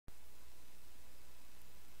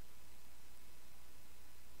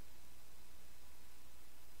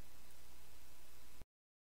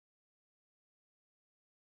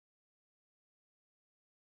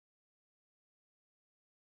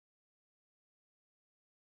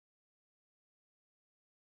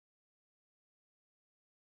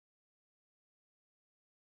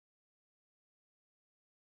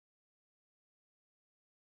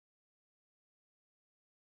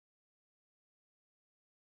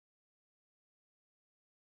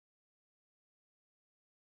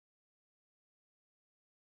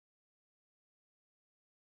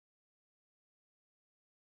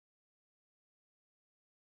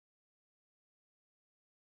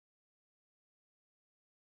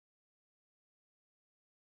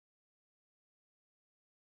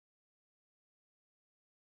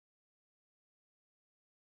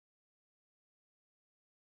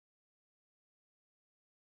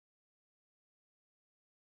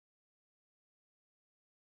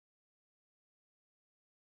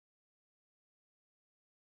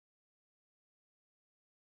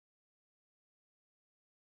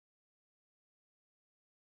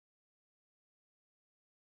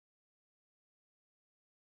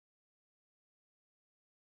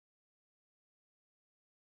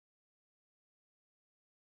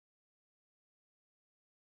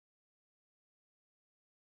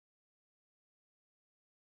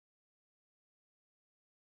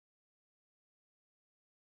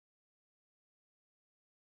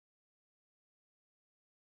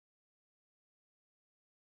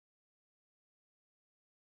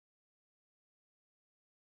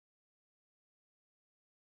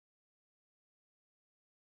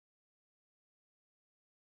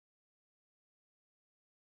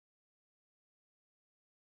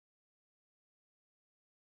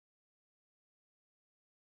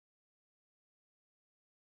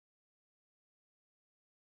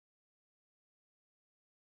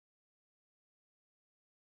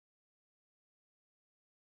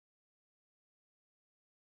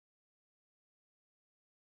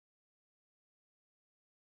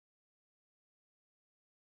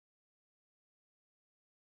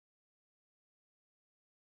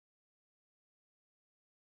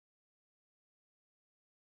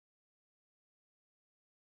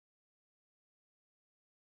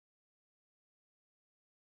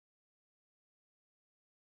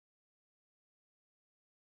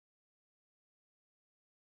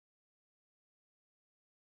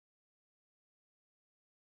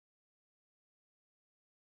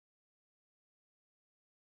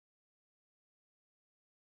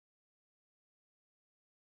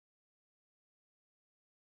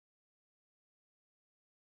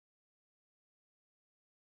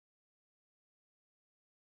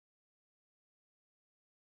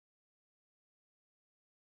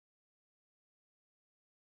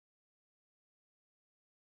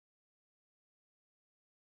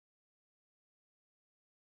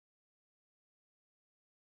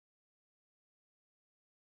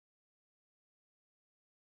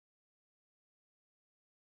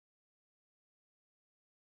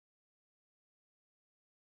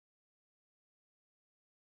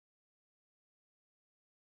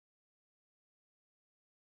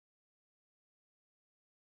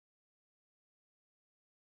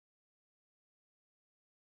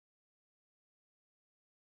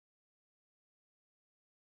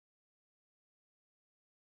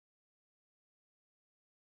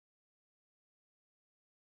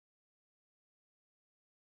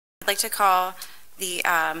I'd like to call the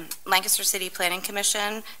Lancaster City Planning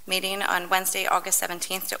Commission meeting on Wednesday, August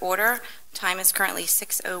 17th to order. Time is currently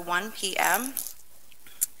 6:01 p.m.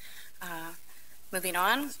 Moving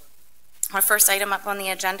on. Our first item up on the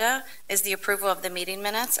agenda is the approval of the meeting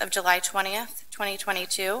minutes of July 20th,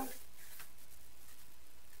 2022.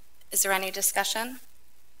 Is there any discussion?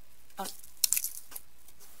 Oh.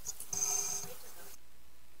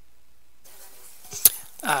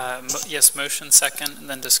 Yes, motion, second, and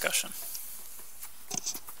then discussion.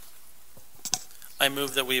 I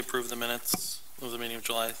move that we approve the minutes of the meeting of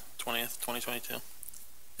July 20th, 2022.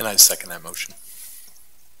 And I second that motion.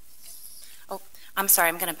 Oh, I'm sorry,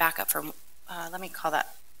 I'm going to back up for, let me call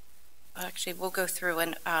that. Actually, we'll go through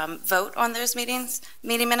and vote on those meeting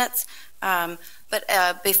minutes.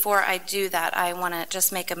 But before I do that, I want to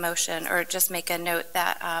just make a motion or just make a note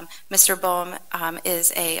that Mr. Boehm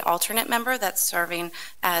is a alternate member that's serving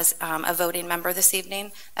as a voting member this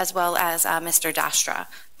evening, as well as Mr. Dastra,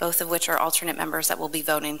 both of which are alternate members that will be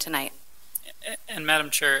voting tonight. And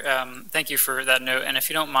Madam Chair, thank you for that note. And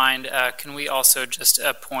if you don't mind, can we also just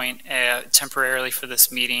appoint temporarily for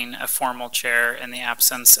this meeting a formal chair in the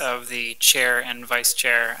absence of the chair and vice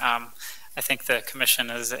chair? I think the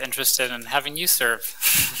commission is interested in having you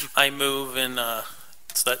serve. I move in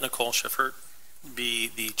so that Nicole Schiffert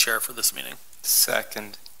be the chair for this meeting.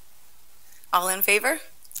 Second. All in favor?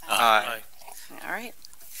 Aye. All right.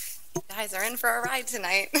 You guys are in for a ride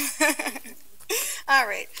tonight. All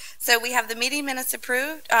right. So we have the meeting minutes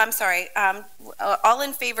approved. I'm sorry. All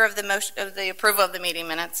in favor of the motion of the approval of the meeting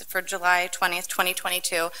minutes for July 20th,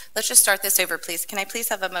 2022. Let's just start this over, please. Can I please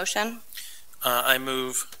have a motion? I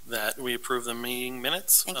move that we approve the meeting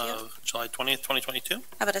minutes Thank you. of July 20th, 2022. How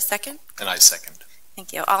about a second? And I second.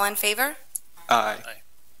 Thank you. All in favor? Aye.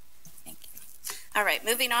 Thank you. All right.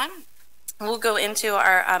 Moving on. We'll go into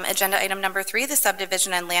our agenda item number 3, the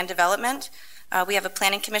subdivision and land development. We have a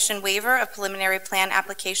Planning Commission waiver of preliminary plan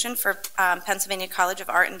application for Pennsylvania College of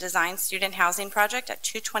Art and Design student housing project at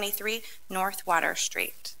 223 North Water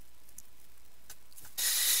Street.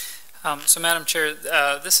 So Madam Chair,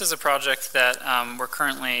 this is a project that we're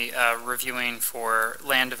currently reviewing for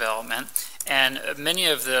land development, and many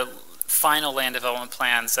of the final land development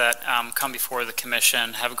plans that come before the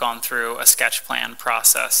commission have gone through a sketch plan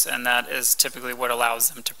process, and that is typically what allows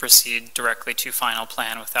them to proceed directly to final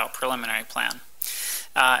plan without preliminary plan.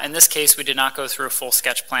 In this case, we did not go through a full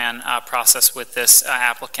sketch plan process with this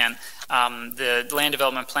applicant. The land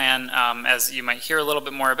development plan, as you might hear a little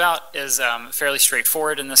bit more about, is fairly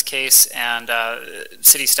straightforward in this case, and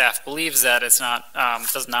city staff believes that it's not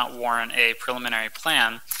does not warrant a preliminary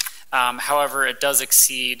plan. However, it does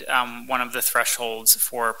exceed one of the thresholds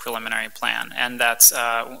for a preliminary plan, and that's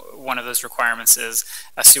one of those requirements is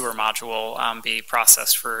a sewer module be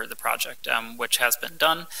processed for the project, which has been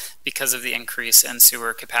done because of the increase in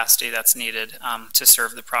sewer capacity that's needed to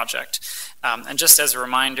serve the project. And just as a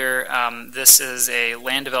reminder, this is a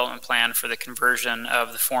land development plan for the conversion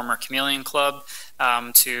of the former Chameleon Club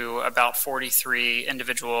to about 43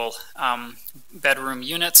 individual bedroom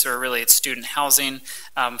units, or really it's student housing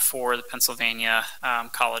for the Pennsylvania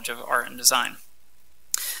College of Art and Design.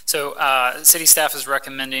 So city staff is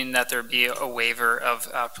recommending that there be a waiver of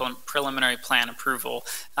preliminary plan approval.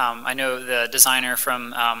 I know the designer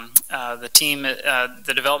from the team,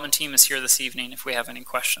 the development team is here this evening if we have any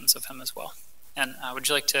questions of him as well. And would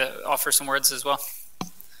you like to offer some words as well?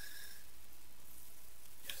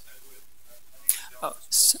 Oh,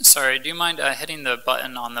 sorry, do you mind hitting the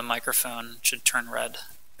button on the microphone? It should turn red.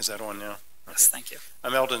 Is that on now? Okay. Yes, thank you.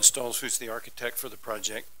 I'm Eldon Stolz, who's the architect for the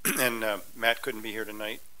project, and Matt couldn't be here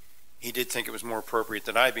tonight. He did think it was more appropriate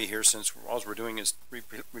that I be here, since all we're doing is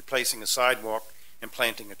replacing a sidewalk and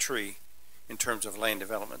planting a tree in terms of land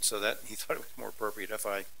development, so that he thought it was more appropriate if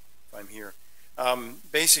I'm here.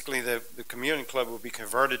 Basically, the community club will be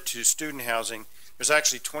converted to student housing. There's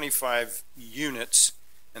actually 25 units,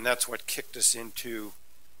 and that's what kicked us into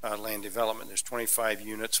land development. There's 25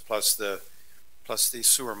 units plus the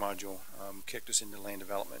sewer module kicked us into land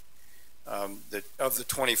development. Of the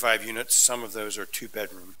 25 units, some of those are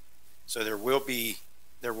 2-bedroom. So there will be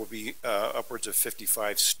upwards of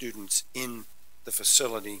 55 students in the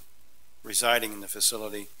facility, residing in the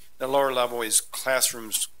facility. The lower level is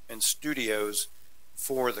classrooms and studios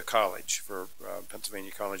for the college, for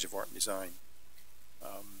Pennsylvania College of Art and Design.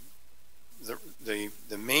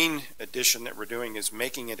 The main addition that we're doing is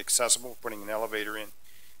making it accessible, putting an elevator in,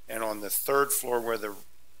 and on the 3rd floor where the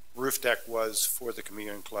roof deck was for the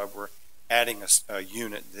community club, we're adding a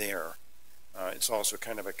unit there. It's also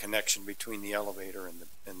kind of a connection between the elevator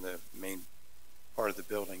and the main part of the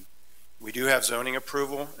building. We do have zoning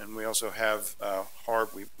approval, and we also have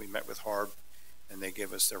HARB. We met with HARB, and they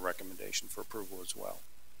gave us their recommendation for approval as well.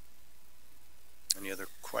 Any other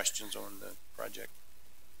questions on the project?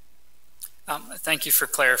 Thank you for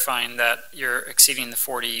clarifying that you're exceeding the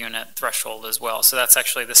 40-unit threshold as well. So that's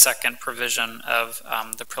actually the second provision of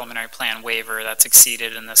the preliminary plan waiver that's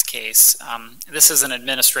exceeded in this case. This is an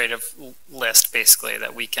administrative list, basically,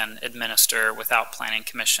 that we can administer without planning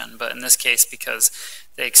commission. But in this case, because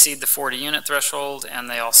they exceed the 40-unit threshold and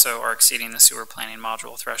they also are exceeding the sewer planning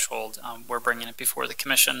module threshold, we're bringing it before the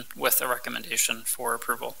commission with a recommendation for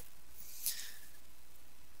approval.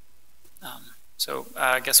 So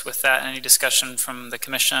I guess with that, any discussion from the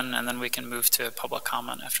commission, and then we can move to public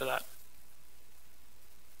comment after that.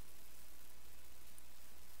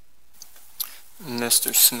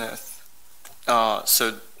 Mr. Smith,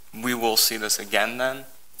 so we will see this again then?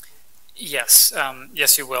 Yes,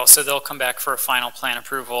 yes you will. So they'll come back for a final plan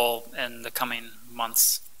approval in the coming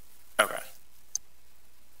months. Okay.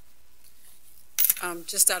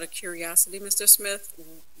 Just out of curiosity, Mr. Smith,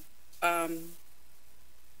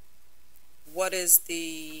 what is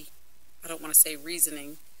the, I don't want to say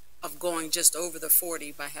reasoning, of going just over the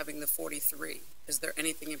 40 by having the 43? Is there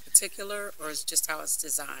anything in particular, or is it just how it's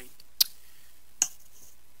designed?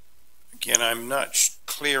 Again, I'm not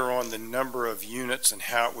clear on the number of units and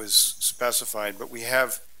how it was specified, but we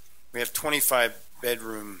have 25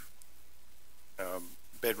 bedroom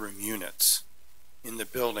units in the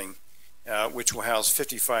building, which will house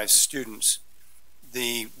 55 students.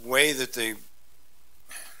 The way that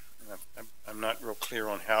I'm not real clear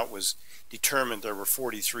on how it was determined there were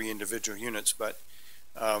 43 individual units, but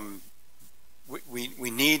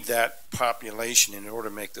we need that population in order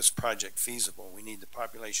to make this project feasible. We need the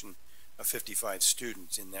population of 55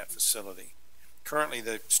 students in that facility. Currently,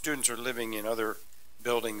 the students are living in other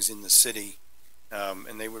buildings in the city,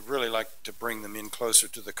 and they would really like to bring them in closer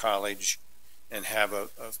to the college and have a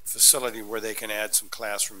facility where they can add some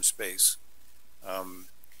classroom space.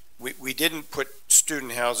 We didn't put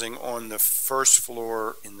student housing on the first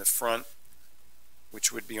floor in the front,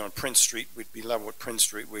 which would be on Prince Street. We'd be level with Prince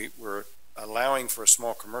Street. We're allowing for a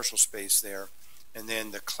small commercial space there. And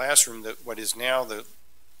then the classroom, what is now the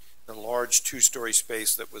large two-story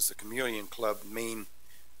space that was the Chameleon Club main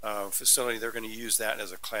facility, they're going to use that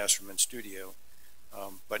as a classroom and studio.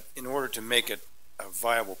 But in order to make it a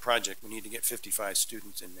viable project, we need to get 55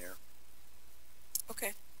 students in there.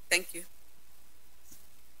 Okay, thank you.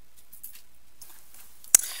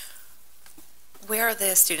 Where are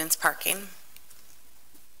the students parking?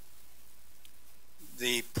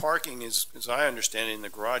 The parking is, as I understand it, in the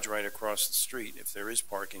garage right across the street, if there is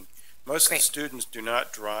parking. Most of the students do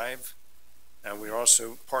not drive, and we're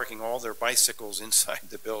also parking all their bicycles inside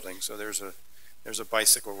the building. So there's a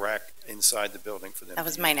bicycle rack inside the building for them. That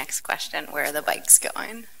was my next question. Where are the bikes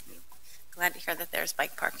going? Yeah. Glad to hear that there's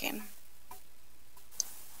bike parking.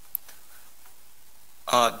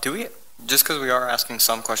 Do we, just because we are asking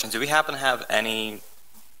some questions, do we happen to have any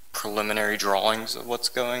preliminary drawings of what's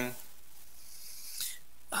going?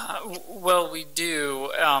 Well, we do,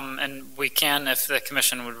 and we can, if the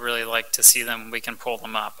commission would really like to see them, we can pull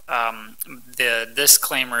them up. The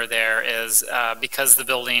disclaimer there is because the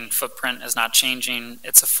building footprint is not changing,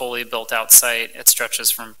 it's a fully built out site. It stretches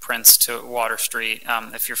from Prince to Water Street,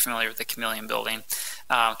 if you're familiar with the Chameleon building,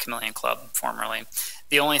 Chameleon Club formerly.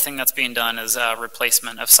 The only thing that's being done is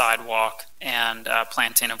replacement of sidewalk and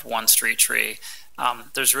planting of one street tree.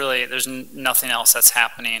 There's nothing else that's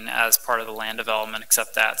happening as part of the land development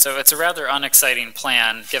except that. So it's a rather unexciting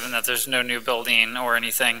plan, given that there's no new building or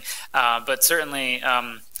anything. But certainly,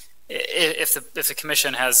 if the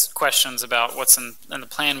commission has questions about what's in the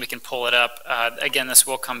plan, we can pull it up. Again, this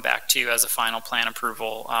will come back to you as a final plan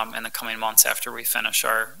approval in the coming months after we finish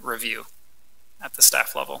our review at the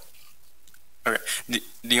staff level. Okay.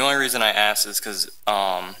 The only reason I asked is because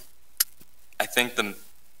I think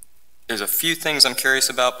there's a few things I'm curious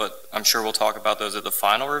about, but I'm sure we'll talk about those at the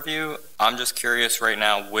final review. I'm just curious right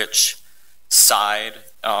now which side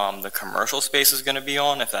the commercial space is going to be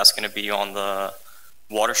on, if that's going to be on the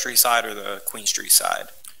Water Street side or the Queen Street side.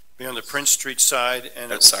 Be on the Prince Street side,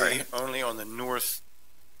 and it will be only on the north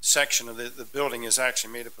section of the building is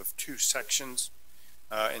actually made up of two sections,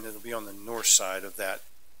 and it'll be on the north side of that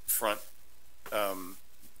front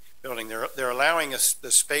building. They're allowing us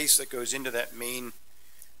the space that goes into that main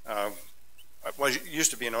well, it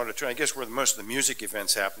used to be an auditorium, I guess, where most of the music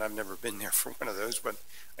events happen. I've never been there for one of those, but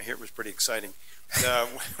I hear it was pretty exciting.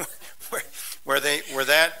 Where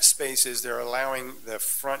that space is, they're allowing the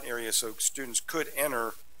front area so students could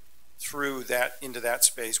enter through that into that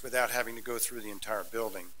space without having to go through the entire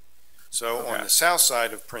building. So on Okay. the south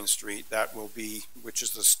side of Prince Street, that will be, which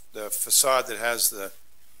is the facade that has the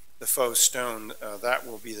faux stone, that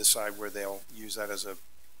will be the side where they'll use that as a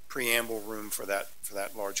preamble room for that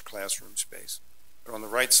large classroom space. But on the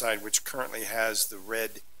right side, which currently has the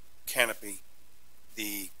red canopy,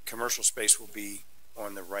 the commercial space will be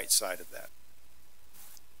on the right side of that.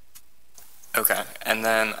 Okay, and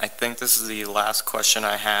then I think this is the last question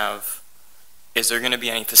I have. Is there going to be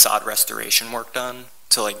any facade restoration work done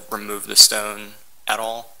to like remove the stone at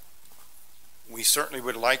all? We certainly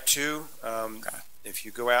would like to. Okay. If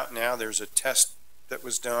you go out now, there's a test that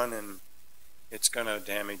was done, and it's going to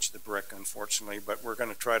damage the brick, unfortunately, but we're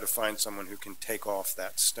going to try to find someone who can take off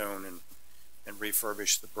that stone and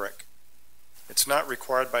refurbish the brick. It's not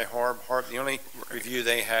required by Harb. The only review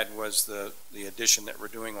they had was the addition that we're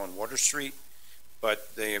doing on Water Street,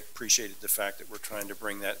 but they appreciated the fact that we're trying to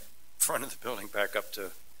bring that front of the building back up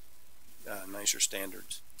to nicer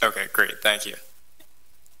standards. Okay, great, thank you.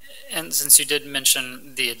 And since you did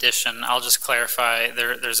mention the addition, I'll just clarify,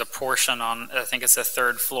 there's a portion on, I think it's the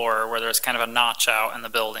third floor, where there's kind of a notch out in the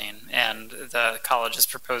building, and the college is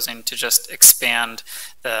proposing to just expand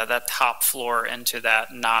that top floor into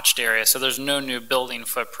that notched area. So there's no new building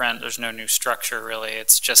footprint, there's no new structure really,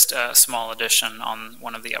 it's just a small addition on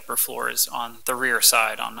one of the upper floors on the rear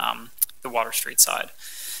side, on the Water Street side.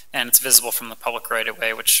 And it's visible from the public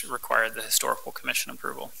right-of-way, which required the Historical Commission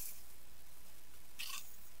approval.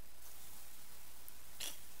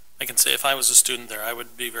 I can say if I was a student there, I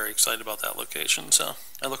would be very excited about that location. So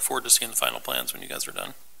I look forward to seeing the final plans when you guys are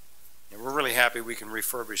done. And we're really happy we can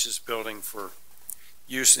refurbish this building for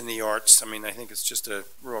use in the arts. I mean, I think it's just a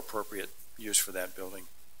real appropriate use for that building.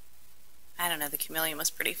 I don't know, the chameleon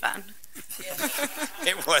was pretty fun.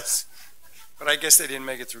 It was, but I guess they didn't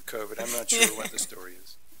make it through COVID. I'm not sure what the story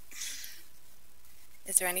is.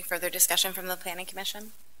 Is there any further discussion from the Planning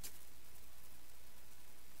Commission?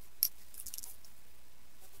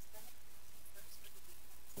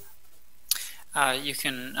 You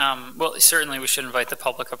can, well, certainly we should invite the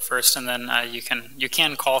public up first, and then you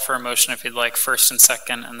can call for a motion if you'd like, first and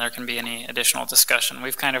second, and there can be any additional discussion.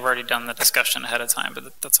 We've kind of already done the discussion ahead of time,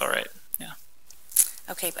 but that's all right. Yeah.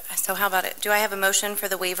 Okay, so how about it? Do I have a motion for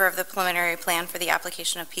the waiver of the preliminary plan for the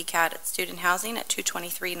application of PCAD at student housing at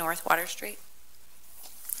 223 North Water Street?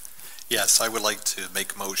 Yes, I would like to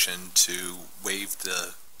make a motion to waive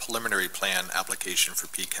the preliminary plan application for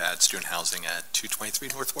PCAD student housing at 223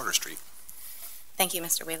 North Water Street. Thank you,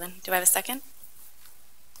 Mr. Whalen. Do I have a second?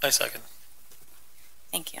 I second.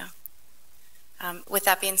 Thank you. With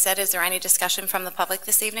that being said, is there any discussion from the public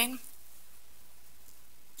this evening?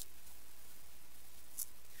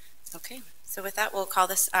 Okay, so with that, we'll call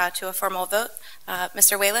this to a formal vote.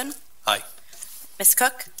 Mr. Whalen? Aye. Ms.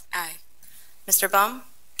 Cook? Aye. Mr. Baum?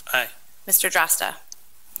 Aye. Mr. Drosta?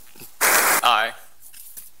 Aye.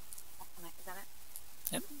 Is that it?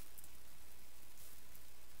 Yep. Do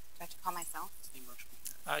I have to call myself?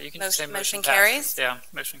 You can just say Motion passes. carries? Yeah,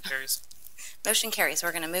 motion carries. Motion carries.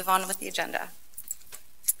 We're going to move on with the agenda.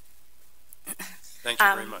 Thank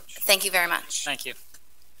you very much. Thank you very much. Thank you.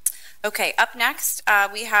 Okay, up next,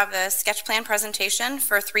 we have the sketch plan presentation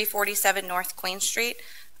for 347 North Queen Street.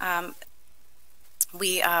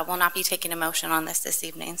 We will not be taking a motion on this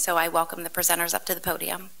evening, so I welcome the presenters up to the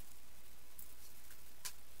podium.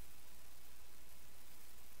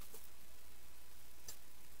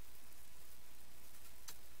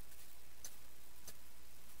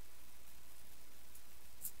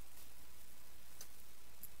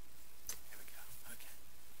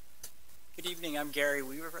 Good evening, I'm Gary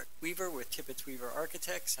Weaver with Tippett Weaver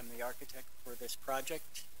Architects. I'm the architect for this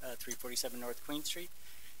project, 347 North Queen Street.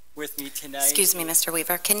 With me tonight... Excuse me, Mr.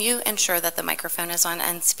 Weaver. Can you ensure that the microphone is on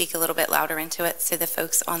and speak a little bit louder into it so the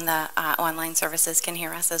folks on the online services can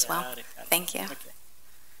hear us as well? Got it. Thank you. Okay.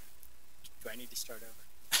 Do I need to start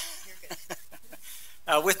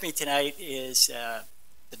over? With me tonight is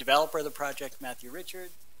the developer of the project, Matthew Richard,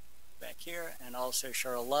 back here, and also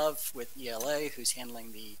Cheryl Love with ELA, who's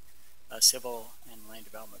handling the civil and land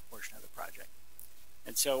development portion of the project.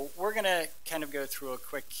 And so we're going to kind of go through a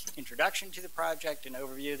quick introduction to the project, an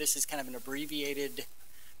overview. This is kind of an abbreviated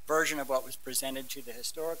version of what was presented to the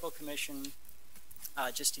Historical Commission,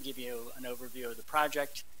 just to give you an overview of the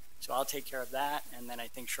project. So I'll take care of that, and then I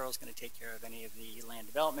think Cheryl's going to take care of any of the land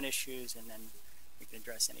development issues, and then we can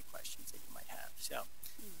address any questions that you might have. So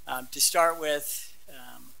to start with,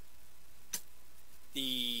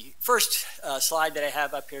 the first slide that I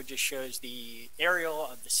have up here just shows the aerial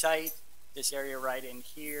of the site. This area right in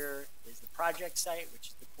here is the project site, which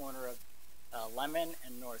is the corner of Lemon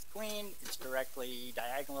and North Queen. It's directly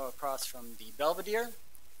diagonal across from the Belvedere.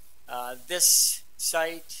 This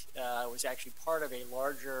site was actually part of a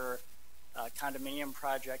larger condominium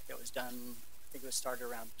project that was done, I think it was started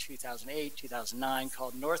around 2008, 2009,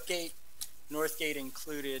 called Northgate. Northgate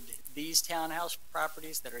included these townhouse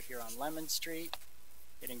properties that are here on Lemon Street.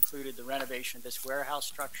 It included the renovation of this warehouse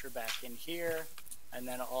structure back in here, and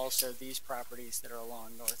then also these properties that are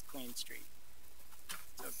along North Queen Street.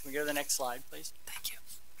 So can we go to the next slide, please? Thank you.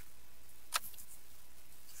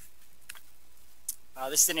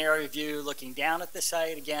 This is an aerial view looking down at the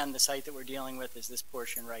site. Again, the site that we're dealing with is this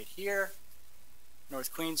portion right here,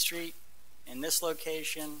 North Queen Street. In this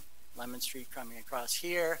location, Lemon Street coming across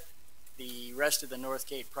here. The rest of the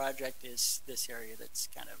Northgate project is this area that's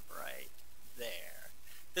kind of right there.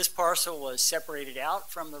 This parcel was separated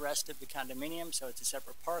out from the rest of the condominium, so it's a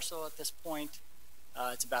separate parcel at this point.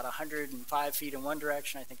 It's about 105 feet in one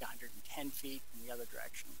direction, I think 110 feet in the other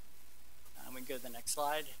direction. We can go to the next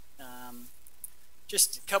slide.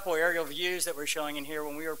 Just a couple aerial views that we're showing in here.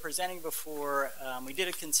 When we were presenting before, we did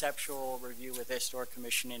a conceptual review with the Historic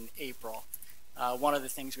Commission in April. One of the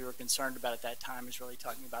things we were concerned about at that time is really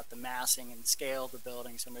talking about the massing and scale of the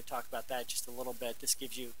building. So I'm going to talk about that just a little bit. This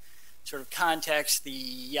gives you sort of context. The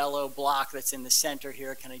yellow block that's in the center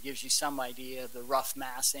here kind of gives you some idea of the rough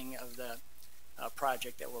massing of the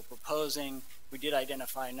project that we're proposing. We did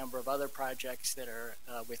identify a number of other projects that are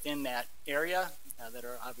within that area that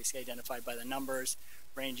are obviously identified by the numbers,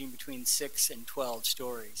 ranging between 6 and 12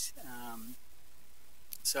 stories.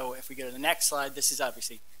 So if we go to the next slide, this is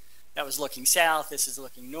obviously, that was looking south, this is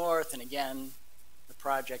looking north, and again, the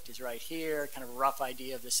project is right here, kind of a rough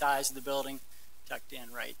idea of the size of the building, tucked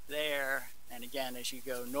in right there. And again, as you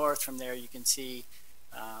go north from there, you can see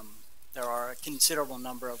there are a considerable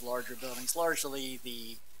number of larger buildings, largely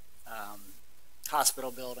the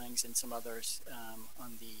hospital buildings and some others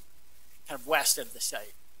on the kind of west of the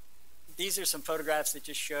site. These are some photographs that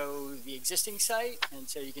just show the existing site, and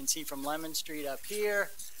so you can see from Lemon Street up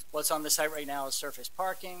here, what's on the site right now is surface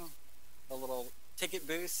parking, a little ticket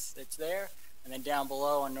booth that's there, and then down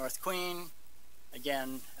below on North Queen,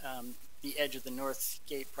 again, the edge of the North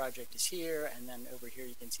Gate project is here, and then over here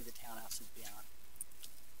you can see the townhouses beyond.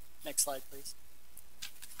 Next slide, please.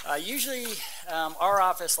 Usually, our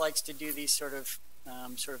office likes to do these sort of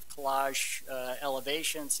collage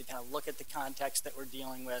elevations to kind of look at the context that we're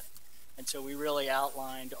dealing with. And so we really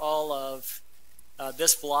outlined all of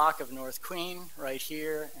this block of North Queen right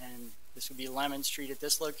here, and this would be Lemon Street at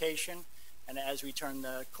this location. And as we turn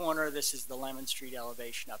the corner, this is the Lemon Street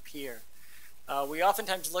elevation up here. We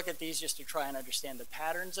oftentimes look at these just to try and understand the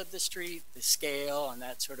patterns of the street, the scale, and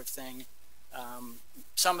that sort of thing.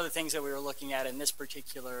 Some of the things that we were looking at in this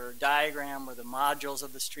particular diagram were the modules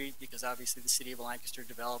of the street, because obviously the city of Lancaster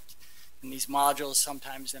developed in these modules,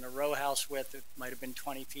 sometimes in a row house width, it might have been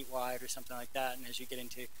 20 feet wide or something like that. And as you get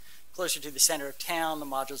into closer to the center of town, the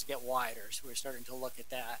modules get wider. So we're starting to look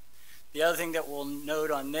at that. The other thing that we'll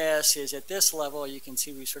note on this is at this level, you can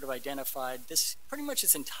see we sort of identified this, pretty much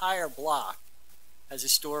this entire block as a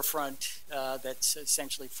storefront that's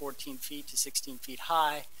essentially 14 feet to 16 feet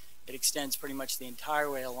high. It extends pretty much the entire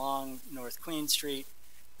way along North Queen Street.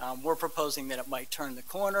 We're proposing that it might turn the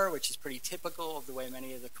corner, which is pretty typical of the way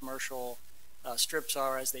many of the commercial strips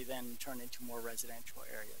are as they then turn into more residential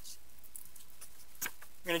areas.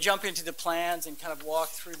 I'm going to jump into the plans and kind of walk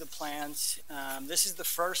through the plans. This is the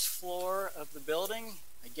first floor of the building.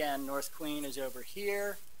 Again, North Queen is over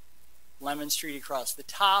here, Lemon Street across the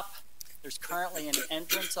top. There's currently an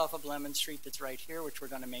entrance off of Lemon Street that's right here, which we're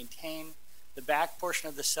going to maintain. The back portion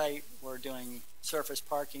of the site, we're doing surface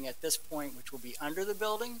parking at this point, which will be under the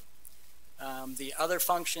building. The other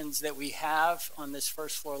functions that we have on this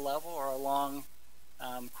first floor level are along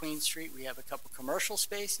Queen Street. We have a couple commercial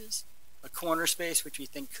spaces, a corner space, which we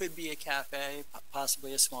think could be a cafe,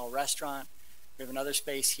 possibly a small restaurant. We have another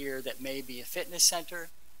space here that may be a fitness center.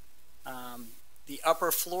 The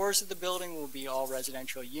upper floors of the building will be all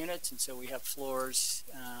residential units, and so we have floors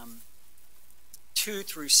 2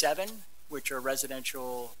 through 7, which are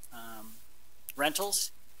residential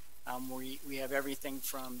rentals. We have everything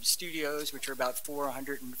from studios, which are about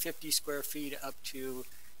 450 square feet, up to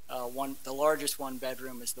the largest one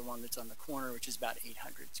bedroom is the one that's on the corner, which is about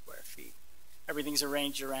 800 square feet. Everything's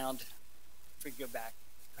arranged around, if we can go back.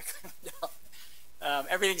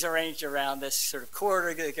 Everything's arranged around this sort of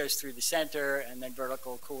corridor that goes through the center, and then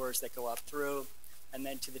vertical cores that go up through. And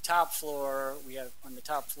then to the top floor, on the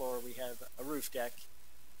top floor, we have a roof deck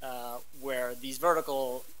where these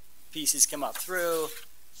vertical pieces come up through.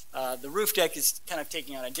 The roof deck is kind of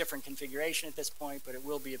taking on a different configuration at this point, but it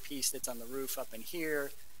will be a piece that's on the roof up in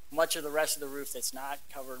here. Much of the rest of the roof that's not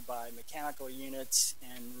covered by mechanical units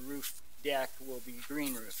and roof deck will be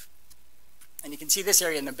green roof. And you can see this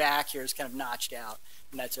area in the back here is kind of notched out,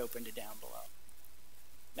 and that's open to down below.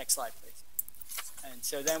 Next slide, please. And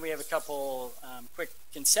so then we have a couple quick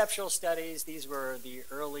conceptual studies. These were the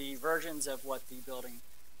early versions of what the building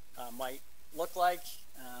might look like.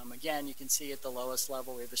 Again, you can see at the lowest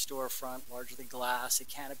level we have a storefront, largely glass, a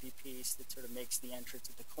canopy piece that sort of makes the entrance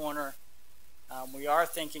at the corner. We are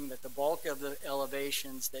thinking that the bulk of the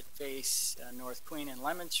elevations that face North Queen and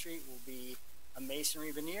Lemon Street will be a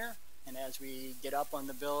masonry veneer. And as we get up on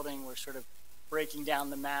the building, we're sort of breaking down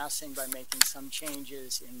the massing by making some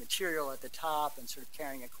changes in material at the top and sort of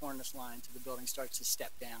carrying a cornice line so the building starts to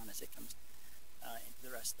step down as it comes into the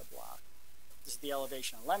rest of the block. This is the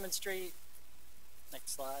elevation on Lemon Street.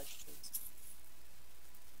 Next slide, please.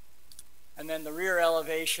 And then the rear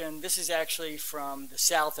elevation, this is actually from the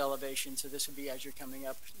south elevation, so this would be as you're coming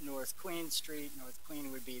up North Queen Street. North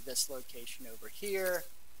Queen would be this location over here.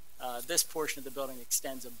 This portion of the building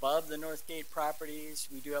extends above the Northgate properties.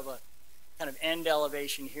 We do have a kind of end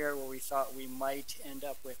elevation here where we thought we might end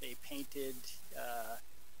up with a painted,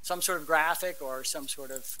 some sort of graphic or some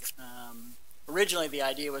sort of, originally the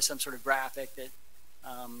idea was some sort of graphic that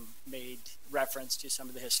made reference to some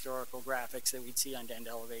of the historical graphics that we'd see on end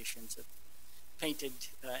elevations, of painted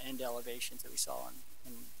end elevations that we saw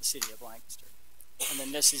in the city of Lancaster. And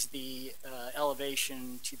then this is the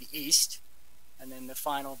elevation to the east. And then the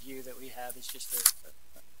final view that we have is just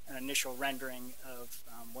an initial rendering of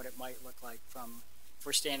what it might look like from if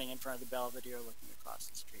we're standing in front of the Belvedere looking across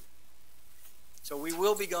the street. So we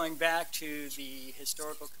will be going back to the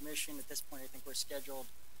Historical Commission. At this point, I think we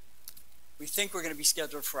think we're going to be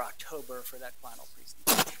scheduled for October for that final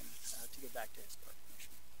presentation to get back to Historical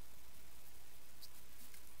Commission.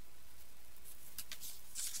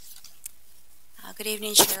 Good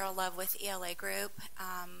evening, Cheryl Love with ELA Group.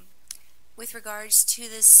 With regards to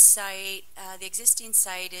this site, the existing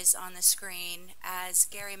site is on the screen. As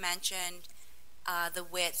Gary mentioned,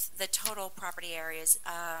 the total property area is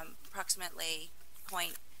approximately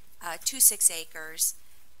 0.26 acres.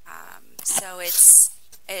 So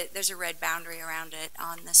there's a red boundary around it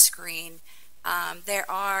on the screen. There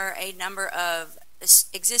are a number of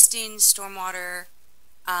existing stormwater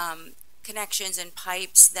connections and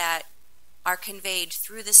pipes that are conveyed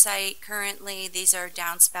through the site currently. These are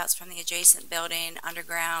downspouts from the adjacent building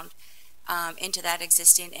underground into that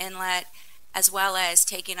existing inlet, as well as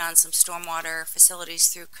taking on some stormwater facilities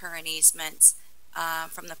through current easements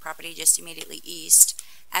from the property just immediately east.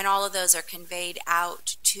 And all of those are conveyed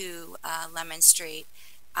out to Lemon Street.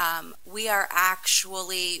 We are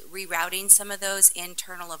actually rerouting some of those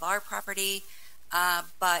internal of our property,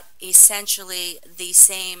 but essentially the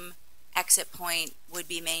same exit point would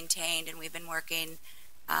be maintained, and we've been working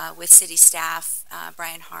with city staff,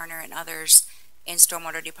 Brian Harner and others in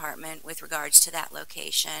Stormwater Department with regards to that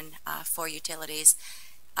location for utilities.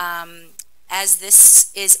 As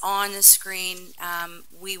this is on the screen,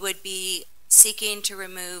 we would be seeking to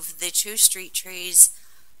remove the 2 street trees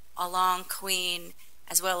along Queen,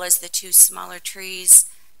 as well as the 2 smaller trees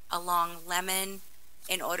along Lemon,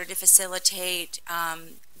 in order to facilitate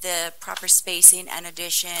the proper spacing and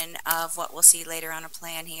addition of what we'll see later on a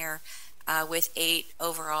plan here with 8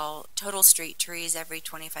 overall total street trees every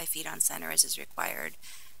 25 feet on center as is required.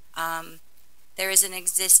 There is an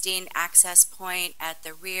existing access point at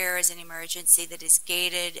the rear as an emergency that is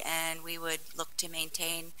gated, and we would look to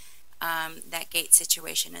maintain that gate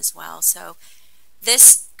situation as well. So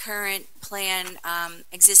this current plan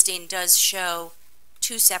existing does show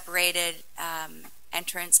 2 separated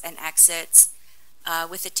entrance and exits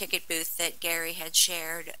with the ticket booth that Gary had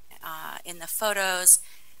shared in the photos.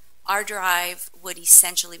 Our drive would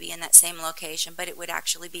essentially be in that same location, but it would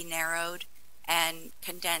actually be narrowed and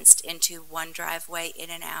condensed into 1 driveway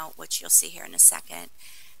in and out, which you'll see here in a second.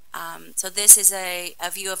 So this is a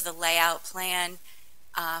view of the layout plan.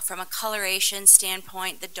 From a coloration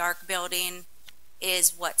standpoint, the dark building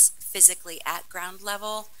is what's physically at ground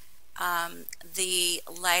level. The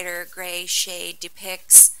lighter gray shade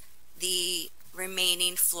depicts the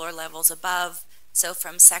remaining floor levels above. So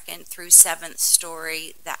from 2nd through 7th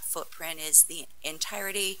story, that footprint is the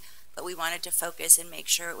entirety, but we wanted to focus and make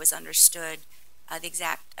sure it was understood the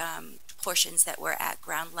exact portions that were at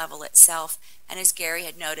ground level itself. And as Gary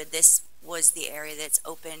had noted, this was the area that's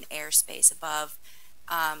open airspace above.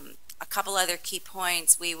 A couple other key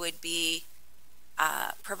points: we would be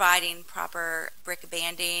providing proper brick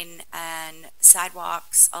banding and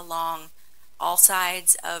sidewalks along all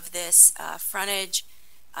sides of this frontage.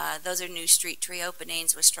 Those are new street tree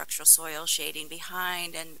openings with structural soil shading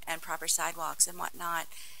behind and proper sidewalks and whatnot.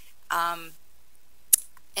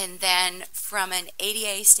 And then from an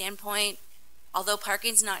ADA standpoint, Although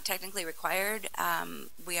parking's not technically required,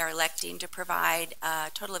 we are electing to provide a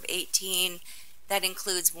total of 18. That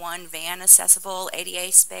includes one van accessible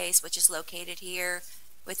ADA space, which is located here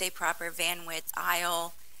with a proper van width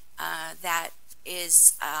aisle that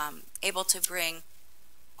is able to bring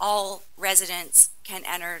all residents can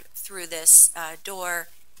enter through this door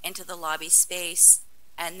into the lobby space,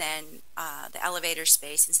 and then the elevator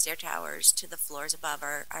space and stair towers to the floors above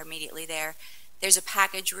are immediately there. There's a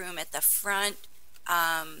package room at the front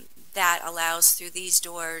that allows through these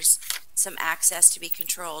doors some access to be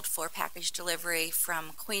controlled for package delivery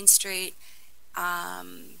from Queen Street.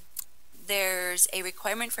 There's a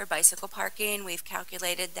requirement for bicycle parking. We've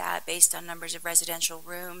calculated that based on numbers of residential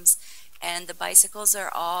rooms, and the bicycles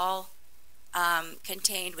are all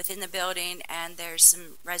contained within the building, and there's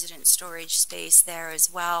some resident storage space there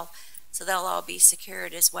as well. So they'll all be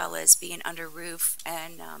secured as well as being under roof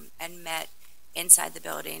and met inside the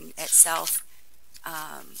building itself.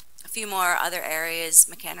 A few more other areas,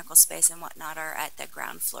 mechanical space and whatnot, are at the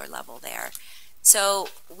ground floor level there. So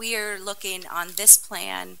we are looking on this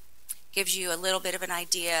plan, gives you a little bit of an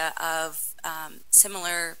idea of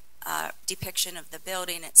similar depiction of the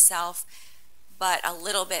building itself, but a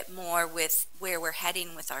little bit more with where we're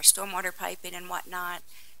heading with our stormwater piping and whatnot.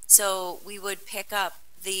 So we would pick up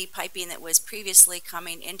the piping that was previously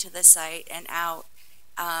coming into the site and out.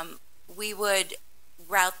 We would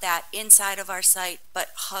route that inside of our site, but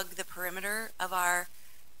hug the perimeter of our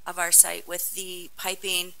site with the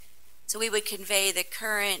piping. So we would convey the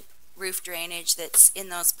current roof drainage that's in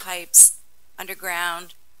those pipes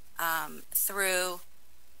underground through,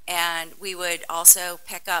 and we would also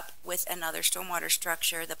pick up with another stormwater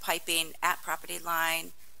structure the piping at property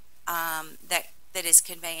line that is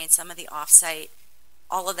conveying some of the offsite.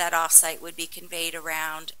 All of that offsite would be conveyed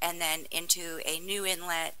around and then into a new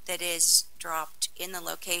inlet that is dropped in the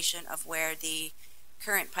location of where the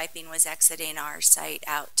current piping was exiting our site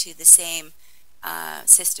out to the same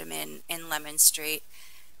system in Lemon Street.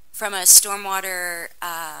 From a stormwater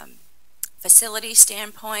facility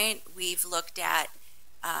standpoint, we've looked at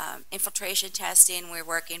infiltration testing. We're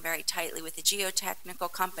working very tightly with the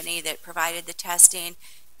geotechnical company that provided the testing.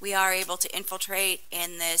 We are able to infiltrate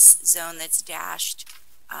in this zone that's dashed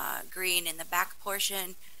green in the back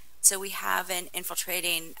portion. So we have an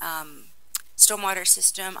infiltrating stormwater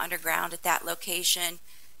system underground at that location.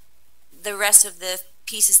 The rest of the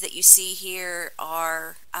pieces that you see here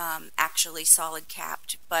are actually solid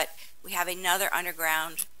capped, but we have another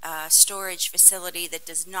underground storage facility that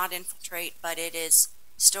does not infiltrate, but it is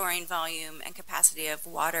storing volume and capacity of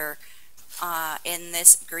water in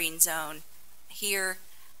this green zone here.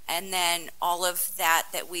 And then all of that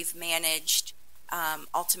we've managed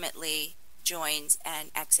ultimately joins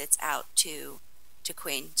and exits out to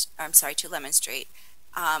Lemon Street.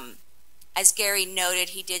 As Gary noted,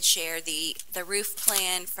 he did share the roof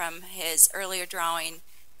plan from his earlier drawing.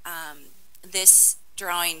 This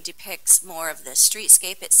drawing depicts more of the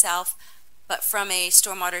streetscape itself, but from a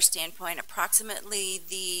stormwater standpoint, approximately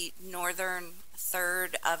the northern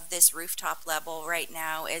third of this rooftop level right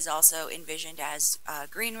now is also envisioned as a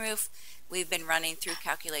green roof. We've been running through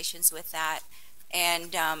calculations with that,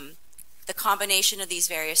 and the combination of these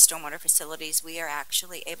various stormwater facilities, we are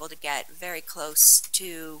actually able to get very close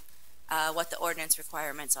to what the ordinance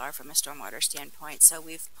requirements are from a stormwater standpoint. So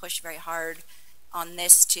we've pushed very hard on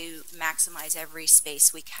this to maximize every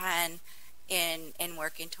space we can in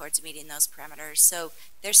working towards meeting those parameters. So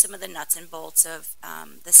there's some of the nuts and bolts of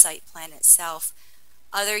the site plan itself.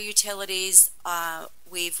 Other utilities,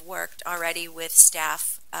 we've worked already with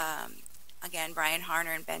staff, again, Brian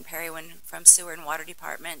Harner and Ben Perrywin from Sewer and Water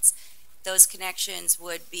Departments. Those connections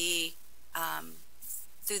would be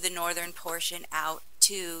through the northern portion out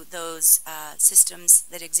to those systems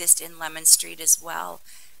that exist in Lemon Street as well.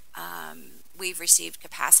 We've received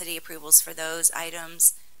capacity approvals for those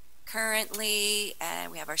items currently,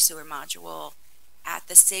 and we have our sewer module at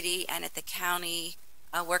the city and at the county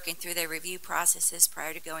working through their review processes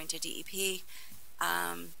prior to going to DEP.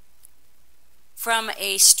 From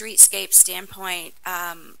a streetscape standpoint,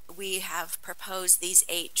 we have proposed these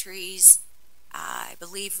 8 trees. I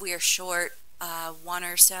believe we are short one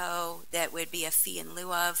or so that would be a fee in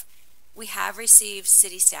lieu of. We have received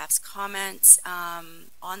city staff's comments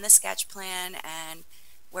on the sketch plan, and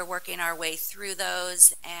we're working our way through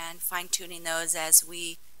those and fine-tuning those as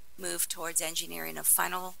we move towards engineering a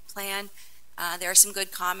final plan. There are some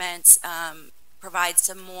good comments. Provide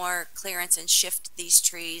some more clearance and shift these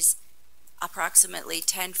trees approximately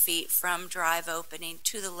 10 feet from drive opening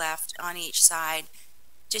to the left on each side,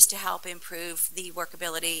 just to help improve the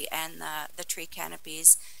workability and the tree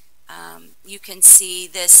canopies. You can see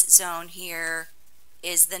this zone here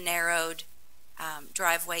is the narrowed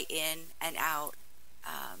driveway in and out,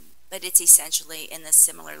 but it's essentially in the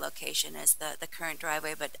similar location as the current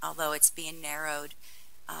driveway, but although it's being narrowed,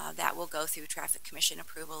 that will go through Traffic Commission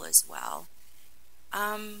approval as well.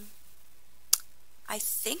 I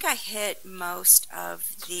think I hit most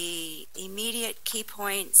of the immediate key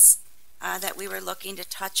points that we were looking to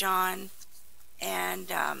touch on,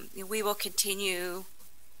 and we will continue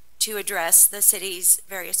to address the city's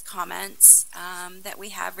various comments that we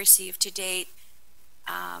have received to date,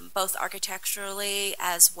 both architecturally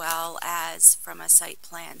as well as from a site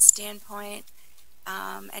plan standpoint.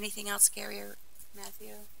 Anything else, Gary or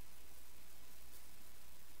Matthew?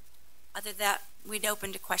 Other than that, we'd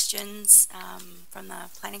open to questions from the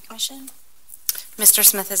Planning Commission. Mr.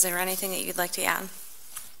 Smith, is there anything that you'd like to add?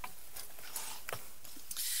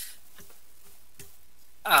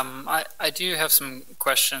 I do have some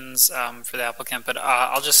questions for the applicant, but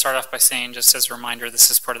I'll just start off by saying, just as a reminder,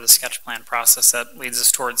 this is part of the sketch plan process that leads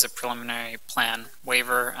us towards a preliminary plan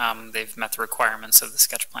waiver. They've met the requirements of the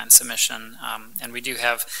sketch plan submission, and we do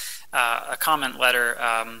have a comment letter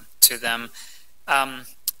to them.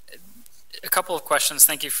 A couple of questions.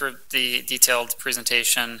 Thank you for the detailed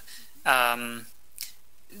presentation.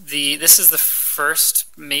 This is the first,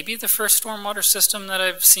 maybe the first stormwater system that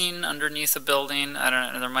I've seen underneath a building. I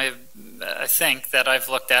don't know, there might have, I think, that I've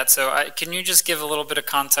looked at. So can you just give a little bit of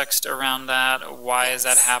context around that? Why is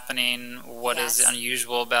that happening? What is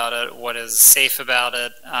unusual about it? What is safe about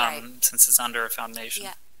it, since it's under a foundation?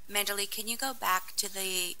 Yeah. Mandali, can you go back to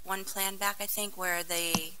the one plan back, I think, where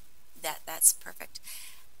that's perfect.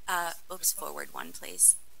 Oops, forward one,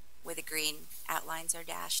 please, where the green outlines are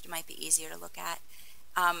dashed. It might be easier to look at.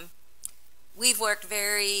 We've worked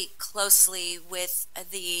very closely with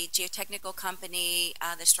the geotechnical company,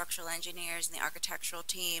 the structural engineers, and the architectural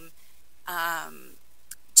team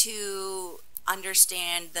to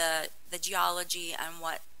understand the geology and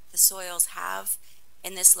what the soils have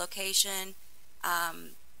in this location.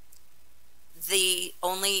 The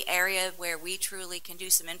only area where we truly can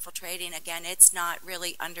do some infiltrating, again, it's not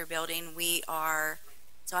really underbuilding.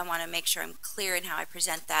 So I want to make sure I'm clear in how I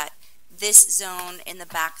present that. This zone in the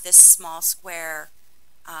back, this small square,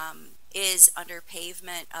 is under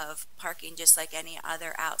pavement of parking, just like any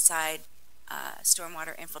other outside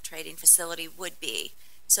stormwater infiltrating facility would be.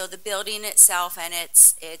 So the building itself and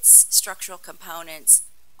its structural components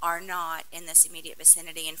are not in this immediate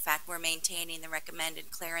vicinity. In fact, we're maintaining the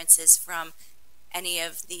recommended clearances from any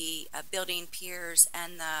of the building piers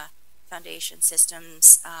and the foundation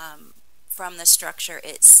systems from the structure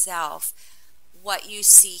itself. What you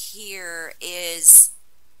see here is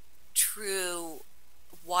true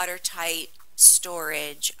watertight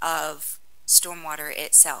storage of stormwater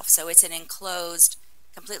itself. So it's an enclosed,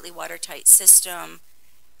 completely watertight system,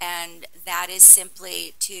 and that is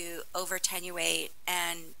simply to over-attenuate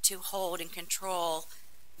and to hold and control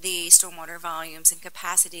the stormwater volumes and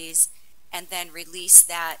capacities, and then release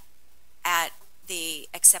that at the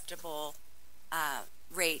acceptable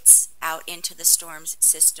rates out into the storms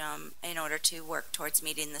system in order to work towards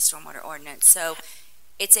meeting the stormwater ordinance. So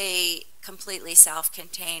it's a completely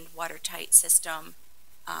self-contained watertight system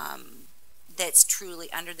that's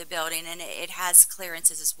truly under the building, and it has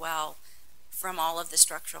clearances as well from all of the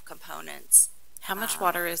structural components. How much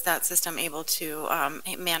water is that system able to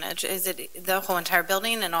manage? Is it the whole entire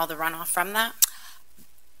building and all the runoff from that?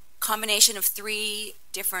 Combination of three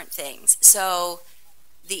different things. So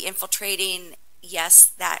the infiltrating,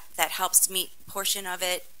 yes, that helps meet a portion of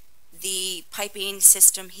it. The piping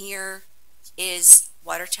system here is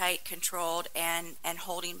watertight, controlled, and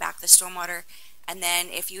holding back the stormwater. And then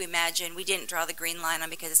if you imagine, we didn't draw the green line on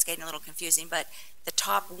because it's getting a little confusing, but the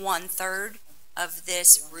top 1/3 of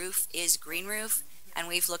this roof is green roof, and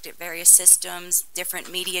we've looked at various systems,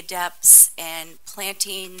 different media depths and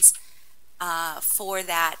plantings for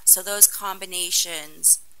that. So those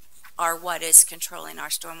combinations are what is controlling our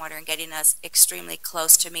stormwater and getting us extremely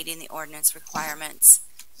close to meeting the ordinance requirements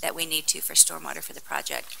that we need to for stormwater for the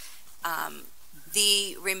project.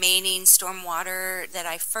 The remaining stormwater that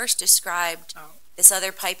I first described, this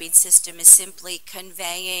other piping system is simply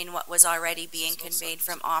conveying what was already being conveyed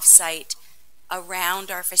from off-site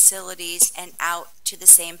around our facilities and out to the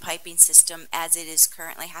same piping system as it is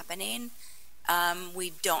currently happening.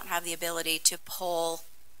 We don't have the ability to pull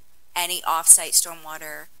any off-site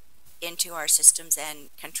stormwater into our systems and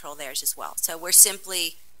control theirs as well. So we're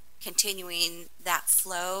simply continuing that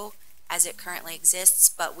flow as it currently exists,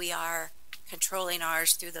 but we are controlling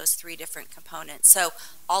ours through those three different components. So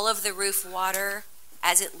all of the roof water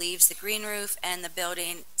as it leaves the green roof and the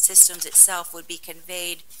building systems itself would be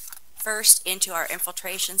conveyed first into our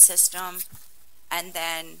infiltration system, and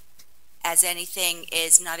then as anything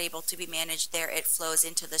is not able to be managed there, it flows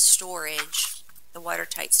into the storage, the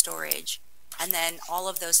watertight storage. And then all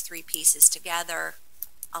of those three pieces together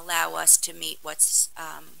allow us to meet what's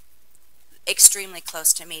extremely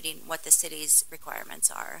close to meeting what the city's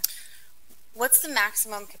requirements are. What's the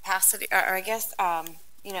maximum capacity, or I guess,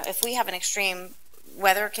 if we have an extreme,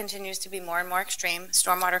 weather continues to be more and more extreme,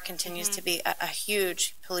 stormwater continues to be a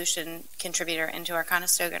huge pollution contributor into our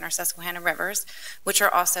Conestoga and our Susquehanna rivers, which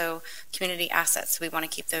are also community assets. We want to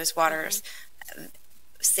keep those waters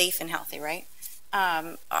safe and healthy, right?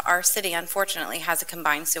 Our city, unfortunately, has a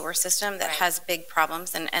combined sewer system that has big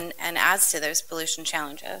problems and adds to those pollution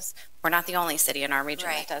challenges. We're not the only city in our region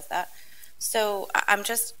that does that. So I'm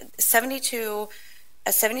just, a 72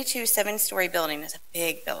 seven-story building is a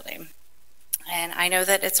big building. And I know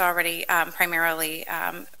that it's already primarily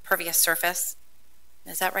pervious surface.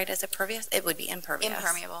 Is that right? Is it pervious? It would be impervious.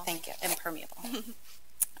 Impermeable. Thank you. Impermeable.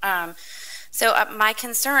 So my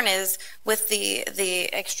concern is with the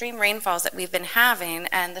extreme rainfalls that we've been having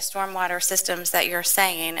and the stormwater systems that you're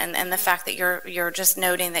saying, and the fact that you're just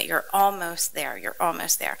noting that you're almost there. You're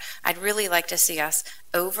almost there. I'd really like to see us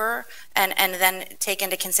over and then take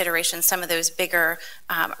into consideration some of those bigger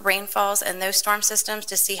rainfalls and those storm systems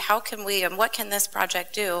to see how can we and what can this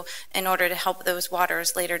project do in order to help those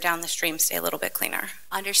waters later down the stream stay a little bit cleaner.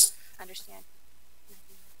 Understand.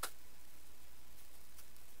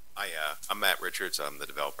 I'm Matt Richards. I'm the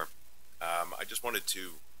developer. I just wanted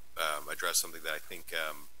to address something that I think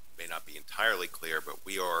may not be entirely clear, but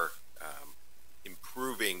we are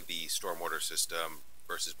improving the stormwater system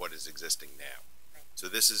versus what is existing now. Right. So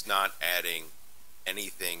this is not adding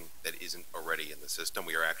anything that isn't already in the system.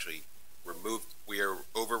 We are actually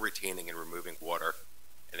over retaining and removing water,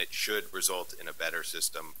 and it should result in a better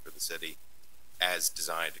system for the city as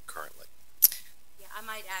designed currently. Yeah, I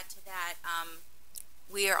might add to that.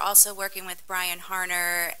 We are also working with Brian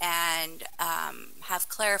Harner and have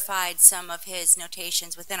clarified some of his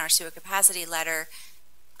notations within our sewer capacity letter.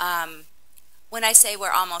 When I say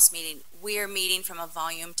we're almost meeting, we're meeting from a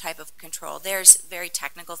volume type of control. There's very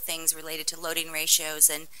technical things related to loading ratios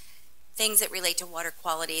and things that relate to water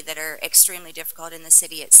quality that are extremely difficult in the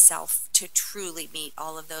city itself to truly meet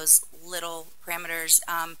all of those little parameters.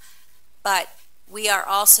 But we are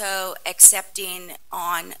also accepting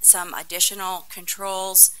on some additional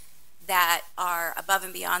controls that are above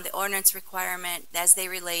and beyond the ordinance requirement as they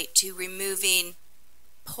relate to removing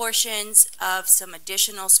portions of some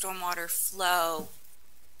additional stormwater flow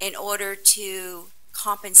in order to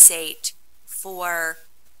compensate for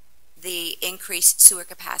the increased sewer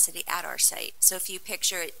capacity at our site. So if you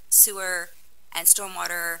picture sewer and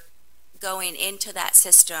stormwater going into that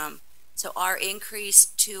system, so our increase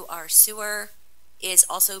to our sewer is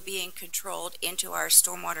also being controlled into our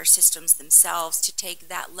stormwater systems themselves to take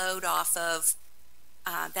that load off of,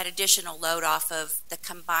 that additional load off of the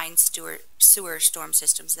combined sewer storm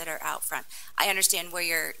systems that are out front. I understand where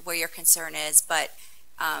your concern is, but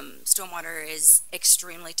stormwater is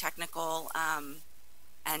extremely technical,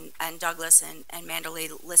 and Douglas and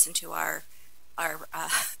Manderley listen to our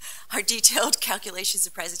detailed calculations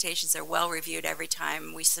and presentations. Are well reviewed every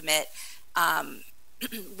time we submit.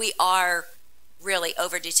 We are really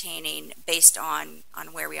over detaining based on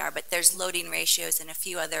where we are, but there's loading ratios and a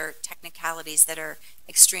few other technicalities that are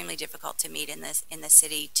extremely difficult to meet in the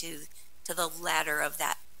city to the latter of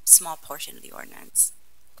that small portion of the ordinance.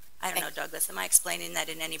 I don't know, Douglas, am I explaining that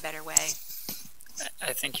in any better way?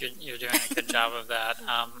 I think you're doing a good job of that.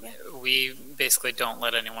 We basically don't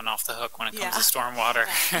let anyone off the hook when it comes to stormwater.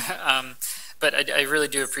 But I really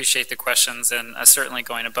do appreciate the questions, and certainly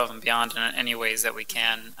going above and beyond in any ways that we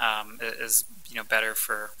can is better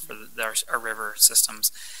for our river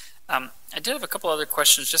systems. I did have a couple other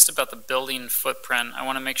questions just about the building footprint. I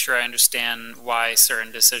want to make sure I understand why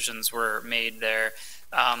certain decisions were made there.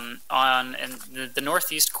 In the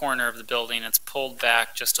northeast corner of the building, it's pulled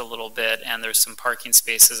back just a little bit, and there's some parking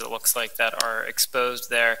spaces, it looks like, that are exposed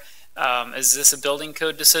there. Is this a building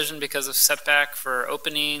code decision because of setback for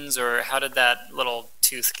openings, or how did that little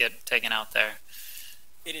tooth get taken out there?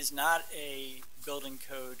 It is not a building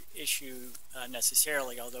code issue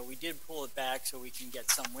necessarily, although we did pull it back so we can get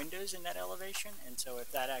some windows in that elevation, and so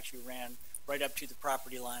if that actually ran right up to the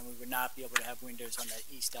property line, we would not be able to have windows on that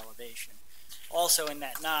east elevation. Also in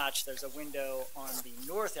that notch, there's a window on the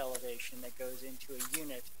north elevation that goes into a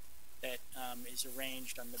unit that is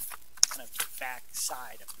arranged on the kind of back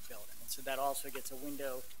side of the building. And so that also gets a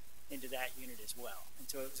window into that unit as well. And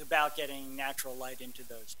so it's about getting natural light into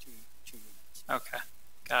those two units. Okay,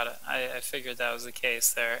 Got it. I figured that was the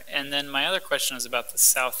case there. And then my other question is about the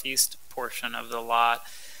southeast portion of the lot.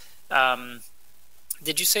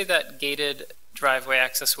 Did you say that gated driveway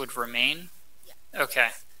access would remain? Yeah. Okay.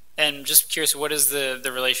 And just curious, what is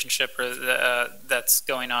the relationship or that's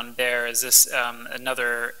going on there? Is this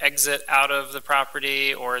another exit out of the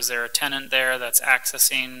property, or is there a tenant there that's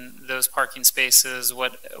accessing those parking spaces?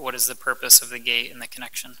 What is the purpose of the gate and the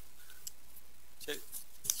connection? So,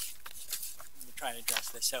 let me try to address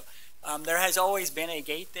this. So, there has always been a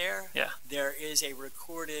gate there. Yeah. There is a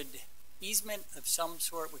recorded easement of some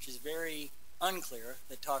sort, which is very unclear,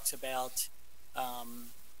 that talks about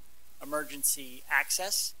emergency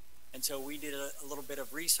access. And so we did a little bit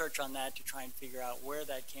of research on that to try and figure out where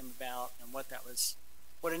that came about and what that was,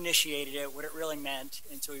 what initiated it, what it really meant.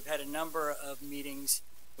 And so we've had a number of meetings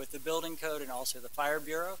with the building code and also the fire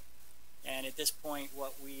bureau. And at this point,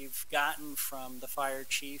 what we've gotten from the fire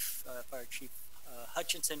chief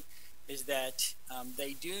Hutchinson, is that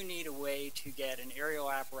they do need a way to get an aerial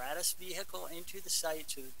apparatus vehicle into the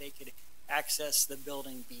site so that they could access the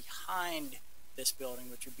building behind this building,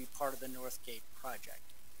 which would be part of the North Gate project.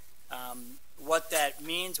 What that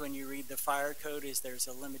means when you read the fire code is there's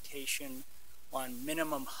a limitation on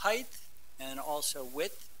minimum height and also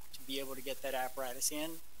width to be able to get that apparatus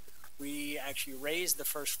in. We actually raised the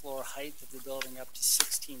first floor height of the building up to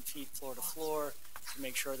 16 feet floor to floor to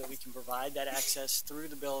make sure that we can provide that access through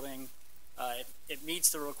the building. It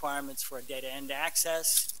meets the requirements for a dead-end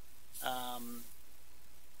access.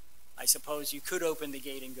 I suppose you could open the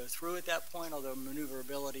gate and go through at that point, although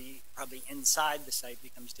maneuverability probably inside the site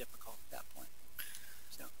becomes difficult at that point.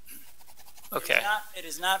 So, okay. It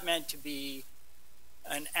is not meant to be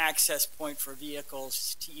an access point for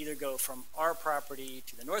vehicles to either go from our property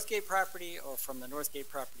to the Northgate property or from the Northgate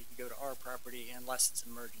property to go to our property unless it's an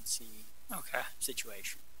emergency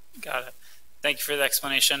situation. Got it. Thank you for the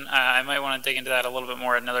explanation. I might want to dig into that a little bit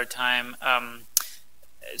more another time.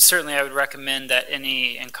 Certainly, I would recommend that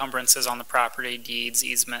any encumbrances on the property, deeds,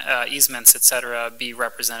 easements, etc., be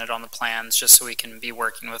represented on the plans, just so we can be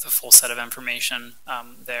working with a full set of information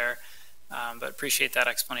there. But appreciate that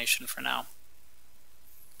explanation for now.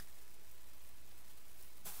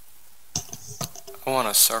 I want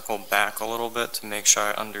to circle back a little bit to make sure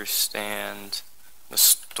I understand the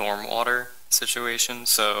stormwater situation.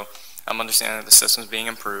 So I'm understanding that the system's being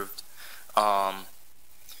improved.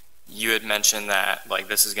 You had mentioned that like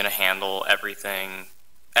this is going to handle everything,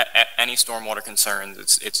 any stormwater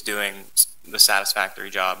concerns. It's doing the satisfactory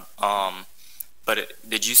job. But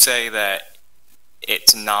did you say that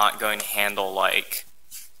it's not going to handle like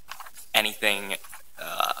anything?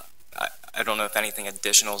 I don't know if anything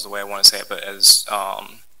additional is the way I want to say it, but as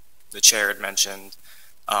the chair had mentioned,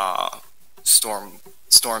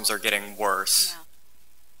 storms are getting worse.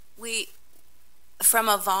 Yeah. From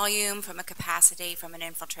a volume, from a capacity, from an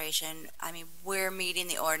infiltration, I mean, we're meeting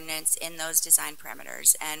the ordinance in those design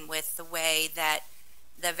parameters, and with the way that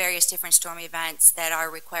the various different storm events that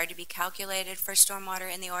are required to be calculated for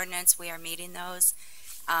stormwater in the ordinance, we are meeting those.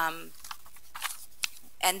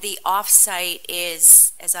 And the off-site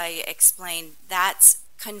is, as I explained, that's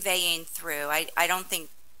conveying through. I don't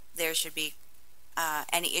think there should be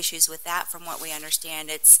any issues with that from what we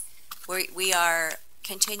understand. We are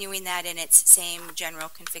continuing that in its same general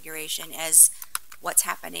configuration as what's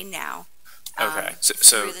happening now. Okay,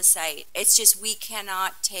 so through the site. It's just we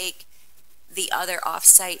cannot take the other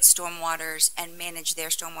off-site stormwaters and manage their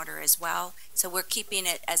stormwater as well. So we're keeping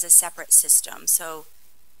it as a separate system. So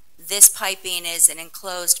this piping is an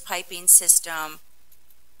enclosed piping system,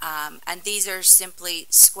 and these are simply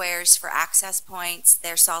squares for access points.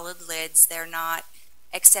 They're solid lids. They're not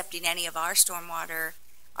accepting any of our stormwater.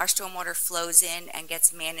 Our stormwater flows in and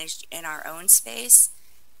gets managed in our own space,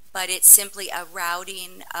 but it's simply a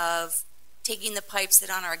routing of taking the pipes that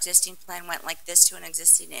on our existing plan went like this to an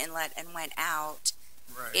existing inlet and went out.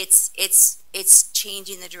 Right. It's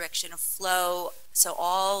changing the direction of flow, so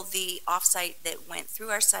all the offsite that went through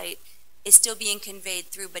our site is still being conveyed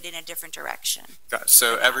through, but in a different direction. Got it.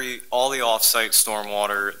 So all the off-site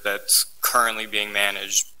stormwater that's currently being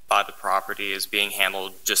managed by the property is being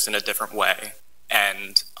handled just in a different way,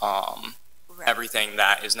 and Right. everything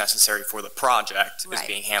that is necessary for the project is Right.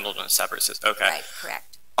 being handled in a separate system. Okay. Right,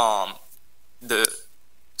 correct.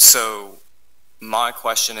 So my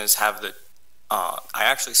question is, I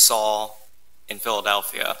actually saw in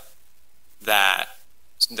Philadelphia that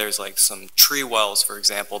there's like some tree wells, for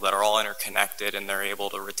example, that are all interconnected and they're able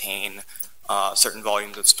to retain certain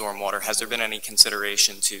volumes of stormwater. Has there been any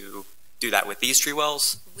consideration to do that with these tree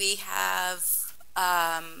wells? We have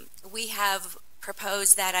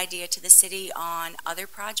proposed that idea to the city on other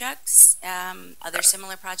projects, other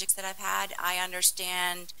similar projects that I've had. I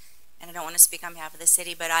understand, and I don't want to speak on behalf of the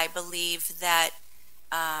city, but I believe that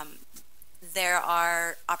there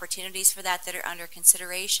are opportunities for that are under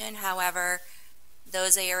consideration. However,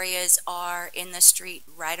 those areas are in the street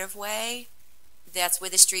right-of-way. That's where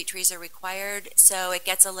the street trees are required. So it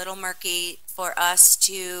gets a little murky for us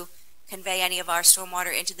to convey any of our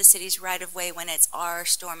stormwater into the city's right-of-way when it's our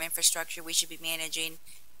storm infrastructure we should be managing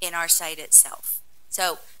in our site itself.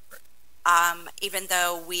 So even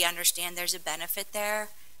though we understand there's a benefit there,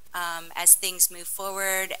 as things move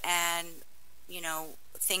forward and, you know,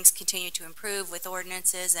 things continue to improve with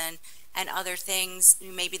ordinances and other things,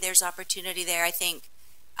 maybe there's opportunity there. I think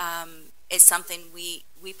it's something we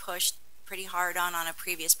pushed pretty hard on a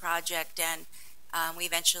previous project, and we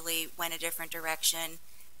eventually went a different direction.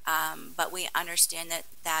 But we understand that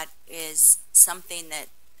that is something that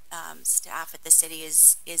staff at the city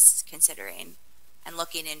is considering and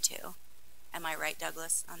looking into. Am I right,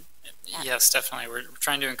 Douglas? Yes, definitely. We're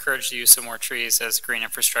trying to encourage the use of more trees as green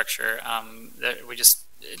infrastructure. That we just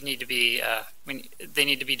need to be, they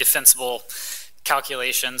need to be defensible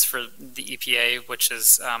calculations for the EPA, which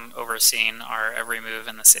is overseeing our every move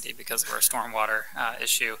in the city because of our stormwater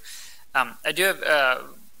issue. I do have a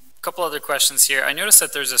couple other questions here. I noticed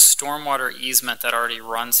that there's a stormwater easement that already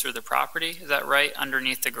runs through the property. Is that right?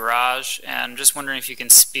 Underneath the garage? And just wondering if you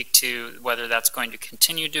can speak to whether that's going to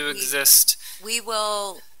continue to exist. We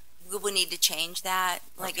will need to change that.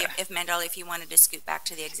 Like Okay. if Mandel, if you wanted to scoot back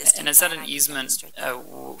to the existing. And is that plan, an I can easement demonstrate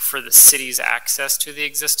that. for the city's access to the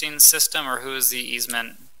existing system, or who is the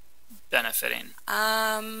easement benefiting?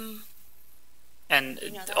 And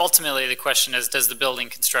You know, that- ultimately, the question is, does the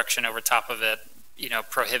building construction over top of it, you know,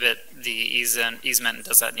 prohibit the easement, and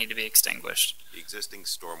does that need to be extinguished? The existing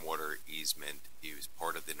stormwater easement is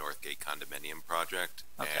part of the Northgate condominium project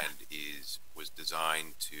Okay. and was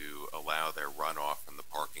designed to allow their runoff from the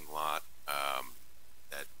parking lot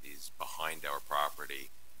that is behind our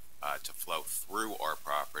property to flow through our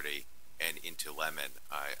property and into Lemon.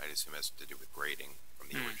 I assume it has to do with grading from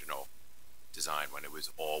the original design when it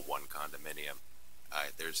was all one condominium.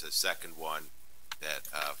 There's a second one that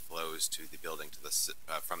flows to the building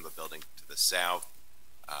from the building to the south,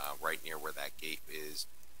 right near where that gate is,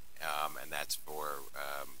 and that's for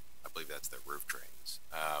I believe that's the roof drains,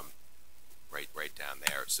 right down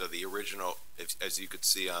there. So the original, as you could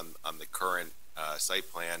see on the current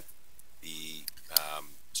site plan, the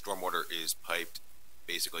stormwater is piped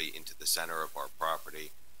basically into the center of our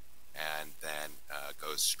property, and then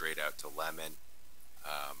goes straight out to Lemon.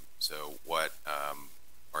 So what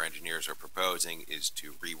our engineers are proposing is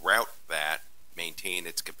to reroute that, maintain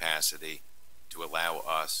its capacity, to allow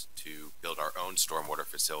us to build our own stormwater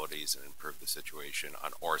facilities and improve the situation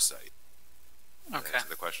on our site. Does that Okay. answer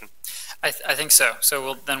the question? I think so.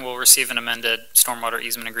 So we'll receive an amended stormwater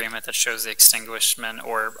easement agreement that shows the extinguishment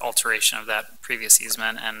or alteration of that previous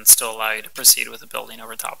easement and still allow you to proceed with the building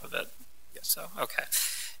over top of it. Yes. So, okay,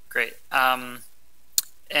 great.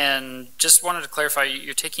 And just wanted to clarify,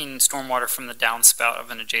 you're taking stormwater from the downspout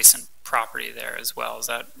of an adjacent property there as well. Is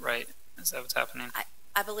that right? Is that what's happening?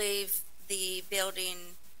 I believe the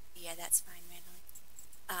building, yeah, that's fine,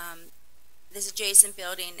 Randall. This adjacent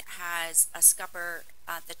building has a scupper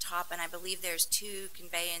at the top, and I believe there's 2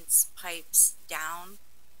 conveyance pipes down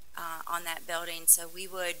on that building. So we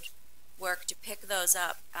would work to pick those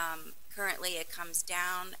up. Currently, it comes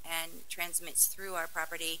down and transmits through our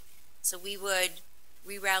property. So we would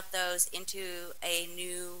reroute those into a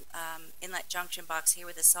new inlet junction box here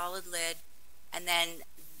with a solid lid, and then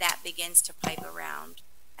that begins to pipe around.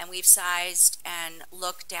 And we've sized and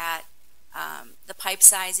looked at the pipe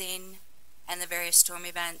sizing and the various storm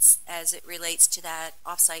events as it relates to that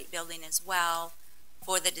offsite building as well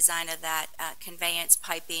for the design of that conveyance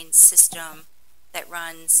piping system that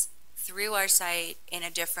runs through our site in a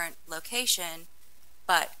different location,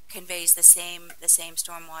 but conveys the same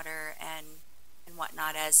stormwater and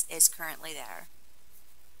whatnot as is currently there.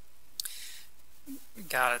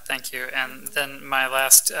 Got it, thank you. And then my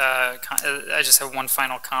last, I just have one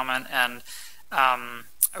final comment, and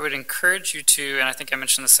I would encourage you to, and I think I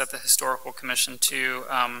mentioned this at the Historical Commission too,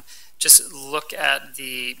 just look at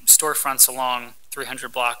the storefronts along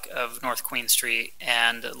 300 block of North Queen Street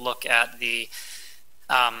and look at the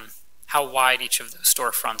how wide each of those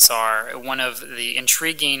storefronts are. One of the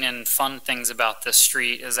intriguing and fun things about this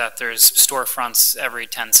street is that there's storefronts every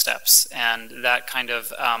 10 steps, and that kind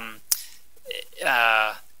of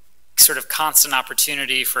sort of constant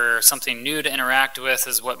opportunity for something new to interact with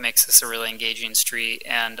is what makes this a really engaging street.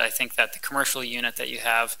 And I think that the commercial unit that you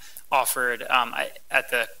have offered at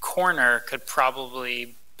the corner could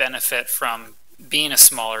probably benefit from being a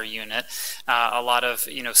smaller unit. A lot of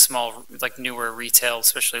small, like newer retail,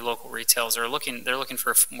 especially local retails, they're looking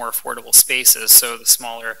for more affordable spaces. So the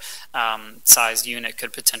smaller sized unit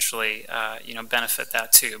could potentially benefit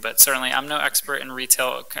that too. But certainly, I'm no expert in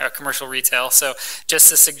retail, commercial retail. So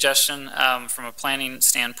just a suggestion from a planning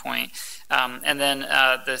standpoint. And then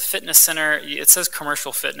the fitness center, it says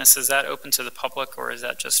commercial fitness. Is that open to the public, or is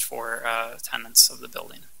that just for tenants of the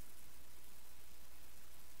building?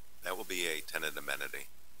 That will be a tenant amenity.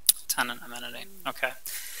 Tenant amenity, okay.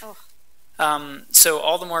 Oh. So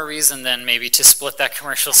all the more reason then maybe to split that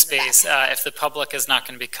commercial space. If the public is not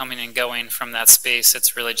going to be coming and going from that space,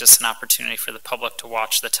 it's really just an opportunity for the public to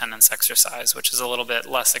watch the tenants exercise, which is a little bit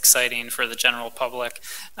less exciting for the general public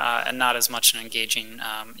and not as much an engaging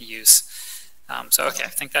use. So okay, I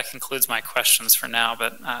think that concludes my questions for now,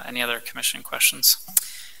 but any other commission questions?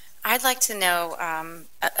 I'd like to know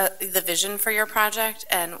the vision for your project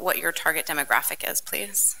and what your target demographic is,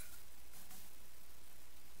 please.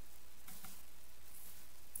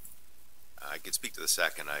 I could speak to the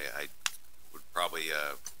second. I would probably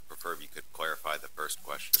prefer if you could clarify the first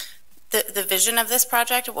question. The vision of this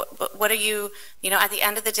project, what are you, at the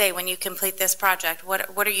end of the day, when you complete this project,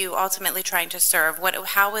 what are you ultimately trying to serve?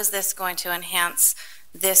 How is this going to enhance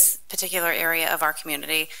this particular area of our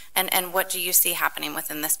community, and what do you see happening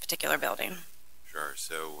within this particular building? Sure.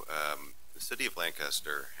 So the city of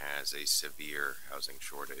Lancaster has a severe housing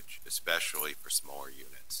shortage, especially for smaller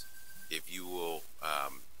units. If you will,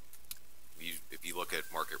 if you look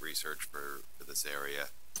at market research for this area,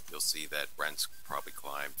 you'll see that rents probably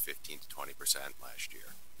climbed 15 to 20% last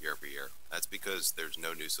year, year over year. That's because there's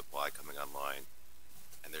no new supply coming online,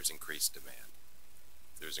 and there's increased demand.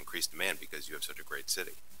 There's increased demand because you have such a great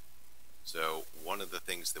city. So one of the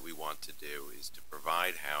things that we want to do is to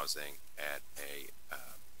provide housing at a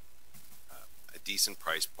decent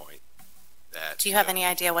price point. Do you have any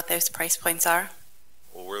idea what those price points are?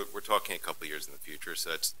 Well, we're talking a couple of years in the future,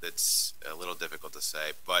 so that's a little difficult to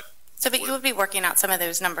say. But you would be working out some of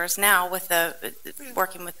those numbers now with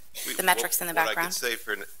working with the metrics in the background. What I can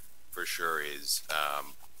say for sure is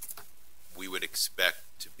we would expect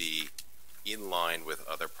to be in line with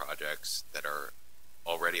other projects that are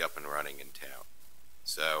already up and running in town.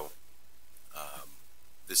 So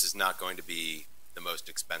this is not going to be the most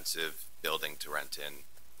expensive building to rent in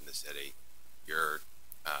the city. Your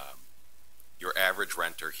average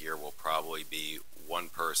renter here will probably be one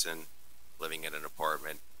person living in an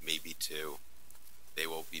apartment, maybe two. They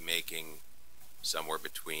will be making somewhere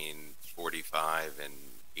between $45,000 and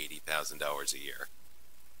 $80,000 a year,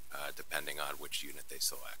 depending on which unit they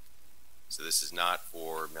select. So this is not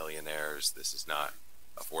for millionaires. This is not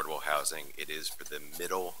affordable housing. It is for the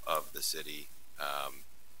middle of the city,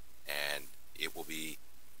 and it will be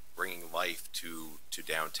bringing life to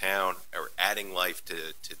downtown, or adding life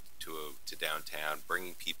to downtown,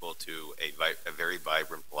 bringing people to a very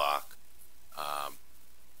vibrant block,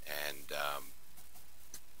 and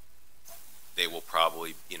they will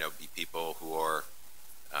probably be people who are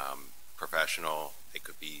professional. They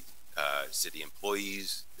could be city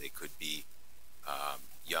employees. They could be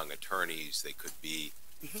young attorneys. They could be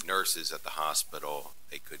nurses at the hospital.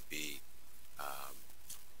 They could be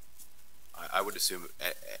I would assume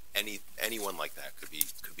anyone like that could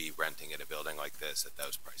be renting in a building like this at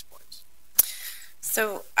those price points.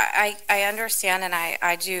 So I understand, and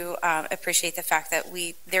I do appreciate the fact that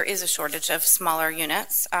there is a shortage of smaller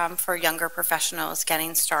units for younger professionals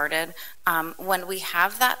getting started. When we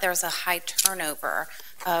have that, there's a high turnover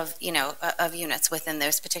of units within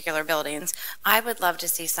those particular buildings. I would love to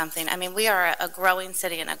see something. I mean, we are a growing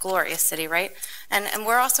city and a glorious city, right? And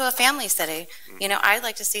we're also a family city. I'd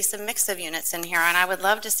like to see some mix of units in here, and I would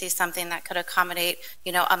love to see something that could accommodate,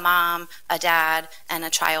 a mom, a dad, and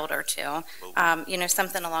a child or two.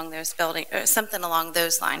 Something along something along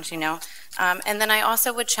those lines. And then I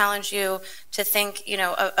also would challenge you to think,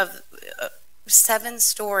 of 7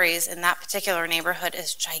 stories in that particular neighborhood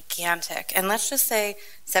is gigantic. And let's just say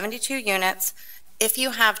 72 units. If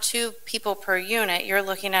you have 2 people per unit, you're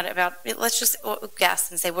looking at about, let's just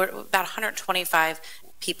guess and say we're about 125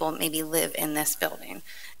 people maybe live in this building.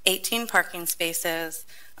 18 parking spaces.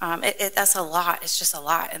 That's a lot. It's just a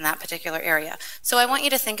lot in that particular area. So I want you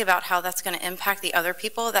to think about how that's going to impact the other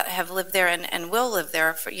people that have lived there and will live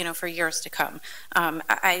there for years to come.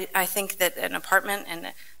 I think that an apartment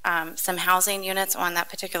and some housing units on that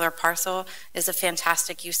particular parcel is a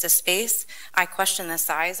fantastic use of space. I question the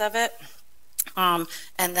size of it. And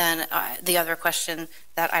then the other question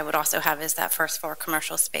that I would also have is that first floor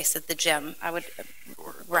commercial space at the gym. I would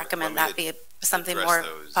recommend that be something more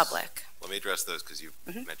public. Let me address those because you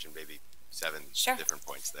mentioned maybe seven Sure. different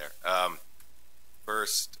points there.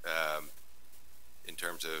 First, in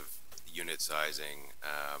terms of unit sizing,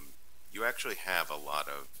 you actually have a lot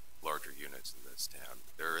of larger units in this town.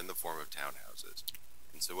 They're in the form of townhouses.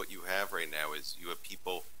 And so what you have right now is you have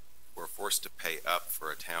people who are forced to pay up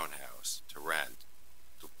for a townhouse to rent,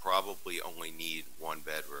 who probably only need one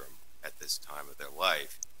bedroom at this time of their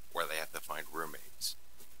life, where they have to find roommates.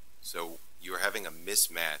 So you're having a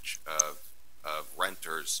mismatch of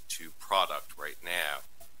renters to product right now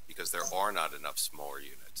because there are not enough smaller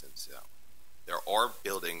units in town. There are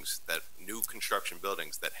buildings new construction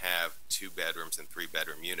buildings that have 2 bedrooms and 3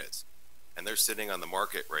 bedroom units, and they're sitting on the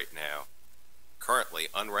market right now, currently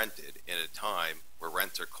unrented in a time where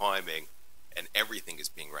rents are climbing and everything is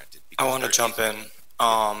being rented. I want to jump in.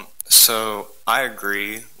 So I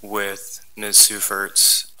agree with Ms.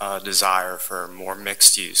 Seufert's desire for more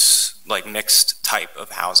mixed use, like mixed type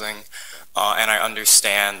of housing. And I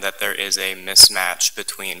understand that there is a mismatch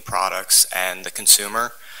between products and the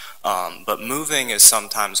consumer. But moving is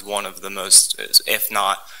sometimes one of the most, if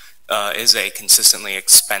not, is a consistently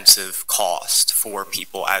expensive cost for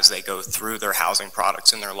people as they go through their housing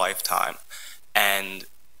products in their lifetime. And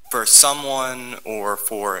for someone, or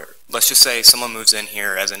for, let's just say someone moves in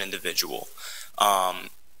here as an individual,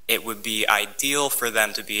 it would be ideal for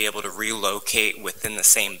them to be able to relocate within the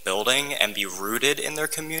same building and be rooted in their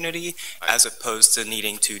community, as opposed to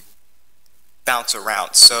needing to bounce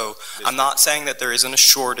around. So I'm not saying that there isn't a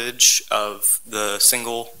shortage of the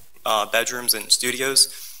single bedrooms and studios,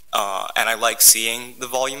 and I like seeing the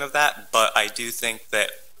volume of that, but I do think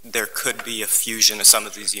that there could be a fusion of some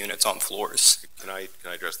of these units on floors. Can I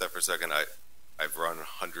address that for a second? I've run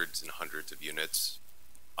hundreds and hundreds of units.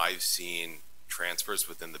 I've seen transfers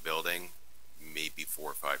within the building maybe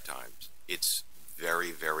 4 or 5 times. It's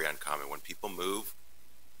very, very uncommon. When people move,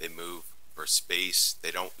 they move for space. They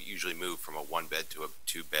don't usually move from a 1 bed to a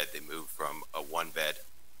 2 bed. They move from a 1 bed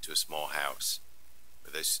to a small house,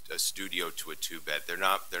 with a studio to a 2 bed. They're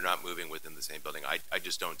not moving within the same building. I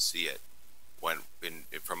just don't see it.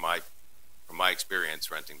 From my experience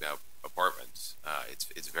renting out apartments,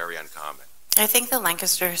 it's very uncommon. I think the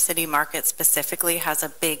Lancaster city market specifically has a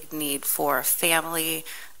big need for family.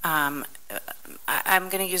 I'm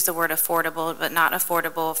going to use the word affordable, but not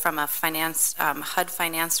affordable from a HUD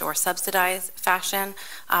financed or subsidized fashion.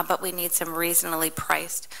 But we need some reasonably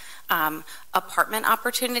priced apartment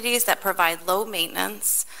opportunities that provide low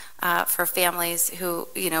maintenance for families who,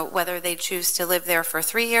 whether they choose to live there for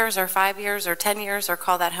 3 years or 5 years or 10 years or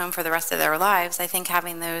call that home for the rest of their lives. I think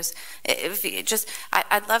having those,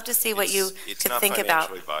 I'd love to see what you could think about. It's not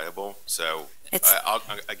financially viable, so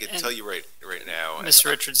I can tell you right now. Mr.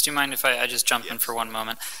 Richards, do you mind if I just jump in for one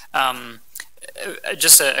moment?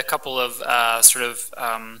 Just a couple of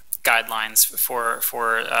guidelines for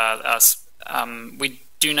us. We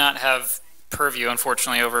do not have purview,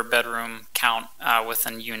 unfortunately, over bedroom count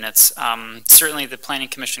within units. Certainly the Planning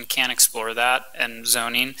Commission can explore that and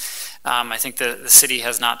zoning. I think the city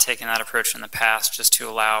has not taken that approach in the past, just to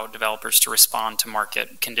allow developers to respond to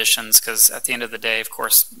market conditions, because at the end of the day, of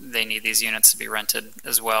course, they need these units to be rented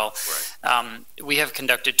as well. Right. We have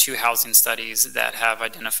conducted 2 housing studies that have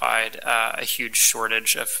identified a huge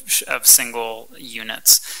shortage of single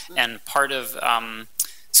units, and part of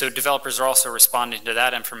so developers are also responding to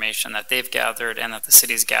that information that they've gathered and that the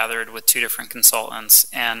city's gathered with 2 different consultants.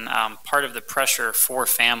 And part of the pressure for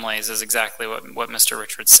families is exactly what Mr.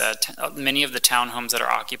 Richards said. Many of the townhomes that are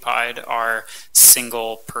occupied are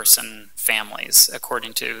single-person families,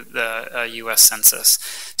 according to the U.S. Census.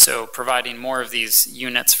 So providing more of these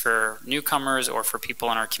units for newcomers or for people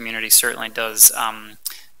in our community certainly does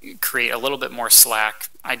create a little bit more slack,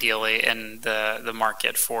 ideally, in the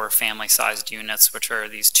market for family-sized units, which are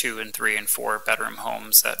these 2 and 3 and 4 bedroom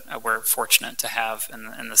homes that we're fortunate to have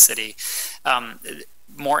in the city.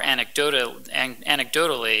 More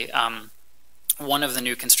anecdotally, one of the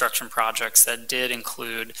new construction projects that did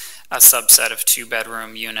include a subset of 2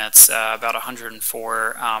 bedroom units, about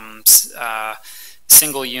 104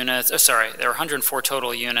 single units. There were 104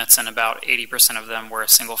 total units, and about 80% of them were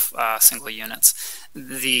single units.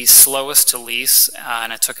 The slowest to lease,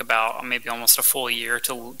 and it took about maybe almost a full year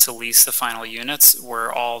to lease the final units, were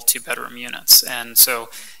all 2 bedroom units. And so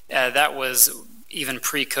that was even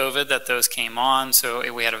pre-COVID that those came on. So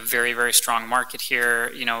we had a very, very strong market here.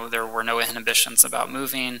 There were no inhibitions about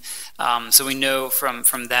moving. So we know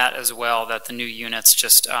from that as well that the new units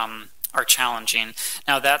just are challenging.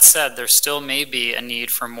 Now, that said, there still may be a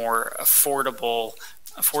need for more affordably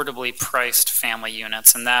priced family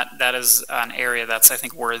units, and that is an area that's, I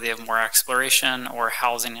think, worthy of more exploration, or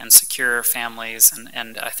housing insecure families,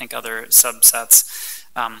 and I think other subsets.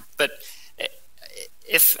 But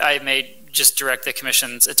if I may just direct the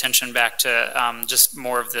Commission's attention back to just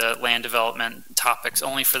more of the land development topics,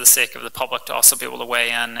 only for the sake of the public to also be able to weigh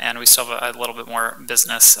in, and we still have a little bit more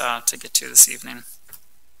business to get to this evening.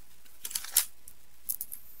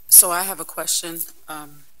 So I have a question.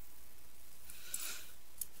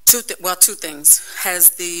 Two things. Has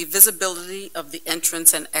the visibility of the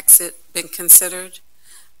entrance and exit been considered?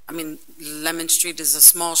 I mean, Lemon Street is a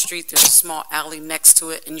small street, there's a small alley next to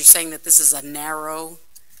it, and you're saying that this is a narrow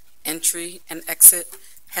entry and exit.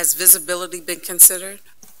 Has visibility been considered?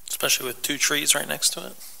 Especially with 2 trees right next to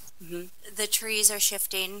it. Mm-hmm. The trees are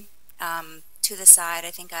shifting to the side.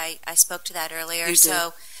 I think I spoke to that earlier. You did.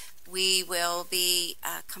 So we will be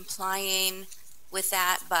complying with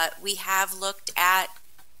that, but we have looked at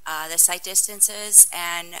the site distances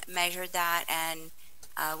and measured that, and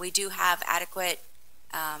we do have adequate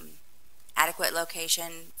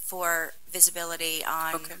location for visibility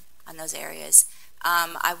on those areas.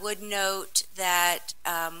 I would note that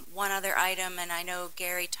one other item, and I know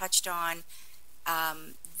Gary touched on,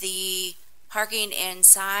 the parking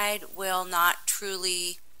inside will not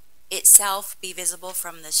truly itself be visible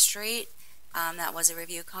from the street. That was a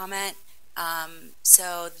review comment.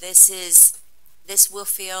 So this will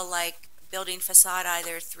feel like building facade,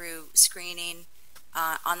 either through screening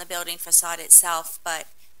on the building facade itself, but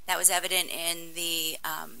that was evident in the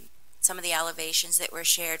some of the elevations that were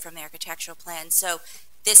shared from the architectural plan. So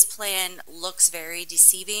this plan looks very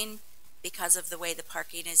deceiving because of the way the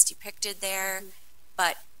parking is depicted there,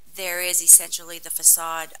 but there is essentially the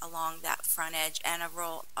facade along that front edge and a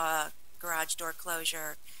garage door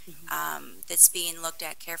closure that's being looked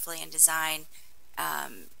at carefully in design,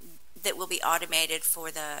 that will be automated for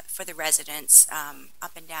the residents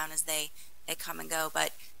up and down as they come and go.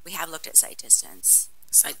 But we have looked at site distance.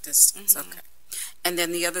 Site distance, okay. And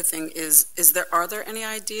then the other thing is are there any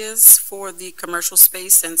ideas for the commercial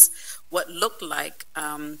space, since what looked like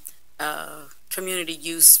community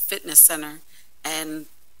use fitness center, and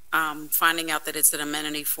finding out that it's an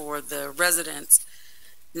amenity for the residents,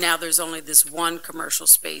 now there's only this one commercial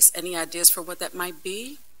space. Any ideas for what that might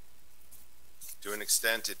be? To an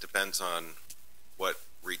extent, it depends on what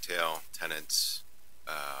retail tenants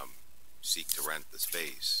seek to rent the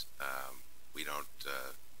space. We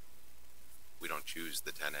don't choose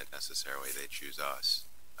the tenant necessarily; they choose us.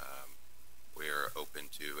 We're open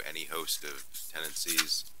to any host of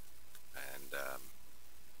tenancies, and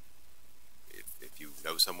if you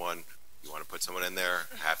know someone, you want to put someone in there,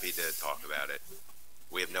 happy to talk about it.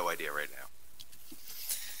 We have no idea right now.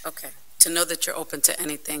 Okay. To know that you're open to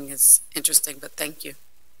anything is interesting, but thank you.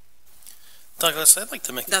 Douglas, I'd like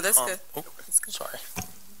to make No, that's good. Oh, That's good. sorry.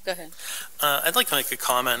 Go ahead. I'd like to make a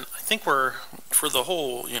comment. I think we're, for the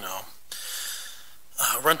whole,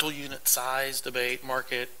 rental unit size debate,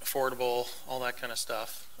 market, affordable, all that kind of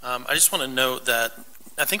stuff. I just want to note that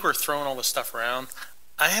I think we're throwing all this stuff around.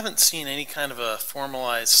 I haven't seen any kind of a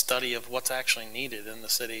formalized study of what's actually needed in the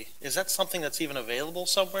city. Is that something that's even available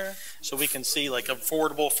somewhere? So we can see like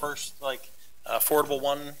affordable first, like affordable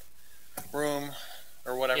one room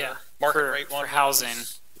or whatever. Yeah, market for, rate one for housing.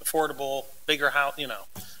 Affordable, bigger house,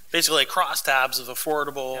 basically crosstabs of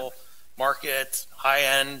affordable, market, high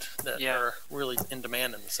end that are really in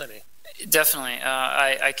demand in the city. Definitely.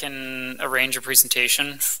 I can arrange a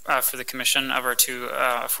presentation for the Commission of our 2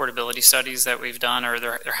 affordability studies that we've done, or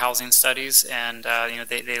their housing studies, and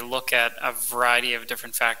they look at a variety of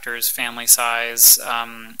different factors: family size.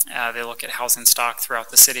 They look at housing stock throughout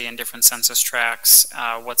the city in different census tracts,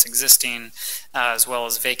 what's existing, as well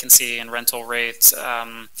as vacancy and rental rates.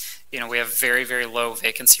 We have very, very low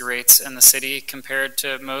vacancy rates in the city compared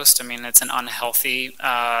to most. I mean, it's an unhealthy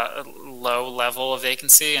low level of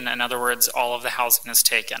vacancy, and in other words, all of the housing is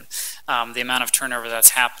taken. The amount of turnover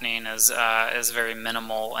that's happening is very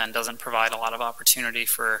minimal and doesn't provide a lot of opportunity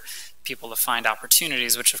for people to find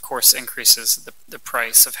opportunities, which of course increases the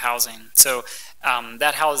price of housing. So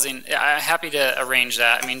that housing, I'm happy to arrange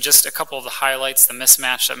that. I mean, just a couple of the highlights: the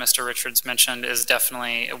mismatch that Mr. Richards mentioned is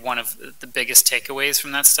definitely one of the biggest takeaways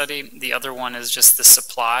from that study. The other one is just the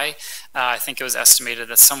supply. I think it was estimated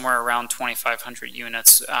that somewhere around 2,500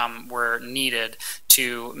 units were needed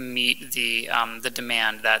to meet the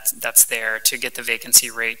demand that's there, to get the vacancy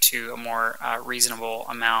rate to a more reasonable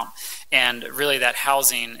amount. And really, that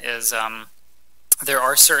housing is there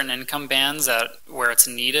are certain income bands where it's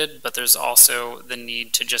needed, but there's also the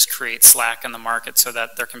need to just create slack in the market so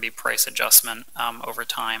that there can be price adjustment over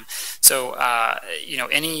time. So,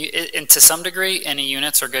 and to some degree, any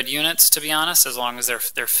units are good units, to be honest, as long as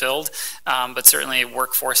they're filled. But certainly,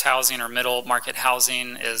 workforce housing or middle market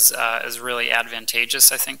housing is really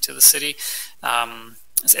advantageous, I think, to the city.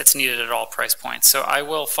 It's needed at all price points. So I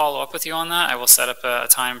will follow up with you on that. I will set up a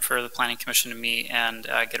time for the Planning Commission to meet and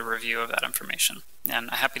get a review of that information.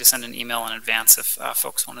 And I'm happy to send an email in advance if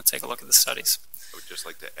folks want to take a look at the studies. I would just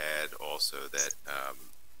like to add also that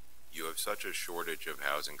you have such a shortage of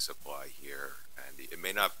housing supply here, and it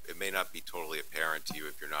may not be totally apparent to you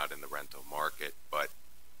if you're not in the rental market, but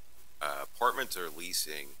apartments are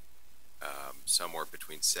leasing somewhere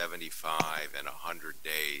between 75 and 100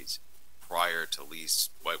 days prior to lease,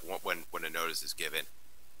 when a notice is given,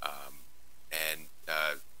 and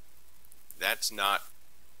that's not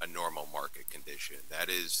a normal market condition. That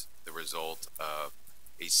is the result of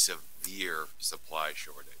a severe supply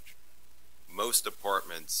shortage. Most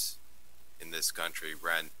apartments in this country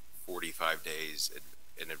rent 45 days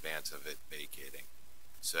in advance of it vacating.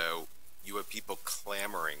 So you have people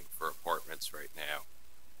clamoring for apartments right now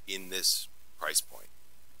in this price point.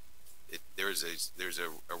 There's a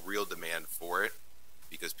real demand for it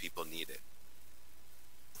because people need it.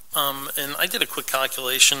 And I did a quick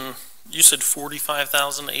calculation. You said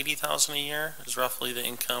 45,000 to 80,000 a year is roughly the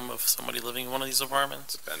income of somebody living in one of these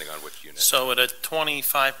apartments. Depending on which unit. So at a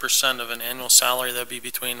 25% of an annual salary, that'd be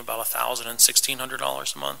between about $1,000 and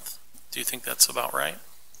 $1,600 a month. Do you think that's about right?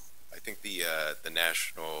 I think the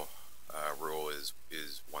national rule is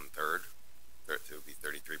 1/3. It would be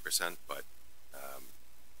 33%, but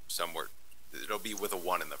somewhere it'll be with a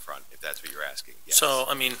 1 in the front if that's what you're asking. Yes. So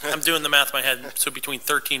I mean, I'm doing the math in my head. So between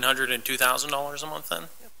 $1,300 and $2,000 a month, then.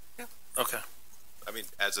 Yep. Okay. I mean,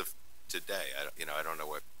 as of today, I don't know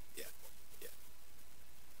what. Yeah.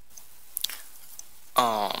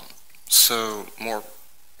 So more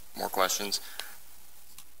questions,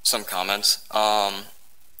 some comments.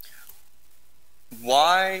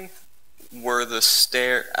 Why were the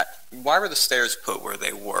stairs put where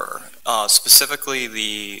they were? Specifically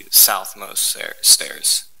the southmost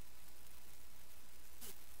stairs.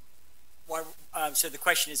 So the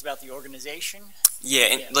question is about the organization? Yeah,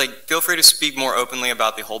 and feel free to speak more openly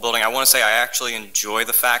about the whole building. I want to say I actually enjoy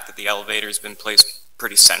the fact that the elevator's been placed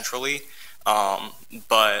pretty centrally,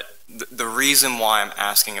 but the reason why I'm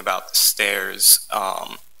asking about the stairs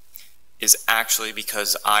is actually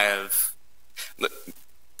because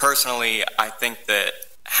personally, I think that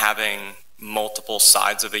having multiple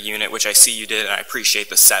sides of a unit, which I see you did, and I appreciate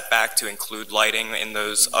the setback to include lighting in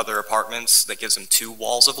those other apartments, that gives them 2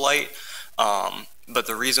 walls of light. But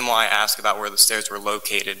the reason why I ask about where the stairs were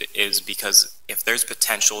located is because if there's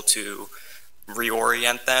potential to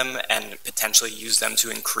reorient them and potentially use them to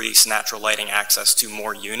increase natural lighting access to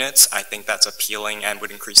more units, I think that's appealing and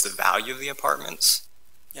would increase the value of the apartments.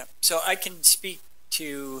 Yeah, so I can speak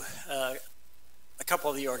to a couple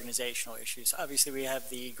of the organizational issues. Obviously, we have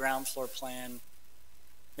the ground floor plan.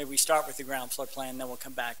 Maybe we start with the ground floor plan, then we'll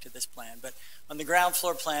come back to this plan. But on the ground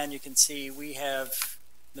floor plan, you can see we have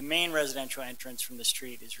the main residential entrance from the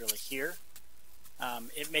street is really here.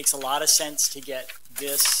 It makes a lot of sense to get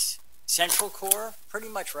this central core pretty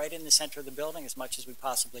much right in the center of the building as much as we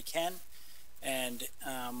possibly can. And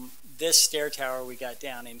this stair tower we got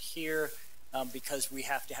down in here because we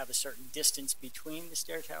have to have a certain distance between the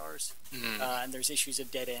stair towers, and there's issues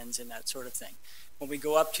of dead ends and that sort of thing. When we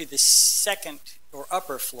go up to the second or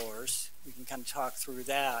upper floors, we can kind of talk through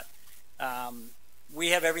that.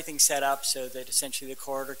 We have everything set up so that essentially the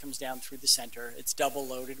corridor comes down through the center. It's double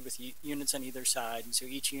loaded with units on either side, and so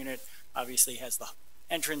each unit obviously has the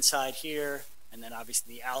entrance side here, and then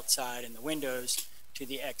obviously the outside and the windows to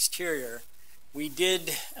the exterior. We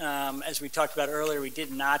did, as we talked about earlier, we did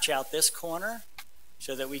notch out this corner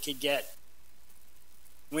so that we could get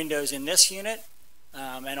windows in this unit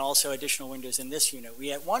and also additional windows in this unit.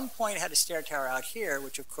 We at one point had a stair tower out here,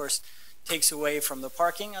 which of course takes away from the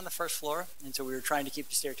parking on the first floor, and so we were trying to keep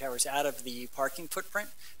the stair towers out of the parking footprint,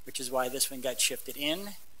 which is why this one got shifted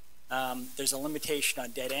in. There's a limitation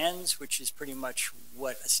on dead ends, which is pretty much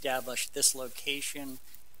what established this location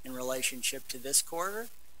in relationship to this corridor.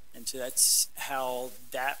 And so that's how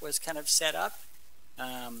that was kind of set up.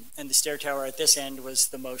 And the stair tower at this end was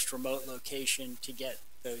the most remote location to get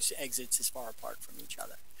those exits as far apart from each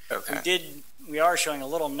other. Okay. We are showing a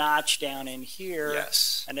little notch down in here.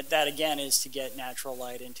 Yes. And that again is to get natural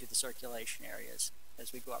light into the circulation areas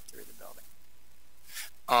as we go up through the building.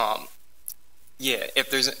 Yeah, if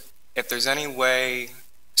there's any way,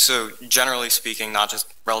 So generally speaking, not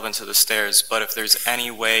just relevant to the stairs, but if there's any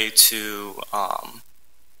way to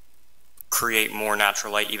create more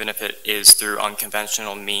natural light, even if it is through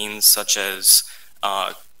unconventional means, such as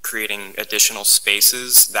creating additional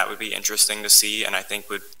spaces, that would be interesting to see, and I think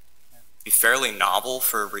would be fairly novel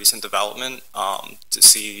for recent development, to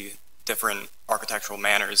see different architectural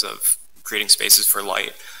manners of creating spaces for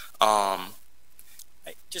light.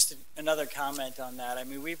 Just another comment on that. I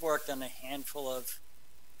mean, we've worked on a handful of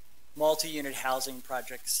multi-unit housing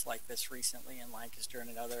projects like this recently in Lancaster and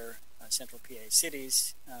in other central PA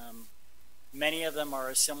cities. Many of them are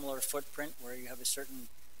a similar footprint where you have a certain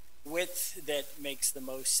width that makes the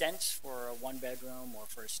most sense for a one-bedroom or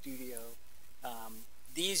for a studio.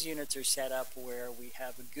 These units are set up where we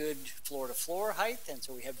have a good floor-to-floor height, and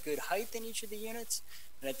so we have good height in each of the units.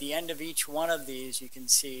 And at the end of each one of these, you can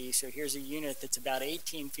see, so here's a unit that's about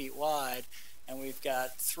 18 feet wide, and we've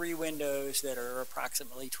got 3 windows that are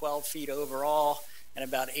approximately 12 feet overall and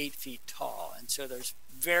about 8 feet tall. And so there's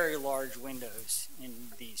very large windows in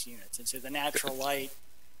these units. And so the natural light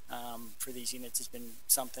for these units has been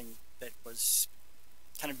something that was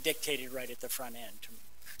kind of dictated right at the front end.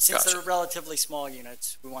 Since they're relatively small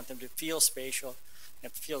units, we want them to feel spatial,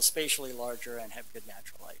 and feel spatially larger and have good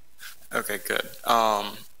natural light. Okay, good.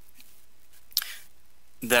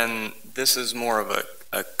 Then this is more of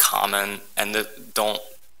a comment, and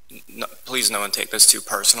please no one take this too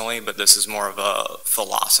personally, but this is more of a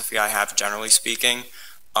philosophy I have generally speaking.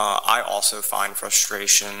 I also find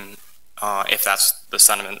frustration, if that's the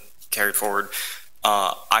sentiment carried forward,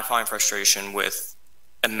 I find frustration with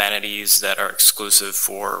amenities that are exclusive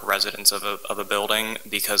for residents of a building,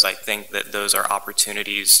 because I think that those are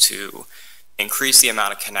opportunities to increase the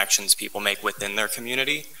amount of connections people make within their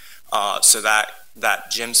community. So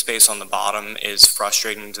that gym space on the bottom is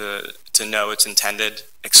frustrating to know it's intended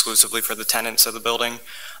exclusively for the tenants of the building.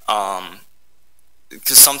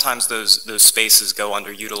 Because sometimes those spaces go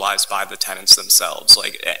underutilized by the tenants themselves,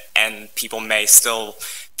 and people may still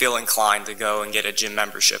feel inclined to go and get a gym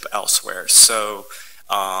membership elsewhere. So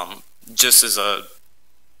just as a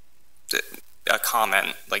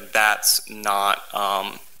comment, that's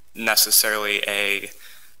not necessarily a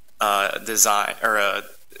design or a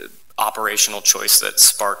operational choice that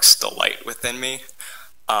sparks delight within me.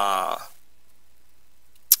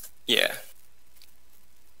 Yeah.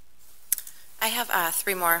 I have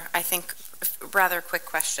 3 more, I think, rather quick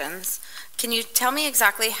questions. Can you tell me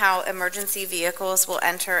exactly how emergency vehicles will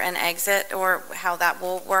enter and exit, or how that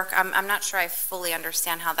will work? I'm not sure I fully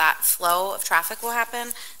understand how that flow of traffic will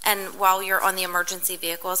happen. And while you're on the emergency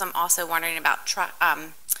vehicles, I'm also wondering about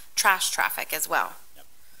trash traffic as well. Yep.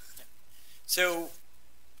 So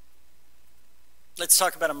let's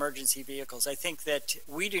talk about emergency vehicles. I think that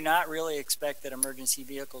we do not really expect that emergency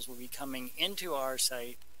vehicles will be coming into our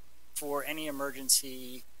site for any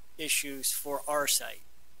emergency issues for our site.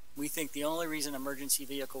 We think the only reason an emergency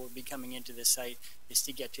vehicle would be coming into this site is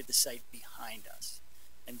to get to the site behind us.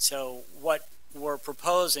 And so what we're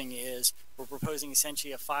proposing is,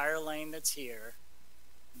 essentially a fire lane that's here.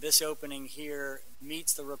 This opening here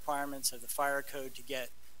meets the requirements of the fire code to get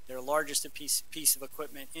their largest piece of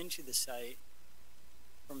equipment into the site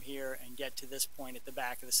from here and get to this point at the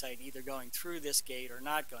back of the site, either going through this gate or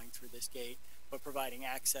not going through this gate, but providing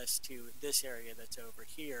access to this area that's over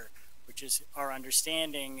here, which is our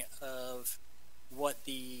understanding of what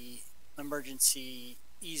the emergency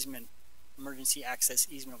access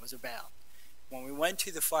easement was about. When we went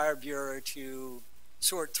to the Fire Bureau to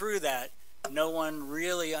sort through that, no one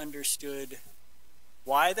really understood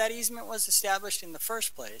why that easement was established in the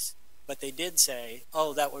first place, but they did say,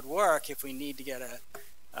 oh, that would work if we need to get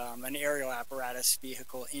an aerial apparatus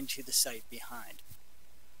vehicle into the site behind.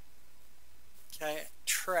 Okay,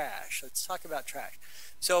 trash. Let's talk about trash.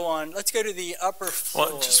 So let's go to the upper floor.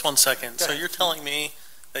 Well, just 1 second. So you're telling me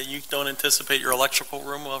that you don't anticipate your electrical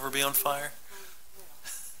room will ever be on fire?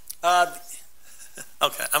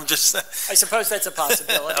 Okay, I'm just. I suppose that's a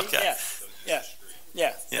possibility. Okay. Yeah.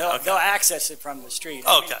 They'll access it from the street.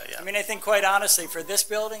 I mean, I think quite honestly, for this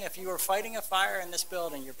building, if you were fighting a fire in this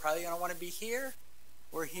building, you're probably going to want to be here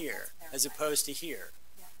or here, as opposed to here.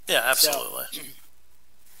 Yeah, absolutely. So,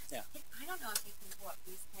 yeah. I don't know if you can pull up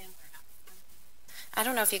these plans or not. I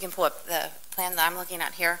don't know if you can pull up the plan that I'm looking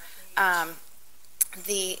at here.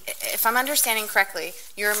 If I'm understanding correctly,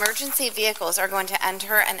 your emergency vehicles are going to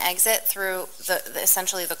enter and exit through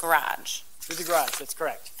essentially the garage. Through the garage, that's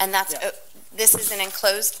correct. And that's this is an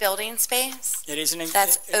enclosed building space? It is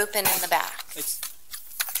that's open in the back.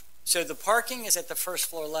 So the parking is at the first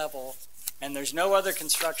floor level, and there's no other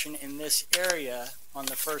construction in this area on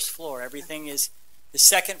the first floor. Everything is The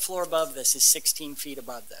second floor above this is 16 feet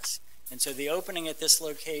above this. And so the opening at this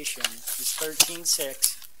location is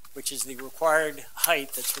 13.6, which is the required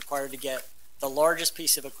height that's required to get the largest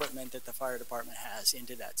piece of equipment that the fire department has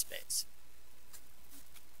into that space.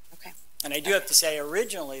 Okay. And I do have to say,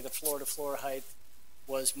 originally, the floor-to-floor height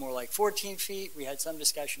was more like 14 feet. We had some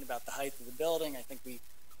discussion about the height of the building. I think we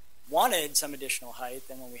wanted some additional height.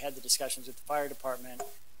 And when we had the discussions with the fire department,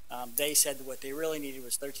 they said that what they really needed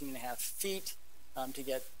was 13.5 feet to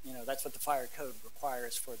get, that's what the fire code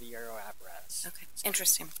requires for the aero apparatus. Okay,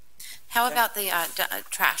 interesting. How Okay. about the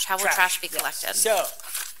trash? How will trash be yes. collected? So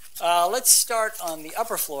let's start on the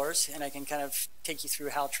upper floors, and I can kind of take you through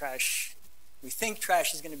how we think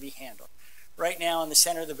trash is going to be handled. Right now in the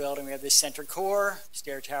center of the building, we have this center core,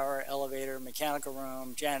 stair tower, elevator, mechanical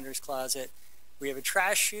room, janitor's closet. We have a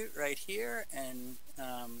trash chute right here, and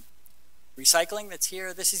recycling that's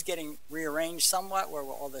here. This is getting rearranged somewhat where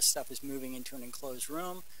all this stuff is moving into an enclosed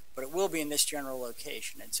room, but it will be in this general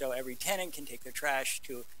location. And so every tenant can take their trash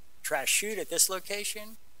to a trash chute at this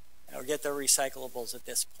location or get their recyclables at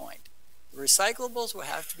this point. The recyclables will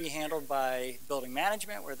have to be handled by building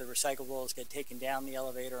management, where the recyclables get taken down the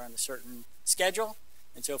elevator on a certain schedule.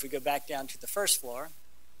 And so if we go back down to the first floor,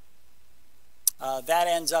 that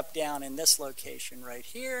ends up down in this location right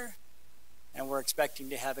here. And we're expecting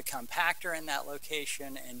to have a compactor in that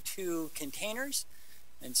location and 2 containers.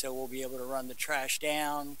 And so we'll be able to run the trash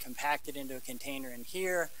down, compact it into a container in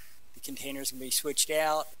here. The containers can be switched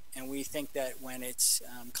out. And we think that when it's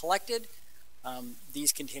collected,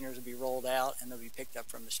 these containers will be rolled out and they'll be picked up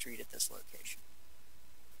from the street at this location.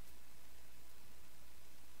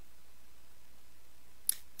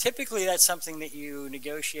 Typically, that's something that you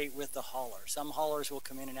negotiate with the hauler. Some haulers will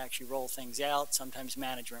come in and actually roll things out. Sometimes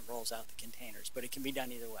management rolls out the containers, but it can be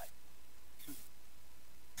done either way.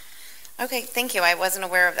 Okay, thank you. I wasn't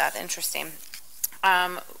aware of that. Interesting.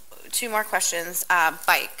 2 more questions.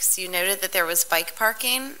 Bikes. You noted that there was bike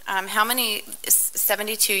parking. How many?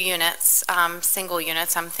 72 units, single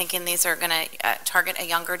units. I'm thinking these are going to target a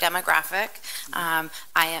younger demographic.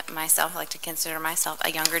 I myself like to consider myself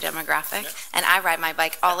a younger demographic, and I ride my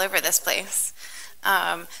bike all over this place.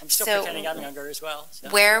 I'm still pretending I'm younger as well. So.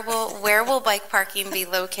 Where will bike parking be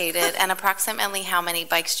located, and approximately how many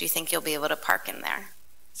bikes do you think you'll be able to park in there?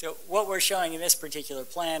 So what we're showing in this particular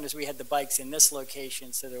plan is we had the bikes in this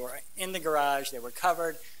location, so they were in the garage, they were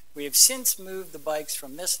covered. We have since moved the bikes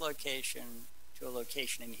from this location to a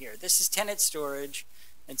location in here. This is tenant storage,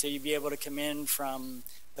 and so you'd be able to come in from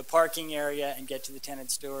the parking area and get to the tenant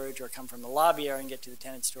storage, or come from the lobby area and get to the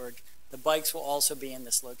tenant storage. The bikes will also be in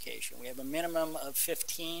this location. We have a minimum of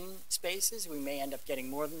 15 spaces. We may end up getting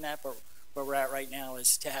more than that, but where we're at right now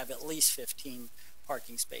is to have at least 15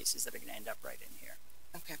 parking spaces that are going to end up right in here.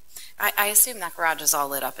 Okay. I assume that garage is all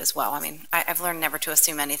lit up as well. I mean, I've learned never to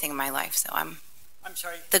assume anything in my life, so I'm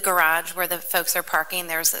sorry? The garage where the folks are parking,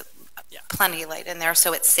 there's plenty of light in there,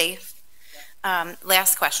 so it's safe. Yeah.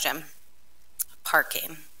 Last question.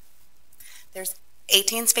 Parking. There's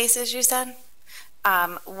 18 spaces, you said?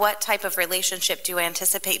 What type of relationship do you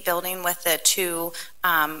anticipate building with the 2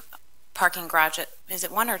 parking garages? Is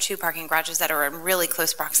it 1 or 2 parking garages that are in really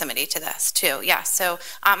close proximity to this? 2, yeah. So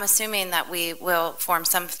I'm assuming that we will form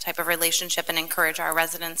some type of relationship and encourage our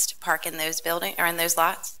residents to park in those buildings or in those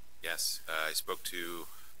lots? Yes, I spoke to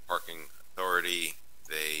Parking Authority.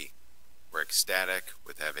 They were ecstatic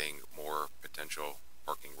with having more potential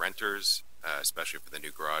parking renters, especially for the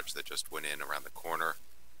new garage that just went in around the corner,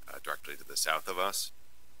 directly to the south of us.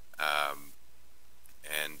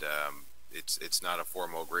 It's not a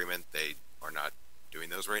formal agreement. They are not doing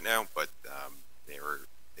those right now, but they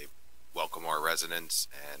welcome our residents,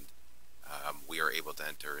 and we are able to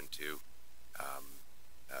enter into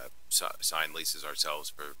sign leases ourselves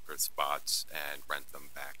for spots and rent them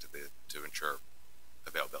back to ensure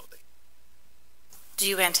availability. Do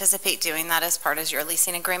you anticipate doing that as part of your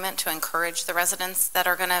leasing agreement to encourage the residents that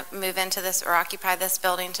are going to move into this or occupy this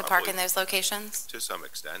building to park in those locations? To some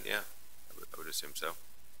extent, yeah. I would assume so.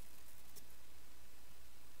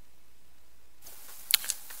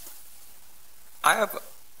 I have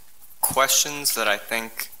questions that I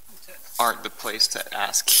think aren't the place to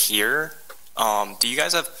ask here. Do you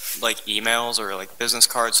guys have like emails or like business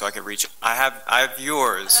cards so I could reach? I have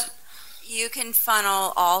yours. You can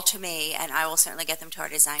funnel all to me, and I will certainly get them to our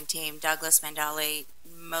design team. Douglas Mandali,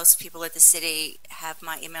 most people at the city have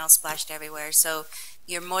my email splashed everywhere, so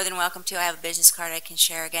you're more than welcome to. I have a business card I can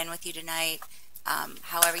share again with you tonight.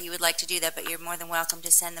 However you would like to do that, but you're more than welcome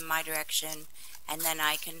to send them my direction, and then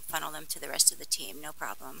I can funnel them to the rest of the team, no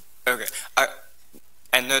problem. Okay.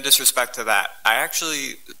 And no disrespect to that. I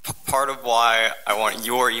actually, part of why I want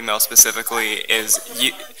your email specifically is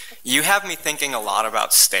you have me thinking a lot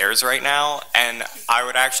about stairs right now, and I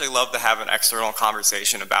would actually love to have an external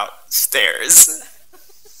conversation about stairs.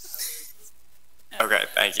 Okay,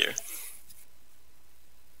 thank you.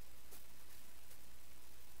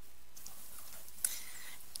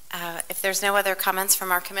 If there's no other comments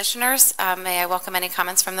from our commissioners, may I welcome any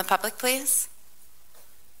comments from the public, please?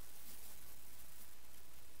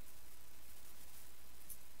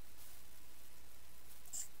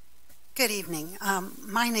 Good evening.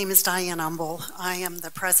 My name is Diane Umble. I am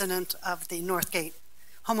the president of the Northgate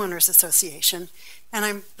Homeowners Association, and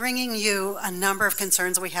I'm bringing you a number of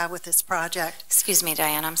concerns we have with this project. Excuse me,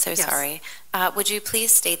 Diane, I'm so Yes. sorry. Would you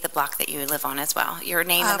please state the block that you live on as well? Your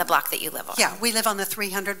name and the block that you live on. Yeah, we live on the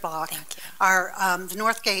 300 block. Thank you. The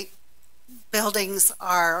Northgate buildings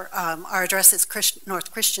our address is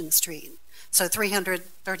North Christian Street. So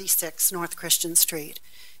 336 North Christian Street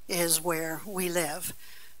is where we live.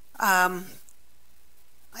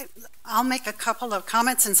 I'll make a couple of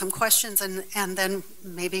comments and some questions, and then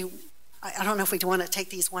maybe, I don't know if we want to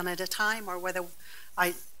take these one at a time or whether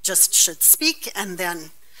I just should speak and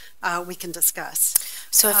then we can discuss.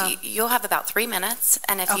 So if you'll have about 3 minutes,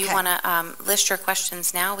 and if you Okay. want to list your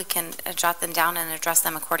questions now, we can jot them down and address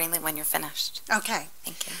them accordingly when you're finished. Okay.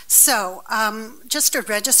 Thank you. So just to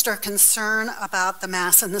register concern about the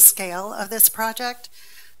mass and the scale of this project,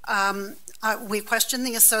 we question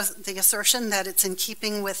the assertion that it's in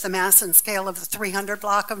keeping with the mass and scale of the 300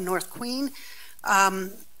 block of North Queen,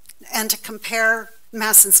 and to compare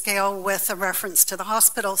mass and scale with a reference to the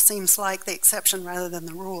hospital seems like the exception rather than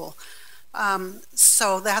the rule.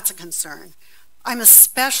 So that's a concern. I'm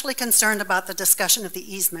especially concerned about the discussion of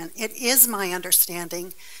the easement. It is my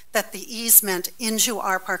understanding that the easement into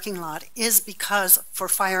our parking lot is because for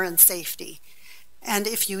fire and safety. And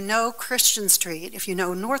if you know Christian Street, if you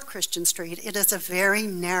know North Christian Street, it is a very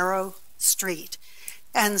narrow street.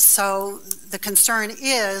 And so the concern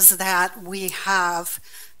is that we have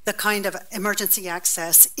the kind of emergency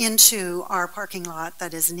access into our parking lot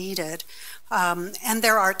that is needed. And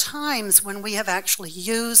there are times when we have actually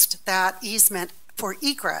used that easement for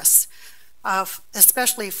egress,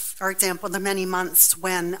 especially, for example, the many months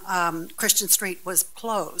when Christian Street was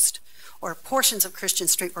closed, or portions of Christian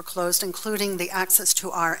Street were closed, including the access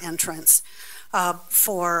to our entrance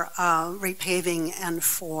for repaving and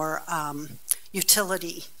for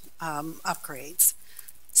utility upgrades.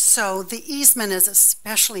 So the easement is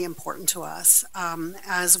especially important to us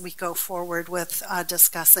as we go forward with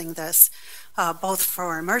discussing this, both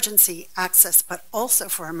for emergency access, but also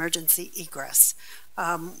for emergency egress.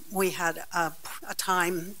 We had a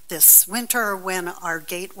time this winter when our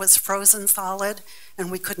gate was frozen solid and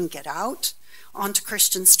we couldn't get out onto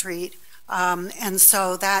Christian Street. And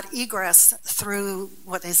so that egress through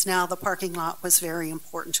what is now the parking lot was very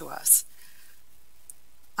important to us.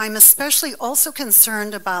 I'm especially also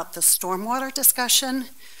concerned about the stormwater discussion,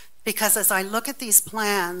 because as I look at these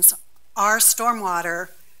plans, our stormwater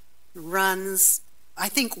runs, I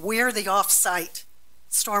think we're the off-site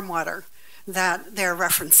stormwater that they're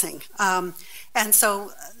referencing. And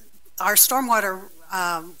so our stormwater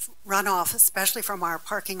runoff, especially from our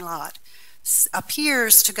parking lot,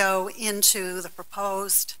 appears to go into the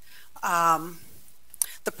proposed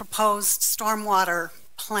stormwater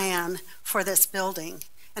plan for this building,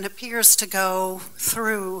 and appears to go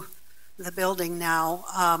through the building now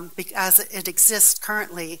as it exists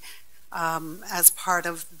currently as part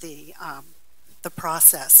of the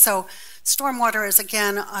process. So stormwater is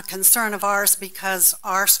again a concern of ours because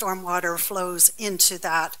our stormwater flows into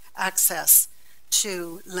that access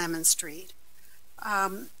to Lemon Street.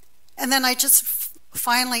 And then I just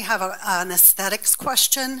finally have an aesthetics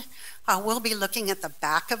question. We'll be looking at the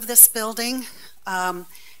back of this building.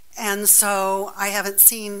 And so I haven't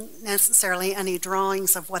seen necessarily any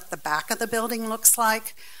drawings of what the back of the building looks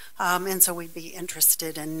like. And so we'd be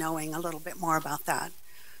interested in knowing a little bit more about that.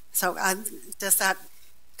 So does that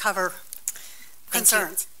cover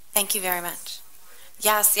concerns? Thank you very much.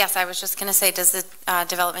 Yes, I was just going to say, does the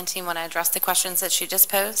development team want to address the questions that she just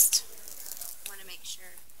posed? I want to make sure.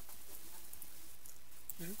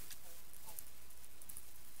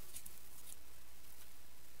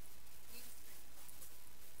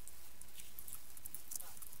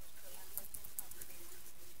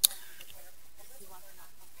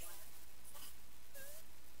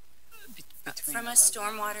 From a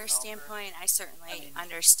stormwater standpoint, I certainly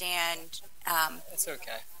understand. It's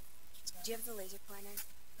okay. Do you have the laser pointer?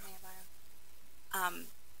 May I borrow?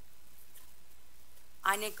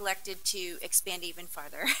 I neglected to expand even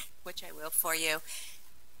farther, which I will for you.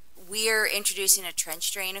 We're introducing a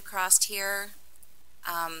trench drain across here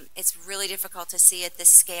It's really difficult to see at this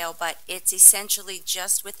scale, but it's essentially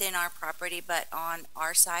just within our property, but on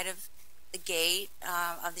our side of the gate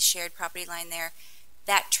of the shared property line there.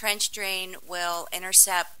 That trench drain will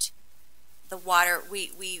intercept the water.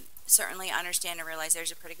 We certainly understand and realize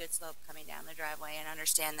there's a pretty good slope coming down the driveway and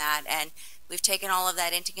understand that. And we've taken all of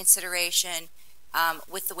that into consideration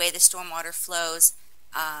with the way the stormwater flows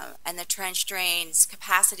and the trench drains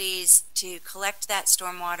capacities to collect that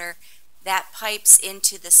stormwater. That pipes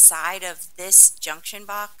into the side of this junction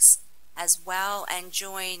box as well and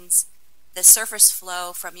joins the surface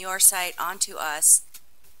flow from your site onto us,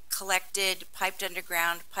 collected, piped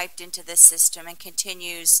underground, piped into this system, and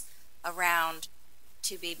continues around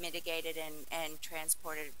to be mitigated and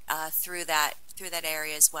transported through that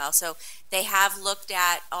area as well. So they have looked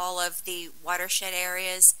at all of the watershed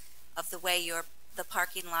areas of the way the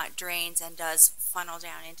parking lot drains and does funnel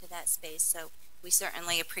down into that space. So we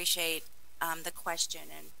certainly appreciate the question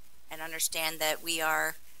and understand that we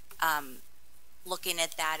are looking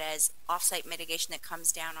at that as off-site mitigation that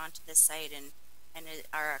comes down onto the site and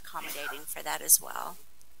are accommodating for that as well.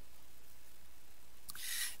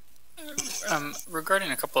 Regarding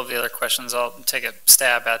a couple of the other questions, I'll take a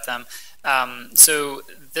stab at them. So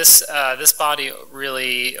this body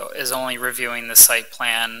really is only reviewing the site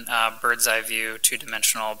plan, bird's eye view,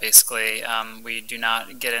 two-dimensional, basically. We do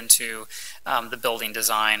not get into the building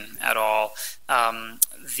design at all.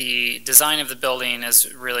 The design of the building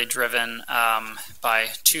is really driven by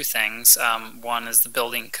two things. One is the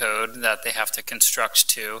building code that they have to construct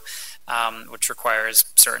to, which requires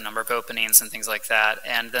a certain number of openings and things like that.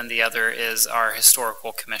 And then the other is our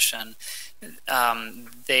historical commission.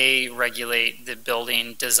 They regulate the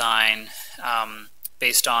building design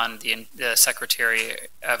based on the Secretary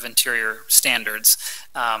of Interior standards,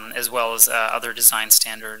 as well as other design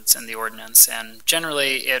standards in the ordinance. And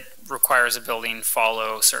generally, it requires a building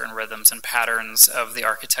follow certain rhythms and patterns of the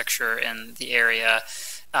architecture in the area,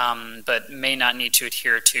 but may not need to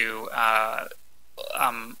adhere to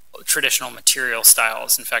traditional material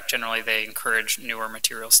styles. In fact, generally, they encourage newer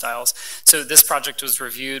material styles. So this project was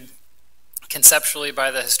reviewed conceptually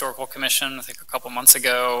by the Historical Commission, I think a couple months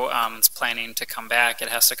ago. It's planning to come back. It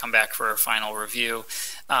has to come back for a final review,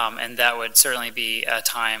 and that would certainly be a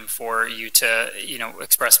time for you to,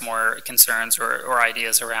 express more concerns or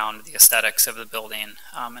ideas around the aesthetics of the building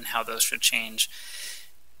and how those should change.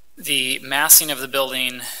 The massing of the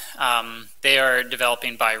building, they are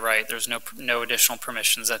developing by right. There's no additional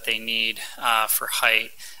permissions that they need for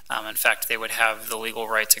height. In fact, they would have the legal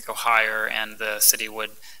right to go higher, and the city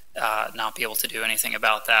would not be able to do anything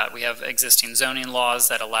about that. We have existing zoning laws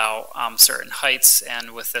that allow certain heights,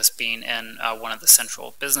 and with this being in one of the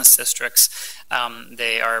central business districts,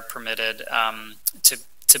 they are permitted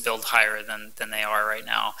to build higher than they are right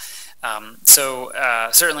now. So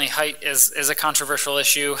certainly height is a controversial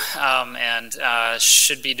issue and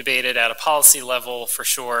should be debated at a policy level for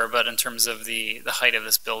sure, but in terms of the height of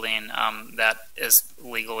this building, that is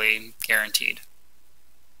legally guaranteed.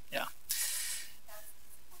 Yeah.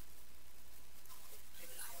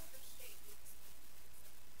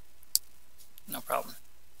 No problem.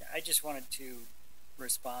 I just wanted to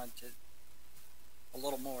respond to a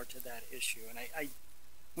little more to that issue, and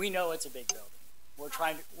we know it's a big building.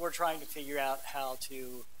 We're trying to figure out how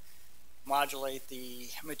to modulate the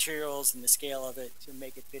materials and the scale of it to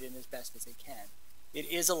make it fit in as best as it can. It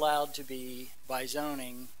is allowed to be, by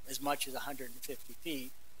zoning, as much as 150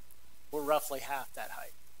 feet. We're roughly half that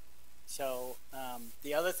height. So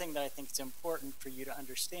the other thing that I think is important for you to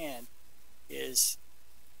understand is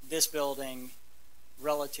this building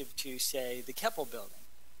relative to, say, the Keppel building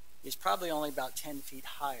is probably only about 10 feet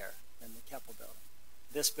higher than the Keppel building.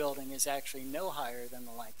 This building is actually no higher than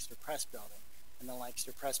the Lancaster Press building, and the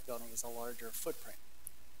Lancaster Press building is a larger footprint.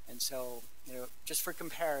 And so, just for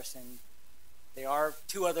comparison, there are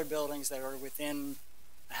two other buildings that are within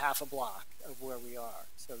a half a block of where we are.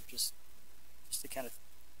 So just to kind of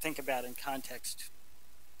think about in context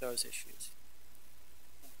those issues.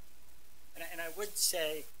 And I would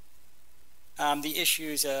say the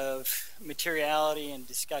issues of materiality and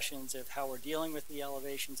discussions of how we're dealing with the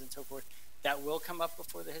elevations and so forth, that will come up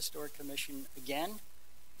before the Historic Commission again.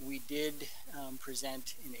 We did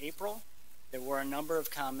present in April. There were a number of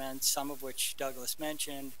comments, some of which Douglas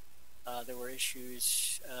mentioned. There were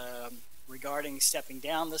issues regarding stepping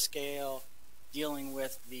down the scale, dealing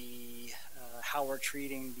with how we're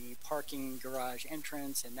treating the parking garage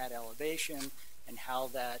entrance and that elevation, and how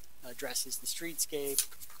that addresses the streetscape.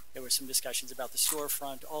 There were some discussions about the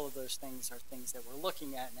storefront. All of those things are things that we're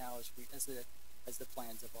looking at now as the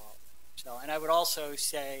plans evolve. So, and I would also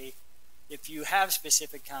say, if you have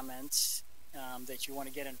specific comments, that you want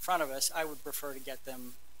to get in front of us, I would prefer to get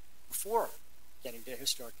them before getting to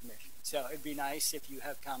Historic Commission. So it'd be nice if you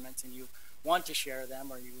have comments and you want to share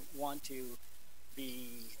them or you want to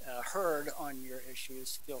be heard on your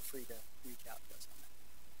issues, feel free to reach out to us on that.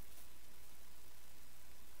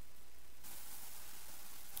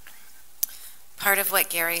 Part of what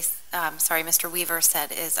Mr. Weaver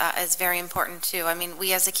said is very important too. I mean,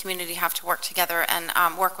 we as a community have to work together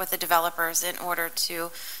and work with the developers in order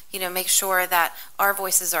to, make sure that our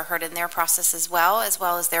voices are heard in their process as well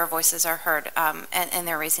as their voices are heard and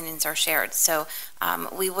their reasonings are shared. So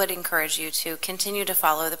we would encourage you to continue to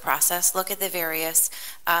follow the process, look at the various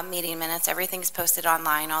meeting minutes. Everything's posted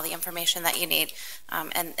online, all the information that you need,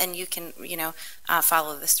 and you can,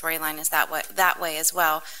 follow the storyline is that way as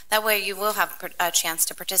well. That way you will have a chance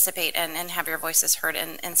to participate and have your voices heard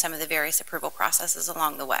in some of the various approval processes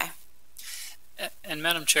along the way. And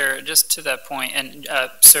Madam Chair, just to that point, and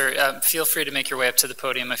sir, feel free to make your way up to the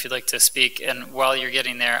podium if you'd like to speak. And while you're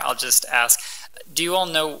getting there, I'll just ask, do you all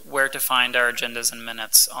know where to find our agendas and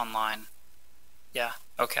minutes online? Yeah,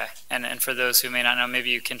 okay. And for those who may not know, maybe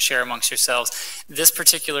you can share amongst yourselves. This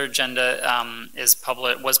particular agenda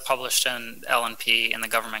was published in LNP in the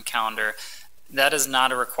government calendar. That is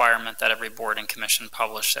not a requirement that every board and commission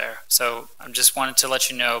publish there. So I just wanted to let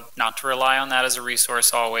you know not to rely on that as a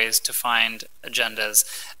resource always to find agendas.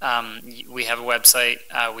 We have a website.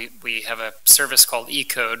 We have a service called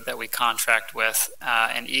eCode that we contract with,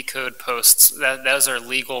 and eCode posts, that is our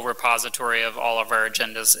legal repository of all of our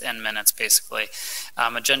agendas and minutes, basically.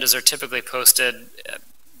 Agendas are typically posted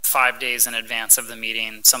 5 days in advance of the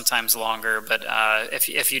meeting, sometimes longer, but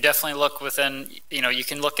if you definitely look within, you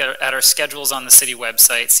can look at our schedules on the city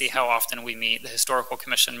website, see how often we meet. The Historical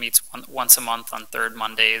Commission meets once a month on third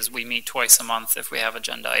Mondays. We meet twice a month if we have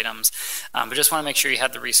agenda items. But just want to make sure you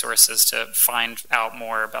have the resources to find out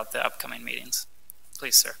more about the upcoming meetings.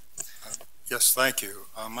 Please, sir. Yes, thank you.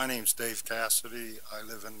 My name's Dave Cassidy. I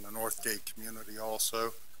live in the Northgate community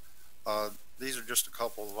also. These are just a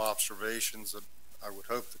couple of observations that I would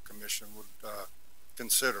hope the commission would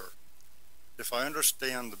consider. If I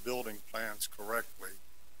understand the building plans correctly,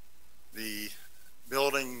 the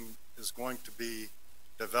building is going to be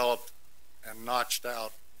developed and notched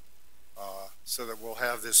out so that we'll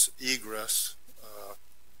have this egress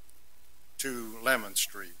to Lemon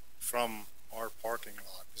Street from our parking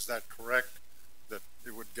lot. Is that correct? That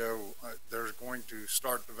it would go, they're going to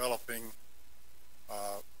start developing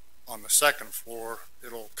on the second floor,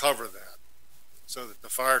 it'll cover that, so that the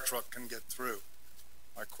fire truck can get through.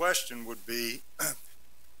 My question would be,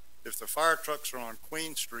 if the fire trucks are on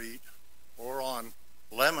Queen Street or on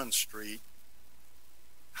Lemon Street,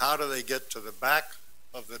 how do they get to the back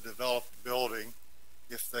of the developed building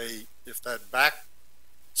if that back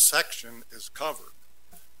section is covered?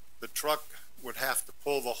 The truck would have to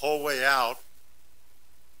pull the whole way out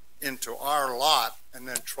into our lot and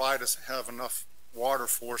then try to have enough water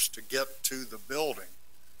force to get to the building.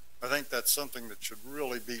 I think that's something that should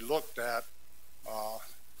really be looked at.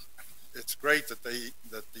 It's great that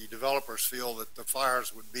the developers feel that the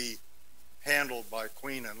fires would be handled by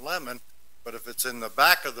Queen and Lemon, but if it's in the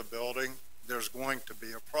back of the building, there's going to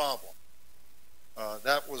be a problem.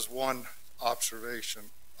 That was one observation.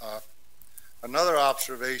 Another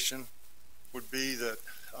observation would be that,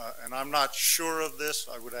 and I'm not sure of this,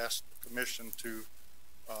 I would ask the commission to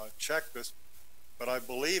check this, but I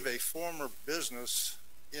believe a former business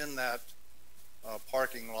in that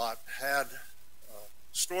parking lot had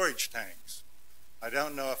storage tanks. I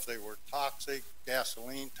don't know if they were toxic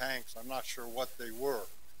gasoline tanks. I'm not sure what they were.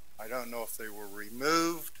 I don't know if they were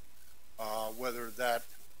removed, whether that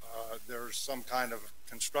there's some kind of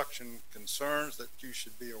construction concerns that you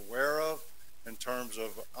should be aware of in terms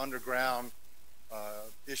of underground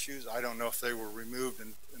issues. I don't know if they were removed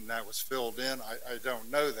and that was filled in. I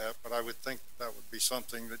don't know that, but I would think that would be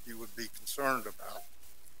something that you would be concerned about.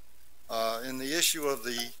 In the issue of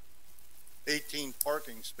the 18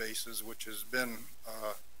 parking spaces, which has been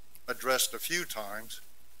addressed a few times,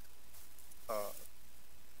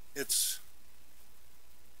 it's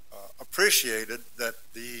appreciated that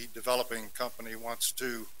the developing company wants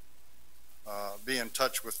to be in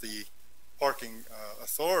touch with the parking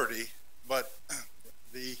authority, but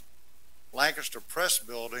the Lancaster Press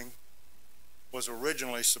building was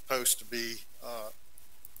originally supposed to be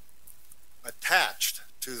attached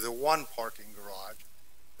to the one parking garage.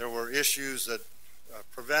 There were issues that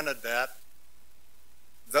prevented that.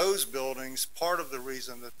 Those buildings, part of the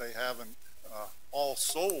reason that they haven't all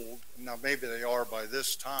sold, now maybe they are by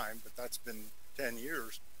this time, but that's been 10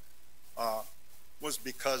 years, was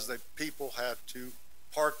because people had to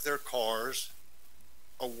park their cars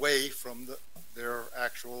away from their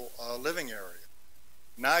actual living area.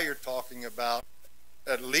 Now you're talking about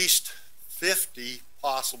at least 50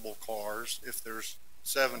 possible cars, if there's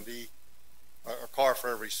 70, a car for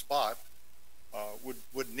every spot,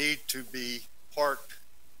 would need to be parked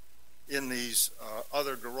in these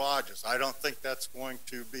other garages. I don't think that's going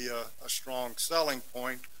to be a strong selling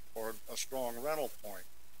point or a strong rental point.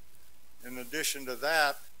 In addition to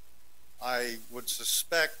that, I would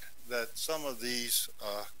suspect that some of these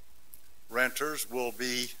renters will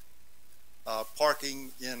be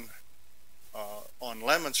parking in on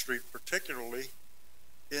Lemon Street, particularly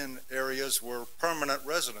in areas where permanent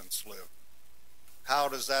residents live. How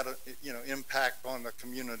does that impact on the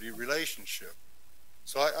community relationship?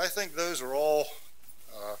 So I think those are all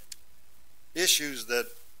issues that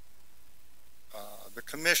the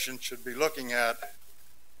commission should be looking at.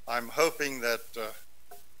 I'm hoping that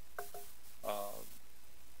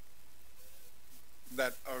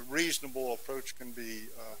that a reasonable approach can be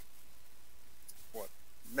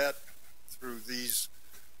met through these,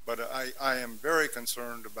 but I am very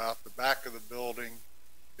concerned about the back of the building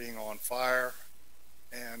being on fire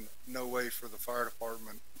and no way for the fire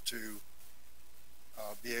department to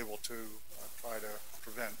be able to try to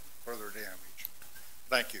prevent further damage.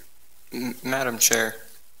 Thank you. Madam Chair,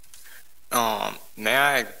 may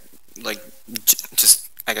I, just,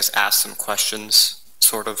 I guess, ask some questions,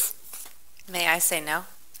 sort of? May I say no?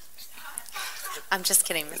 I'm just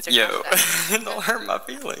kidding, Mr. Yo, Costa. don't hurt my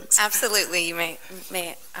feelings. Absolutely, you may.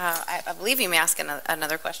 I believe you may ask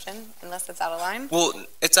another question, unless it's out of line. Well,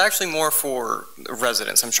 it's actually more for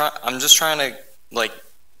residents. I'm just trying to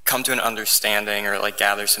come to an understanding or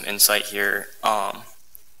gather some insight here.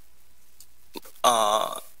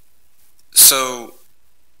 So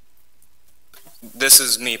this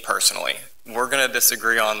is me personally. We're gonna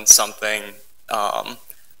disagree on something.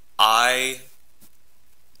 I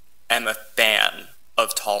am a fan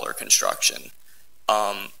of taller construction.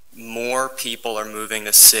 More people are moving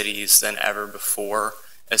to cities than ever before,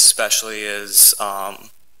 especially as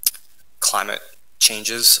climate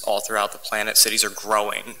changes all throughout the planet. Cities are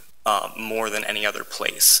growing more than any other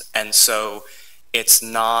place. And so it's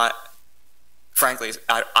not, frankly,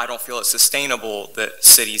 I don't feel it's sustainable that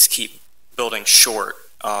cities keep building short.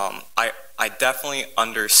 I definitely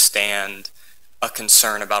understand a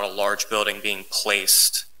concern about a large building being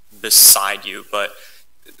placed beside you, but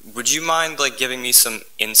would you mind giving me some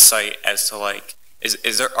insight as to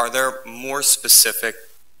are there more specific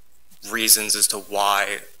reasons as to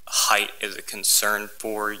why height is a concern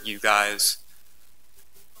for you guys?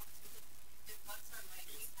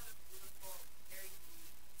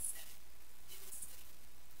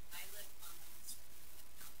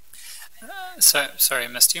 Sorry,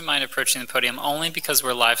 Miss, do you mind approaching the podium? Only because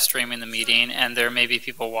we're live streaming the meeting and there may be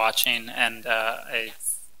people watching, and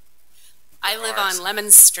I live on Lemon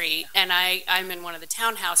Street, and I'm in one of the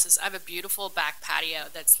townhouses. I have a beautiful back patio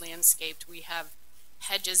that's landscaped. We have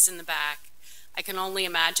hedges in the back. I can only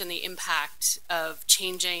imagine the impact of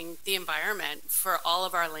changing the environment for all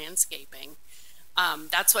of our landscaping.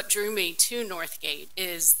 That's what drew me to Northgate,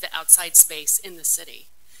 is the outside space in the city.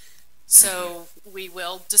 So we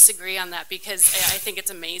will disagree on that, because I think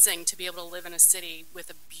it's amazing to be able to live in a city with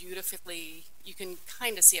a beautifully, you can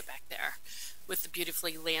kind of see it back there, with the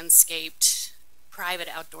beautifully landscaped private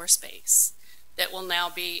outdoor space that will now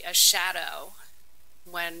be a shadow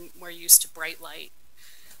when we're used to bright light.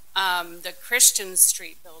 The Christian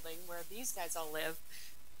Street building, where these guys all live,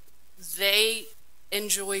 they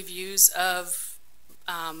enjoy views of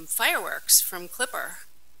fireworks from Clipper,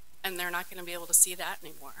 and they're not going to be able to see that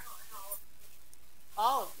anymore.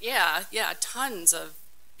 Oh, yeah, tons of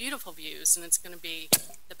beautiful views, and it's going to be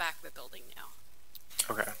the back of the building now.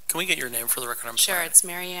 Okay. Can we get your name for the record? Sure, it's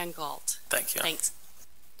Mary Ann Galt. Thank you. Thanks.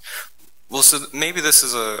 Well, so maybe this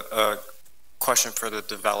is a question for the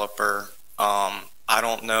developer. I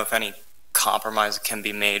don't know if any compromise can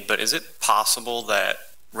be made, but is it possible that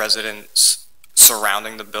residents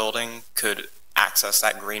surrounding the building could access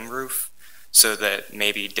that green roof so that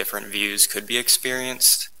maybe different views could be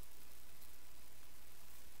experienced?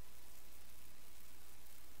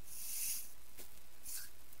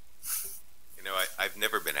 You know, I've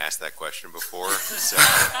never been asked that question before, so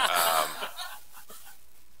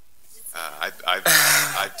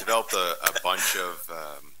I've developed a bunch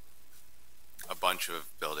of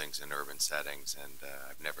buildings in urban settings, and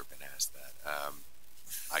I've never been asked that.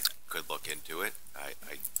 I could look into it. I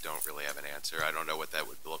don't really have an answer. I don't know what that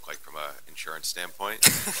would look like from an insurance standpoint,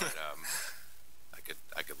 but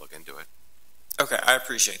I could look into it. Okay, I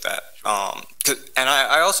appreciate that. And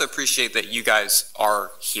I also appreciate that you guys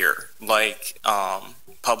are here.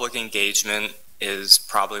 Public engagement is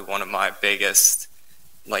probably one of my biggest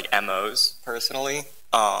like MOs personally.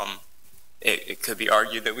 It could be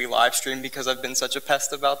argued that we live stream because I've been such a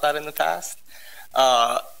pest about that in the past.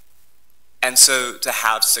 And so to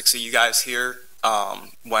have 6 of you guys here,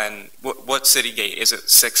 what city gate? Is it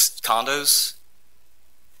 6 condos?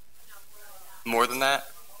 More than that?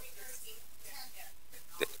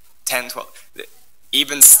 10, 12.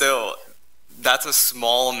 Even still, that's a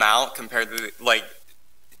small amount compared to, like,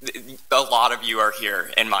 a lot of you are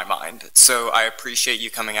here in my mind. So I appreciate you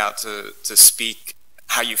coming out to speak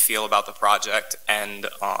how you feel about the project, and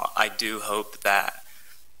I do hope that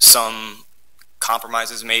some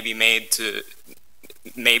compromises may be made to,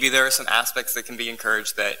 maybe there are some aspects that can be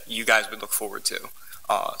encouraged that you guys would look forward to.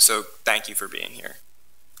 So thank you for being here.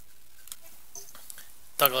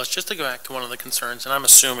 Douglas, just to go back to one of the concerns, and I'm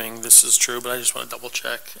assuming this is true, but I just want to double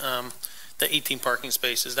check. The 18 parking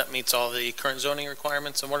spaces, that meets all the current zoning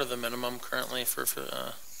requirements, and what are the minimum currently for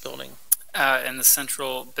building? In the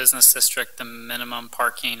central business district, the minimum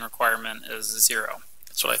parking requirement is 0.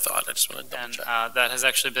 That's what I thought. I just want to double check. And that has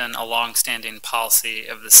actually been a long-standing policy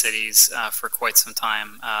of the cities for quite some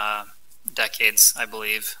time, decades, I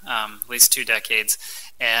believe, at least 2 decades.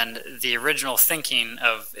 And the original thinking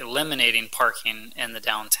of eliminating parking in the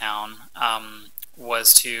downtown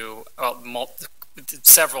was to,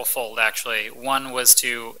 several-fold actually. One was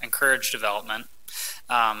to encourage development.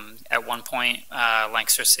 At one point,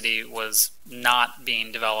 Lancaster City was not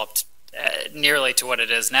being developed nearly to what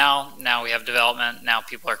it is now. Now we have development. Now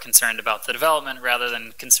people are concerned about the development rather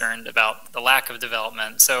than concerned about the lack of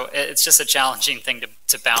development. So it's just a challenging thing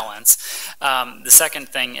to balance. The second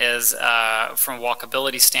thing is from a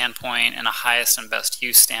walkability standpoint and a highest and best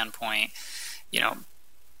use standpoint,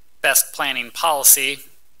 best planning policy,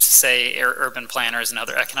 say urban planners and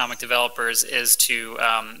other economic developers, is to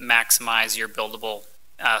maximize your buildable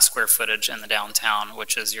square footage in the downtown,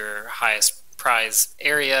 which is your highest prize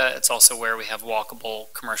area. It's also where we have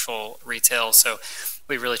walkable commercial retail. So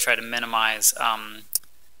we really try to minimize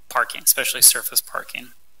parking, especially surface parking.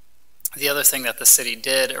 The other thing that the city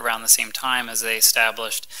did around the same time is they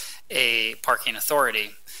established a parking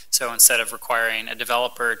authority. So instead of requiring a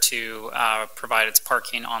developer to provide its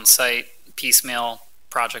parking on site, piecemeal,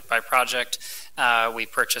 project by project, we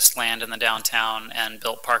purchased land in the downtown and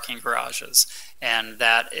built parking garages. And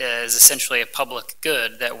that is essentially a public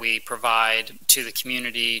good that we provide to the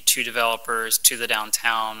community, to developers, to the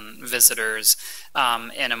downtown visitors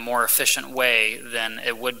in a more efficient way than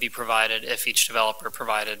it would be provided if each developer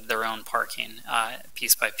provided their own parking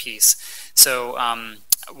piece by piece. So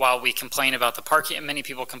while we complain about the parking, many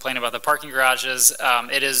people complain about the parking garages,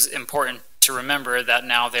 it is important to remember that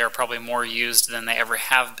now they are probably more used than they ever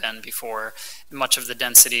have been before. Much of the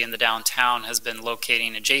density in the downtown has been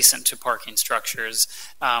locating adjacent to parking structures,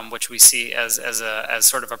 which we see as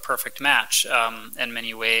sort of a perfect match in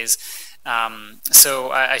many ways.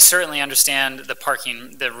 So I certainly understand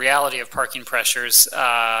the reality of parking pressures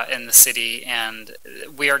in the city, and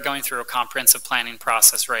we are going through a comprehensive planning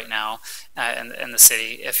process right now in the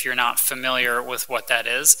city. If you're not familiar with what that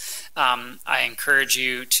is, I encourage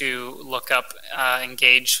you to look up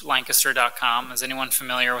engagelancaster.com. Is anyone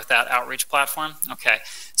familiar with that outreach platform? Okay,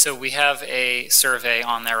 so we have a survey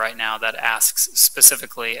on there right now that asks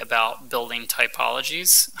specifically about building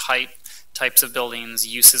typologies, height, types of buildings,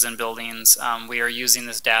 uses in buildings. We are using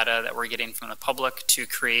this data that we're getting from the public to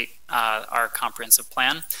create our comprehensive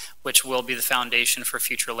plan, which will be the foundation for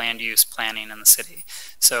future land use planning in the city.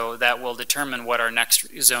 So that will determine what our next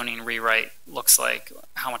zoning rewrite looks like,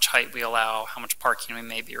 how much height we allow, how much parking we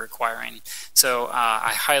may be requiring. So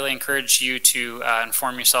I highly encourage you to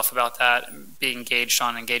inform yourself about that, be engaged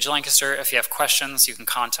on Engage Lancaster. If you have questions, you can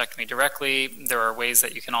contact me directly. There are ways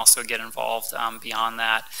that you can also get involved beyond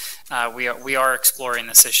that. We are exploring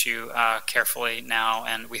this issue carefully now,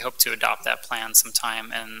 and we hope to adopt that plan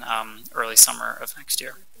sometime in early summer of next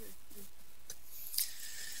year.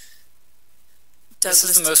 This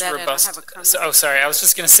is the most robust. I was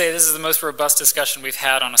just going to say this is the most robust discussion we've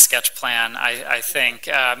had on a sketch plan. I think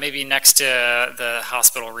maybe next to the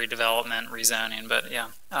hospital redevelopment, rezoning, but yeah,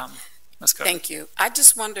 let's go. Thank you. I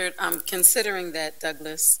just wondered, considering that,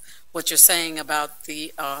 Douglas, what you're saying about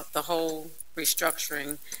the whole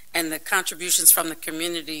restructuring and the contributions from the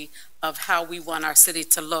community of how we want our city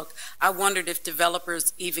to look, I wondered if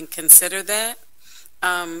developers even consider that.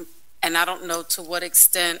 And I don't know to what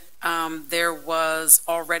extent there was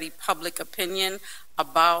already public opinion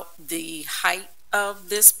about the height of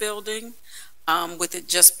this building, with it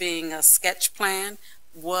just being a sketch plan.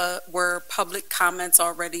 Were public comments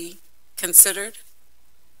already considered?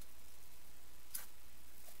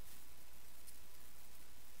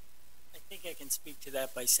 I think think I can speak to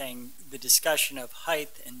that by saying the discussion of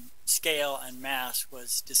height and scale and mass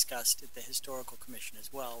was discussed at the Historical Commission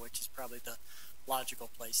as well, which is probably the logical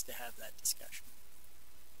place to have that discussion.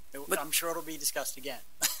 I'm sure it'll be discussed again.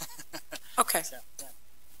 Okay. So, yeah.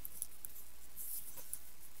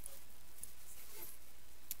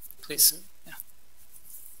 Please. Yeah.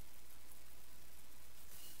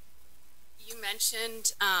 You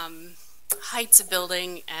mentioned heights of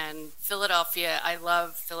building and Philadelphia. I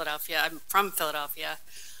love Philadelphia. I'm from Philadelphia.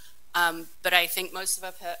 But I think most of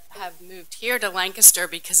us have moved here to Lancaster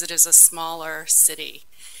because it is a smaller city.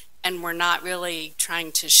 And we're not really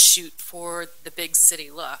trying to shoot for the big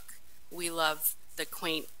city look. We love the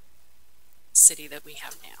quaint city that we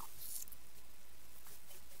have now.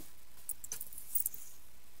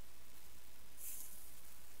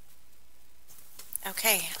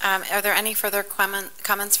 Okay, are there any further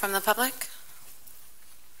comments from the public?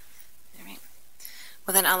 All right.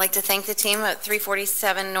 Well, then I'd like to thank the team at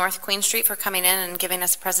 347 North Queen Street for coming in and giving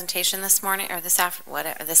us a presentation this morning, or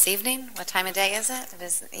this evening? What time of day is it? It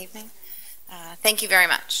is the evening. Thank you very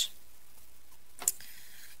much.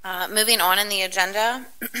 Moving on in the agenda,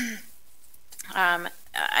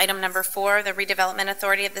 item number 4, the Redevelopment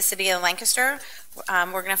Authority of the City of Lancaster.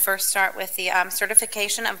 We're going to first start with the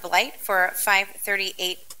certification of blight for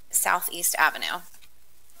 538 Southeast Avenue.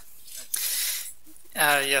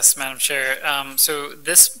 Yes, Madam Chair. So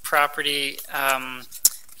this property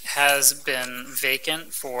has been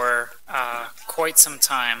vacant for quite some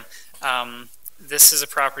time. This is a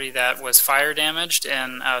property that was fire damaged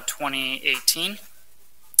in 2018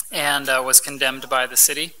 and was condemned by the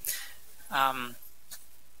city.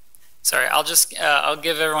 Sorry, I'll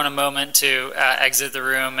give everyone a moment to exit the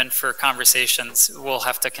room, and for conversations, we'll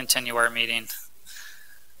have to continue our meeting.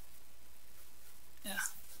 Yeah.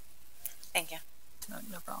 Thank you.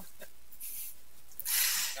 No problem.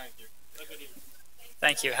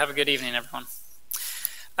 Thank you. Have a good evening, everyone.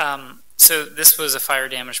 So this was a fire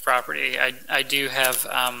damaged property. I do have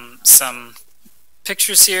some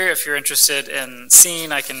pictures here if you're interested in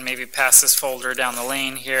seeing. I can maybe pass this folder down the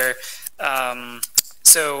lane here.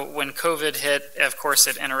 So when COVID hit, of course,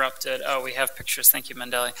 it interrupted. Oh, we have pictures. Thank you,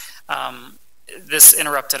 Mandeli. This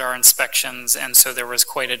interrupted our inspections, and so there was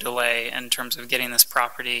quite a delay in terms of getting this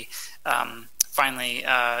property finally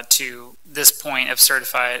to this point of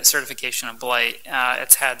certification of blight.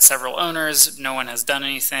 It's had several owners. No one has done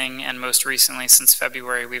anything, and most recently, since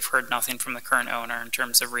February, we've heard nothing from the current owner in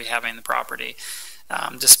terms of rehabbing the property.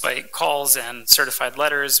 Despite calls and certified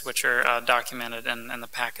letters, which are documented in the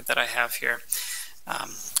packet that I have here. I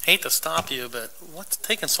hate to stop you, but what's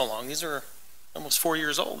taking so long? These are almost 4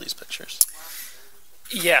 years old, these pictures.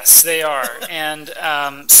 Yes, they are. And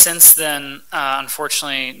since then,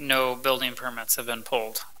 unfortunately, no building permits have been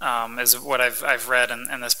pulled, is what I've read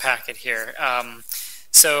in this packet here.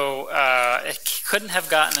 So it couldn't have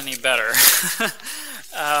gotten any better.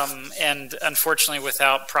 And unfortunately,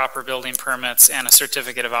 without proper building permits and a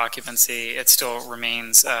certificate of occupancy, it still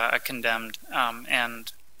remains a condemned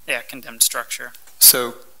condemned structure.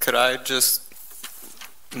 So could I just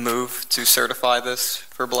move to certify this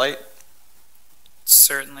for blight?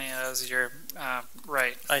 Certainly, as you're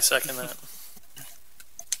right. I second that.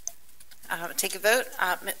 Take a vote.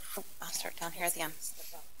 I'll start down here at the end.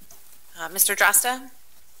 Mr. Drosta?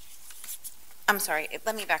 I'm sorry,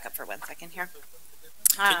 let me back up for 1 second here.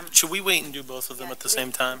 Should we wait and do both of them at the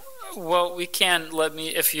same time? Well, we can.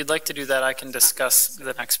 If you'd like to do that, I can discuss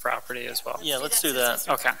the next property as well. Yeah, let's do that.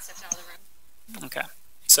 Okay. Okay.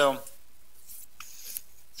 So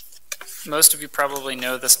most of you probably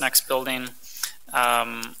know this next building.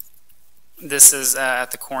 This is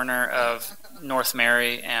at the corner of North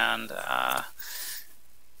Mary and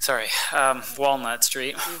Walnut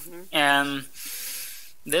Street. And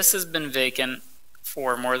this has been vacant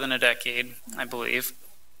for more than a decade, I believe.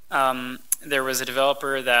 There was a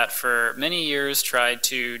developer that for many years tried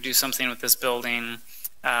to do something with this building.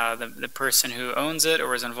 The person who owns it or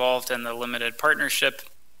was involved in the limited partnership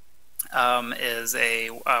is a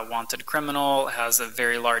wanted criminal, has a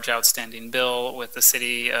very large outstanding bill with the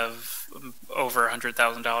city of over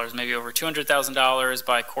 $100,000, maybe over $200,000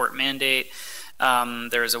 by court mandate.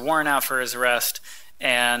 There is a warrant out for his arrest,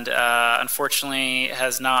 and unfortunately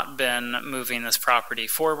has not been moving this property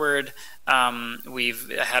forward.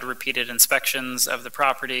 We've had repeated inspections of the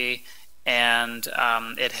property, and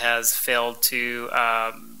it has failed to,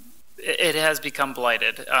 it has become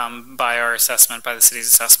blighted by our assessment, by the city's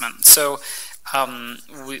assessment. So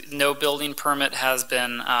no building permit has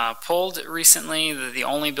been pulled recently. The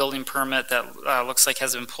only building permit that looks like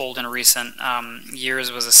has been pulled in recent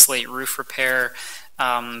years was a slate roof repair,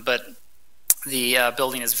 but The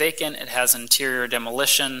building is vacant. It has interior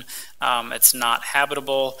demolition. It's not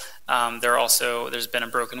habitable. There's been a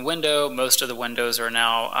broken window. Most of the windows are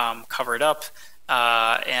now covered up,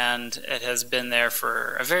 and it has been there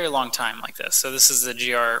for a very long time like this. So this is the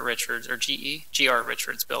GR Richards, or GR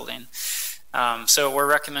Richards building. So we're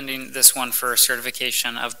recommending this one for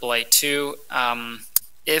certification of Blight 2. And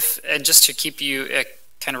just to keep you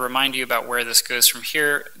kind of remind you about where this goes from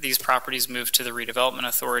here, these properties move to the Redevelopment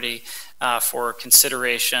Authority for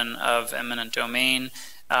consideration of eminent domain.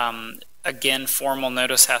 Again, formal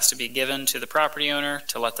notice has to be given to the property owner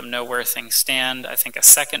to let them know where things stand. I think a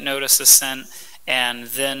second notice is sent, and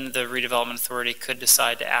then the Redevelopment Authority could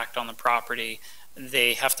decide to act on the property.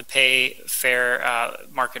 They have to pay fair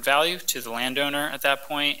market value to the landowner at that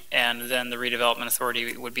point, and then the Redevelopment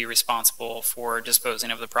Authority would be responsible for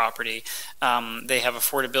disposing of the property. They have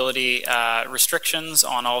affordability restrictions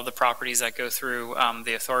on all of the properties that go through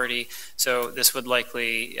the authority, so this would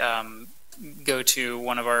likely go to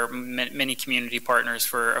one of our many community partners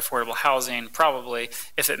for affordable housing, probably,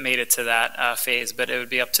 if it made it to that phase, but it would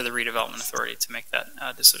be up to the Redevelopment Authority to make that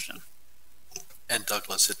decision. And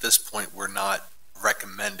Douglas, at this point, we're not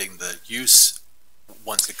recommending the use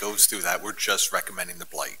once it goes through that. We're just recommending the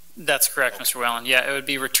blight. That's correct, Okay. Mr. Whalen. Yeah, it would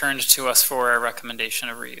be returned to us for a recommendation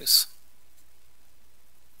of reuse.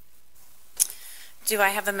 Do I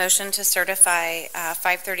have a motion to certify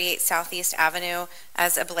 538 Southeast Avenue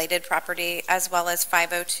as a blighted property, as well as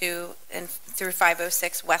 502 and through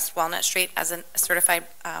 506 West Walnut Street as a certified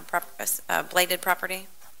blighted property?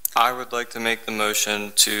 I would like to make the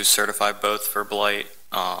motion to certify both for blight.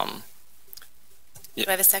 Do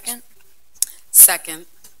I have a second? Second.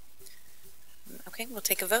 Okay, we'll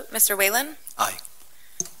take a vote. Mr. Whalen? Aye.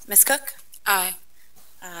 Ms. Cook? Aye.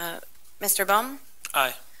 Mr. Baum?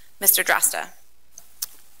 Aye. Mr. Drasta?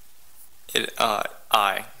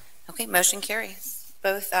 Aye. Okay, motion carries.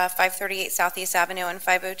 Both 538 Southeast Avenue and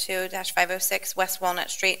 502-506 West Walnut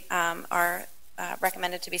Street are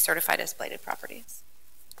recommended to be certified as blighted properties.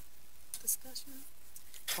 Discussion?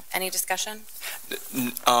 Any discussion?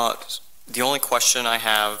 The only question I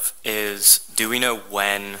have is, do we know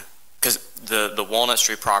when, because the Walnut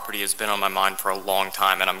Street property has been on my mind for a long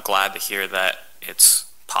time, and I'm glad to hear that it's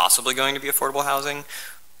possibly going to be affordable housing.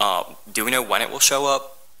 Do we know when it will show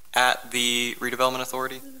up at the Redevelopment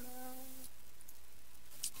Authority?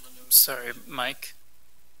 Sorry, Mike.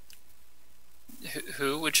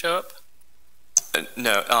 Who would show up?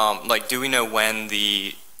 No, like, do we know when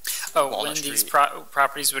the Walnut when Street. these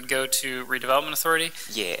properties would go to Redevelopment Authority?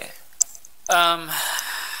 Yeah.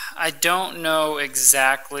 I don't know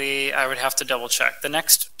exactly. I would have to double check. The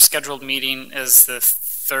next scheduled meeting is the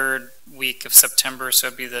third week of September, so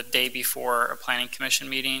it'd be the day before a planning commission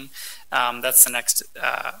meeting. That's the next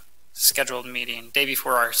scheduled meeting, day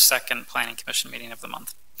before our second planning commission meeting of the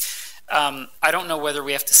month. I don't know whether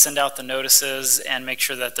we have to send out the notices and make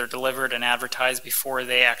sure that they're delivered and advertised before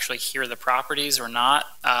they actually hear the properties or not.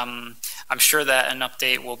 I'm sure that an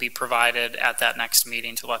update will be provided at that next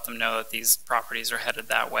meeting to let them know that these properties are headed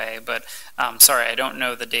that way. But sorry, I don't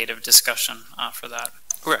know the date of discussion for that.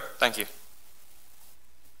 Okay, thank you.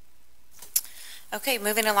 Okay,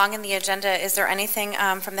 moving along in the agenda, is there anything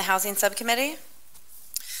from the Housing Subcommittee?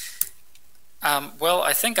 Well,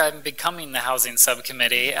 I think I'm becoming the Housing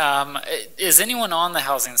Subcommittee. Is anyone on the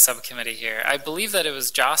Housing Subcommittee here? I believe that it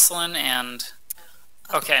was Jocelyn and,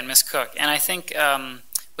 okay, and Ms. Cook. And I think,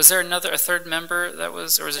 was there a third member that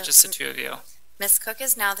was, or was it just the two of you? Ms. Cook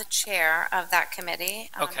is now the chair of that committee.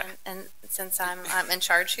 Okay. And since I'm in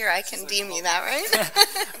charge here, I can deem you that,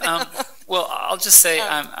 right? Well, I'll just say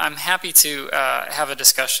I'm happy to have a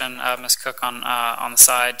discussion, Ms. Cook, on the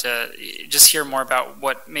side to just hear more about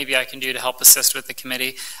what maybe I can do to help assist with the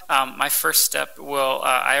committee. My first step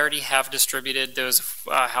I already have distributed those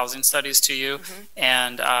housing studies to you,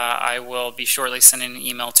 and I will be shortly sending an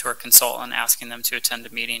email to our consultant asking them to attend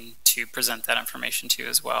a meeting to present that information to you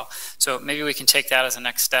as well. So maybe we can take that as a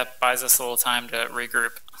next step, buys us a little time to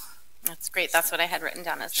regroup. That's great. That's what I had written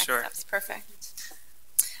down as next Sure. steps. Perfect.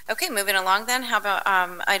 Okay, moving along then. How about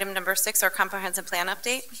item number 6, our comprehensive plan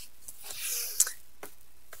update?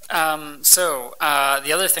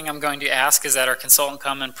 The other thing I'm going to ask is that our consultant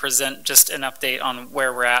come and present just an update on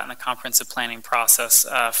where we're at in the comprehensive planning process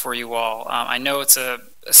for you all. I know it's a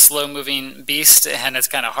slow-moving beast, and it's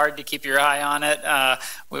kind of hard to keep your eye on it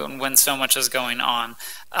when so much is going on.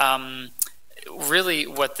 really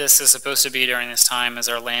what this is supposed to be during this time is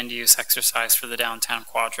our land use exercise for the downtown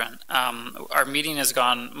quadrant. Our meeting has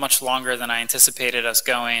gone much longer than I anticipated us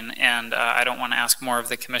going, and I don't want to ask more of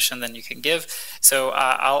the commission than you can give. So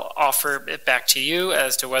I'll offer it back to you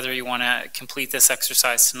as to whether you want to complete this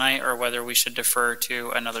exercise tonight or whether we should defer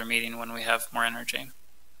to another meeting when we have more energy.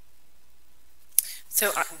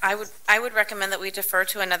 So I would recommend that we defer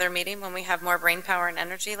to another meeting when we have more brain power and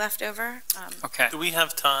energy left over. Okay. Do we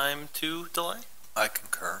have time to delay? I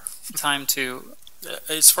concur. Time to...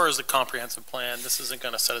 As far as the comprehensive plan, this isn't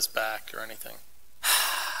going to set us back or anything.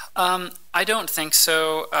 I don't think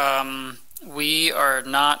so. We are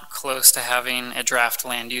not close to having a draft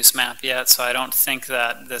land use map yet, so I don't think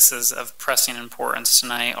that this is of pressing importance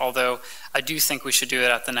tonight, although I do think we should do it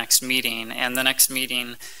at the next meeting, and the next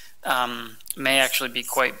meeting may actually be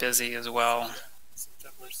quite busy as well.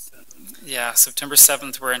 Yeah, September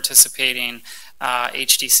 7th, we're anticipating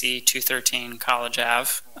HDC 213 College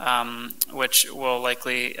Ave, which will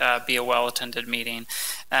likely be a well-attended meeting.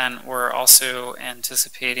 And we're also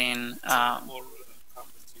anticipating,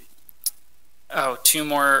 two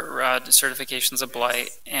more certifications of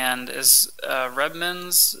blight. And is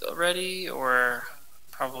Redmond's ready, or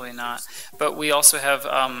probably not? But we also have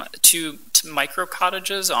two micro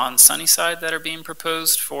cottages on Sunnyside that are being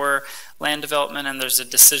proposed for land development, and there's a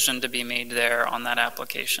decision to be made there on that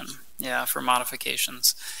application. Yeah, for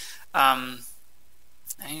modifications.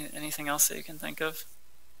 Anything else that you can think of?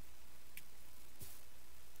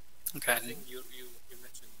 Okay. You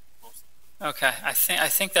mentioned most. Okay, I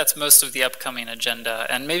think that's most of the upcoming agenda,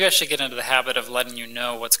 and maybe I should get into the habit of letting you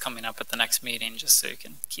know what's coming up at the next meeting, just so you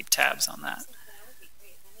can keep tabs on that.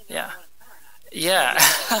 Yeah. Yeah.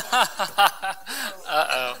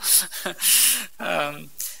 Uh-oh.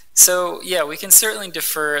 So, yeah, we can certainly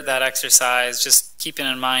defer that exercise, just keeping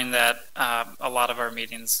in mind that a lot of our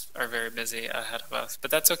meetings are very busy ahead of us.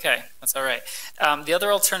 But that's okay. That's all right. The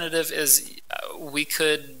other alternative is we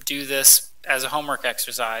could do this as a homework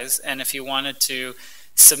exercise, and if you wanted to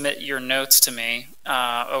submit your notes to me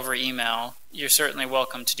over email, you're certainly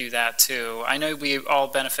welcome to do that too. I know we all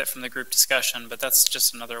benefit from the group discussion, but that's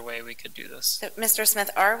just another way we could do this. So, Mr. Smith,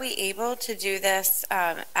 are we able to do this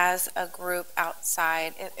as a group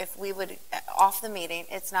outside? If we would, off the meeting,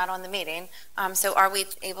 it's not on the meeting, so are we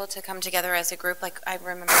able to come together as a group? Like I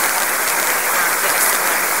remember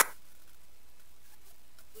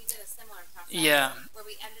we did a similar process. Yeah. Where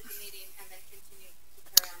we ended the meeting and then continued to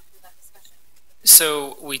carry on through that discussion.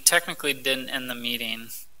 So we technically didn't end the meeting.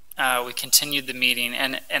 We continued the meeting,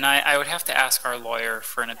 and I would have to ask our lawyer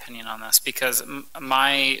for an opinion on this, because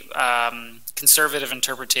my conservative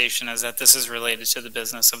interpretation is that this is related to the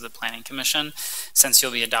business of the Planning Commission, since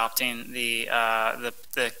you'll be adopting the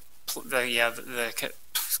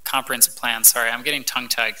comprehensive plan. Sorry, I'm getting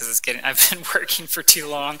tongue-tied because I've been working for too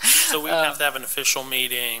long. So we have to have an official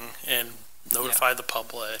meeting and notify the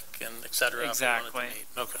public and et cetera. Exactly.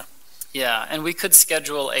 Okay. Yeah, and we could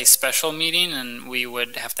schedule a special meeting, and we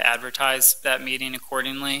would have to advertise that meeting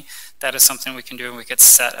accordingly. That is something we can do, and we could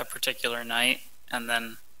set a particular night and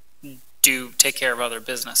then take care of other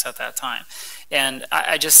business at that time. And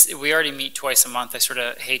we already meet twice a month. I sort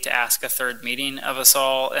of hate to ask a third meeting of us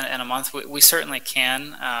all in a month. We certainly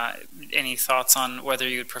can. Any thoughts on whether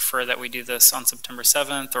you would prefer that we do this on September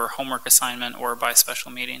 7th or homework assignment or by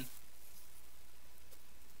special meeting?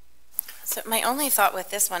 So my only thought with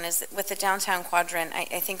this one is with the downtown quadrant, I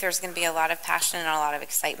think there's going to be a lot of passion and a lot of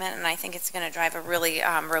excitement, and I think it's going to drive a really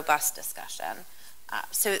robust discussion.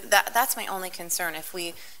 So that's my only concern. If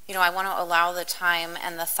we, I want to allow the time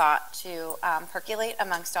and the thought to percolate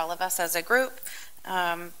amongst all of us as a group,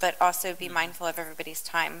 but also be mindful of everybody's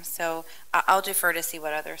time. So I'll defer to see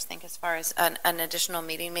what others think as far as an additional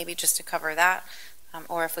meeting, maybe just to cover that,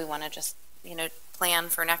 or if we want to just, plan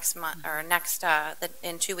for next month or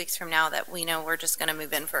in 2 weeks from now that we know we're just going to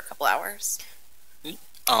move in for a couple hours.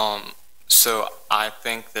 So I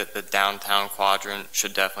think that the downtown quadrant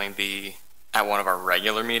should definitely be at one of our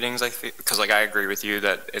regular meetings, because I agree with you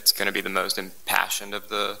that it's going to be the most impassioned of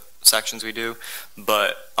the sections we do,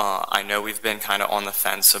 but I know we've been kind of on the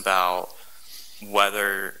fence about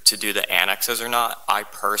whether to do the annexes or not. I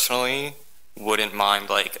personally wouldn't mind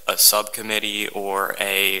like a subcommittee or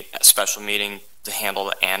a special meeting to handle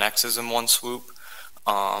the annexes in one swoop,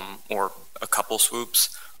 or a couple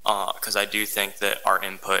swoops, because I do think that our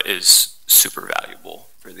input is super valuable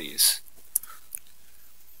for these.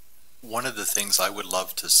 One of the things I would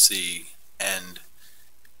love to see, and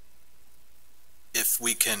if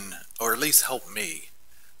we can, or at least help me,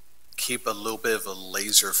 keep a little bit of a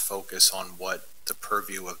laser focus on what the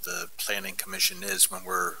purview of the Planning Commission is when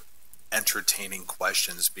we're entertaining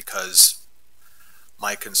questions, because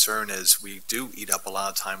my concern is we do eat up a lot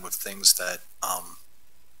of time with things that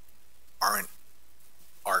aren't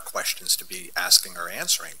our questions to be asking or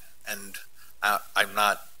answering. And I'm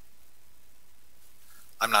not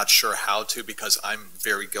sure how to, because I'm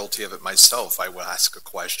very guilty of it myself. I will ask a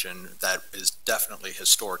question that is definitely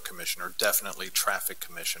historic commission or definitely traffic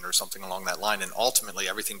commission or something along that line. And ultimately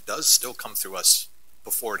everything does still come through us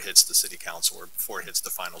before it hits the city council or before it hits the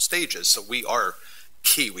final stages. So we are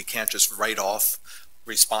key. We can't just write off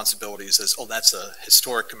responsibilities as, oh, that's a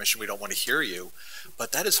historic commission, we don't want to hear you.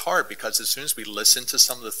 But that is hard, because as soon as we listen to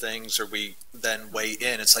some of the things or we then weigh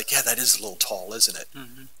in, it's like, yeah, that is a little tall, isn't it?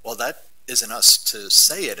 Mm-hmm. Well, that isn't us to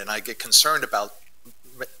say it. And I get concerned about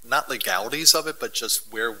not legalities of it, but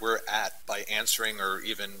just where we're at by answering or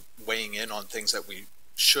even weighing in on things that we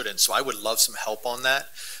shouldn't. So I would love some help on that.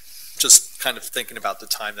 Just kind of thinking about the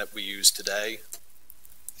time that we use today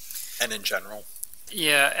and in general.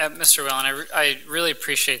 Yeah, Mr. Whelan, I really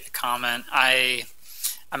appreciate the comment.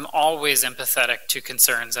 I'm always empathetic to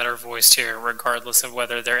concerns that are voiced here, regardless of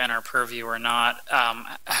whether they're in our purview or not.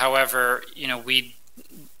 However, you know, it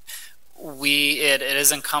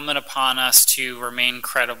is incumbent upon us to remain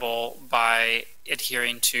credible by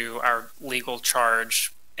adhering to our legal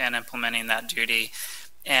charge and implementing that duty.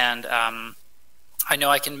 And I know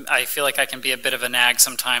I feel like I can be a bit of a nag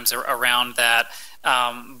sometimes around that.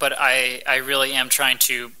 But I really am trying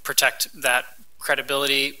to protect that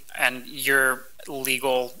credibility and your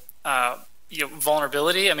legal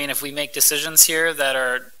vulnerability. I mean, if we make decisions here that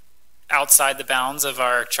are outside the bounds of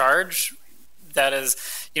our charge, that is,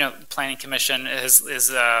 Planning Commission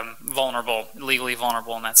is vulnerable, legally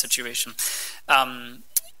vulnerable in that situation.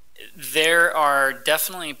 There are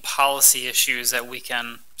definitely policy issues that we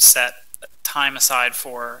can set time aside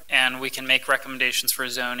for, and we can make recommendations for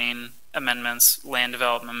zoning amendments, land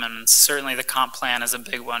development amendments. Certainly the comp plan is a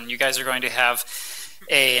big one. You guys are going to have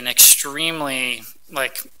an extremely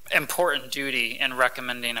important duty in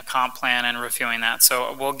recommending a comp plan and reviewing that.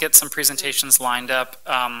 So we'll get some presentations lined up.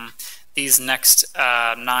 These next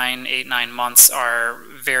 9 months are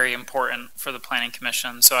very important for the Planning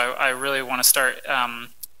Commission. So I really want to start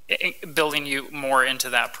building you more into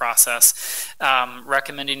that process.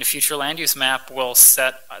 Recommending a future land use map will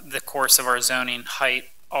set the course of our zoning, height,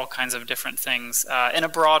 all kinds of different things in a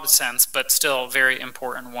broad sense, but still very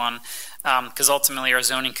important one, because ultimately our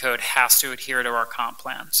zoning code has to adhere to our comp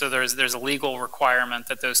plan. So there's a legal requirement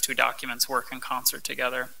that those two documents work in concert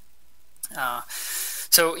together.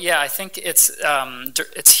 So yeah, I think it's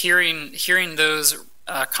hearing those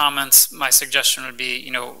comments. My suggestion would be,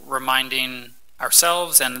 reminding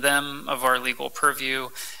ourselves and them of our legal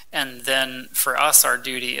purview. And then for us, our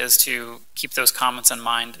duty is to keep those comments in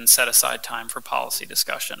mind and set aside time for policy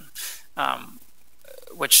discussion,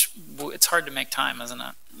 which it's hard to make time, isn't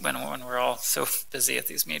it, when we're all so busy at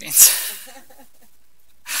these meetings.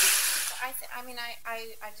 I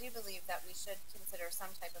do believe that we should consider some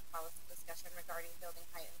type of policy discussion regarding building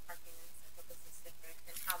height and parking in the central business district,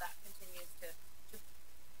 and how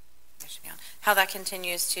that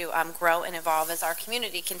continues to grow and evolve as our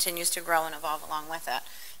community continues to grow and evolve along with it.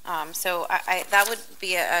 So that would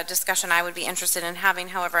be a discussion I would be interested in having.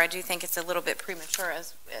 However, I do think it's a little bit premature,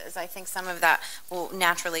 as I think some of that will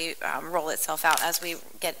naturally roll itself out as we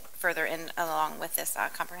get further in along with this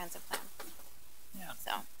comprehensive plan. Yeah.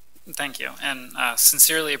 So. Thank you, and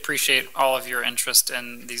sincerely appreciate all of your interest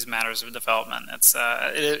in these matters of development.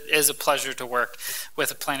 It is a pleasure to work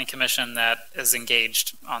with a planning commission that is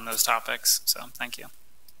engaged on those topics. So thank you.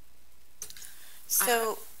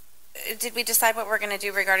 So did we decide what we're going to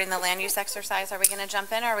do regarding the land use exercise? Are we going to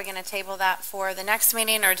jump in, or are we going to table that for the next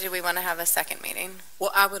meeting, or do we want to have a second meeting?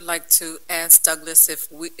 Well, I would like to ask Douglas if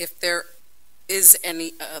there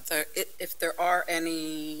are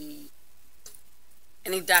any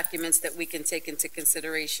documents that we can take into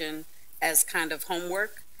consideration as kind of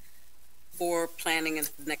homework for planning in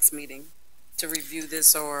the next meeting to review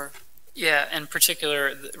this, or? Yeah, in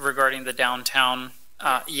particular regarding the downtown,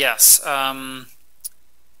 yes.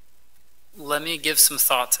 Let me give some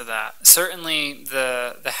thought to that. Certainly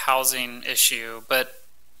the housing issue, but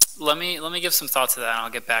let me give some thought to that and I'll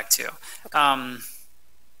get back to you. Okay.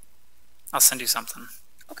 I'll send you something.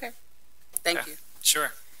 Okay. Thank you.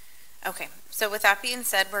 Sure. Okay, so with that being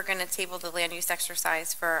said, we're going to table the land use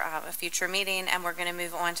exercise for a future meeting, and we're going to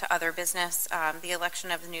move on to other business, the election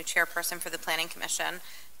of the new chairperson for the Planning Commission.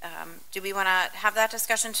 Do we want to have that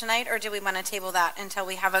discussion tonight, or do we want to table that until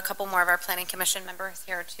we have a couple more of our Planning Commission members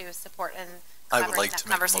here to support and I would like to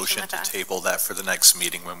make a motion to table that for the next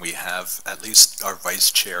meeting when we have at least our vice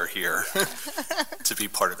chair here to be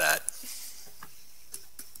part of that.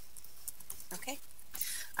 Okay.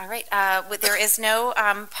 All right, there is no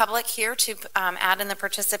public here to add in the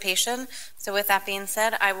participation. So with that being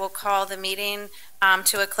said, I will call the meeting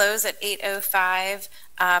to a close at 8:05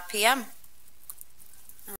 p.m.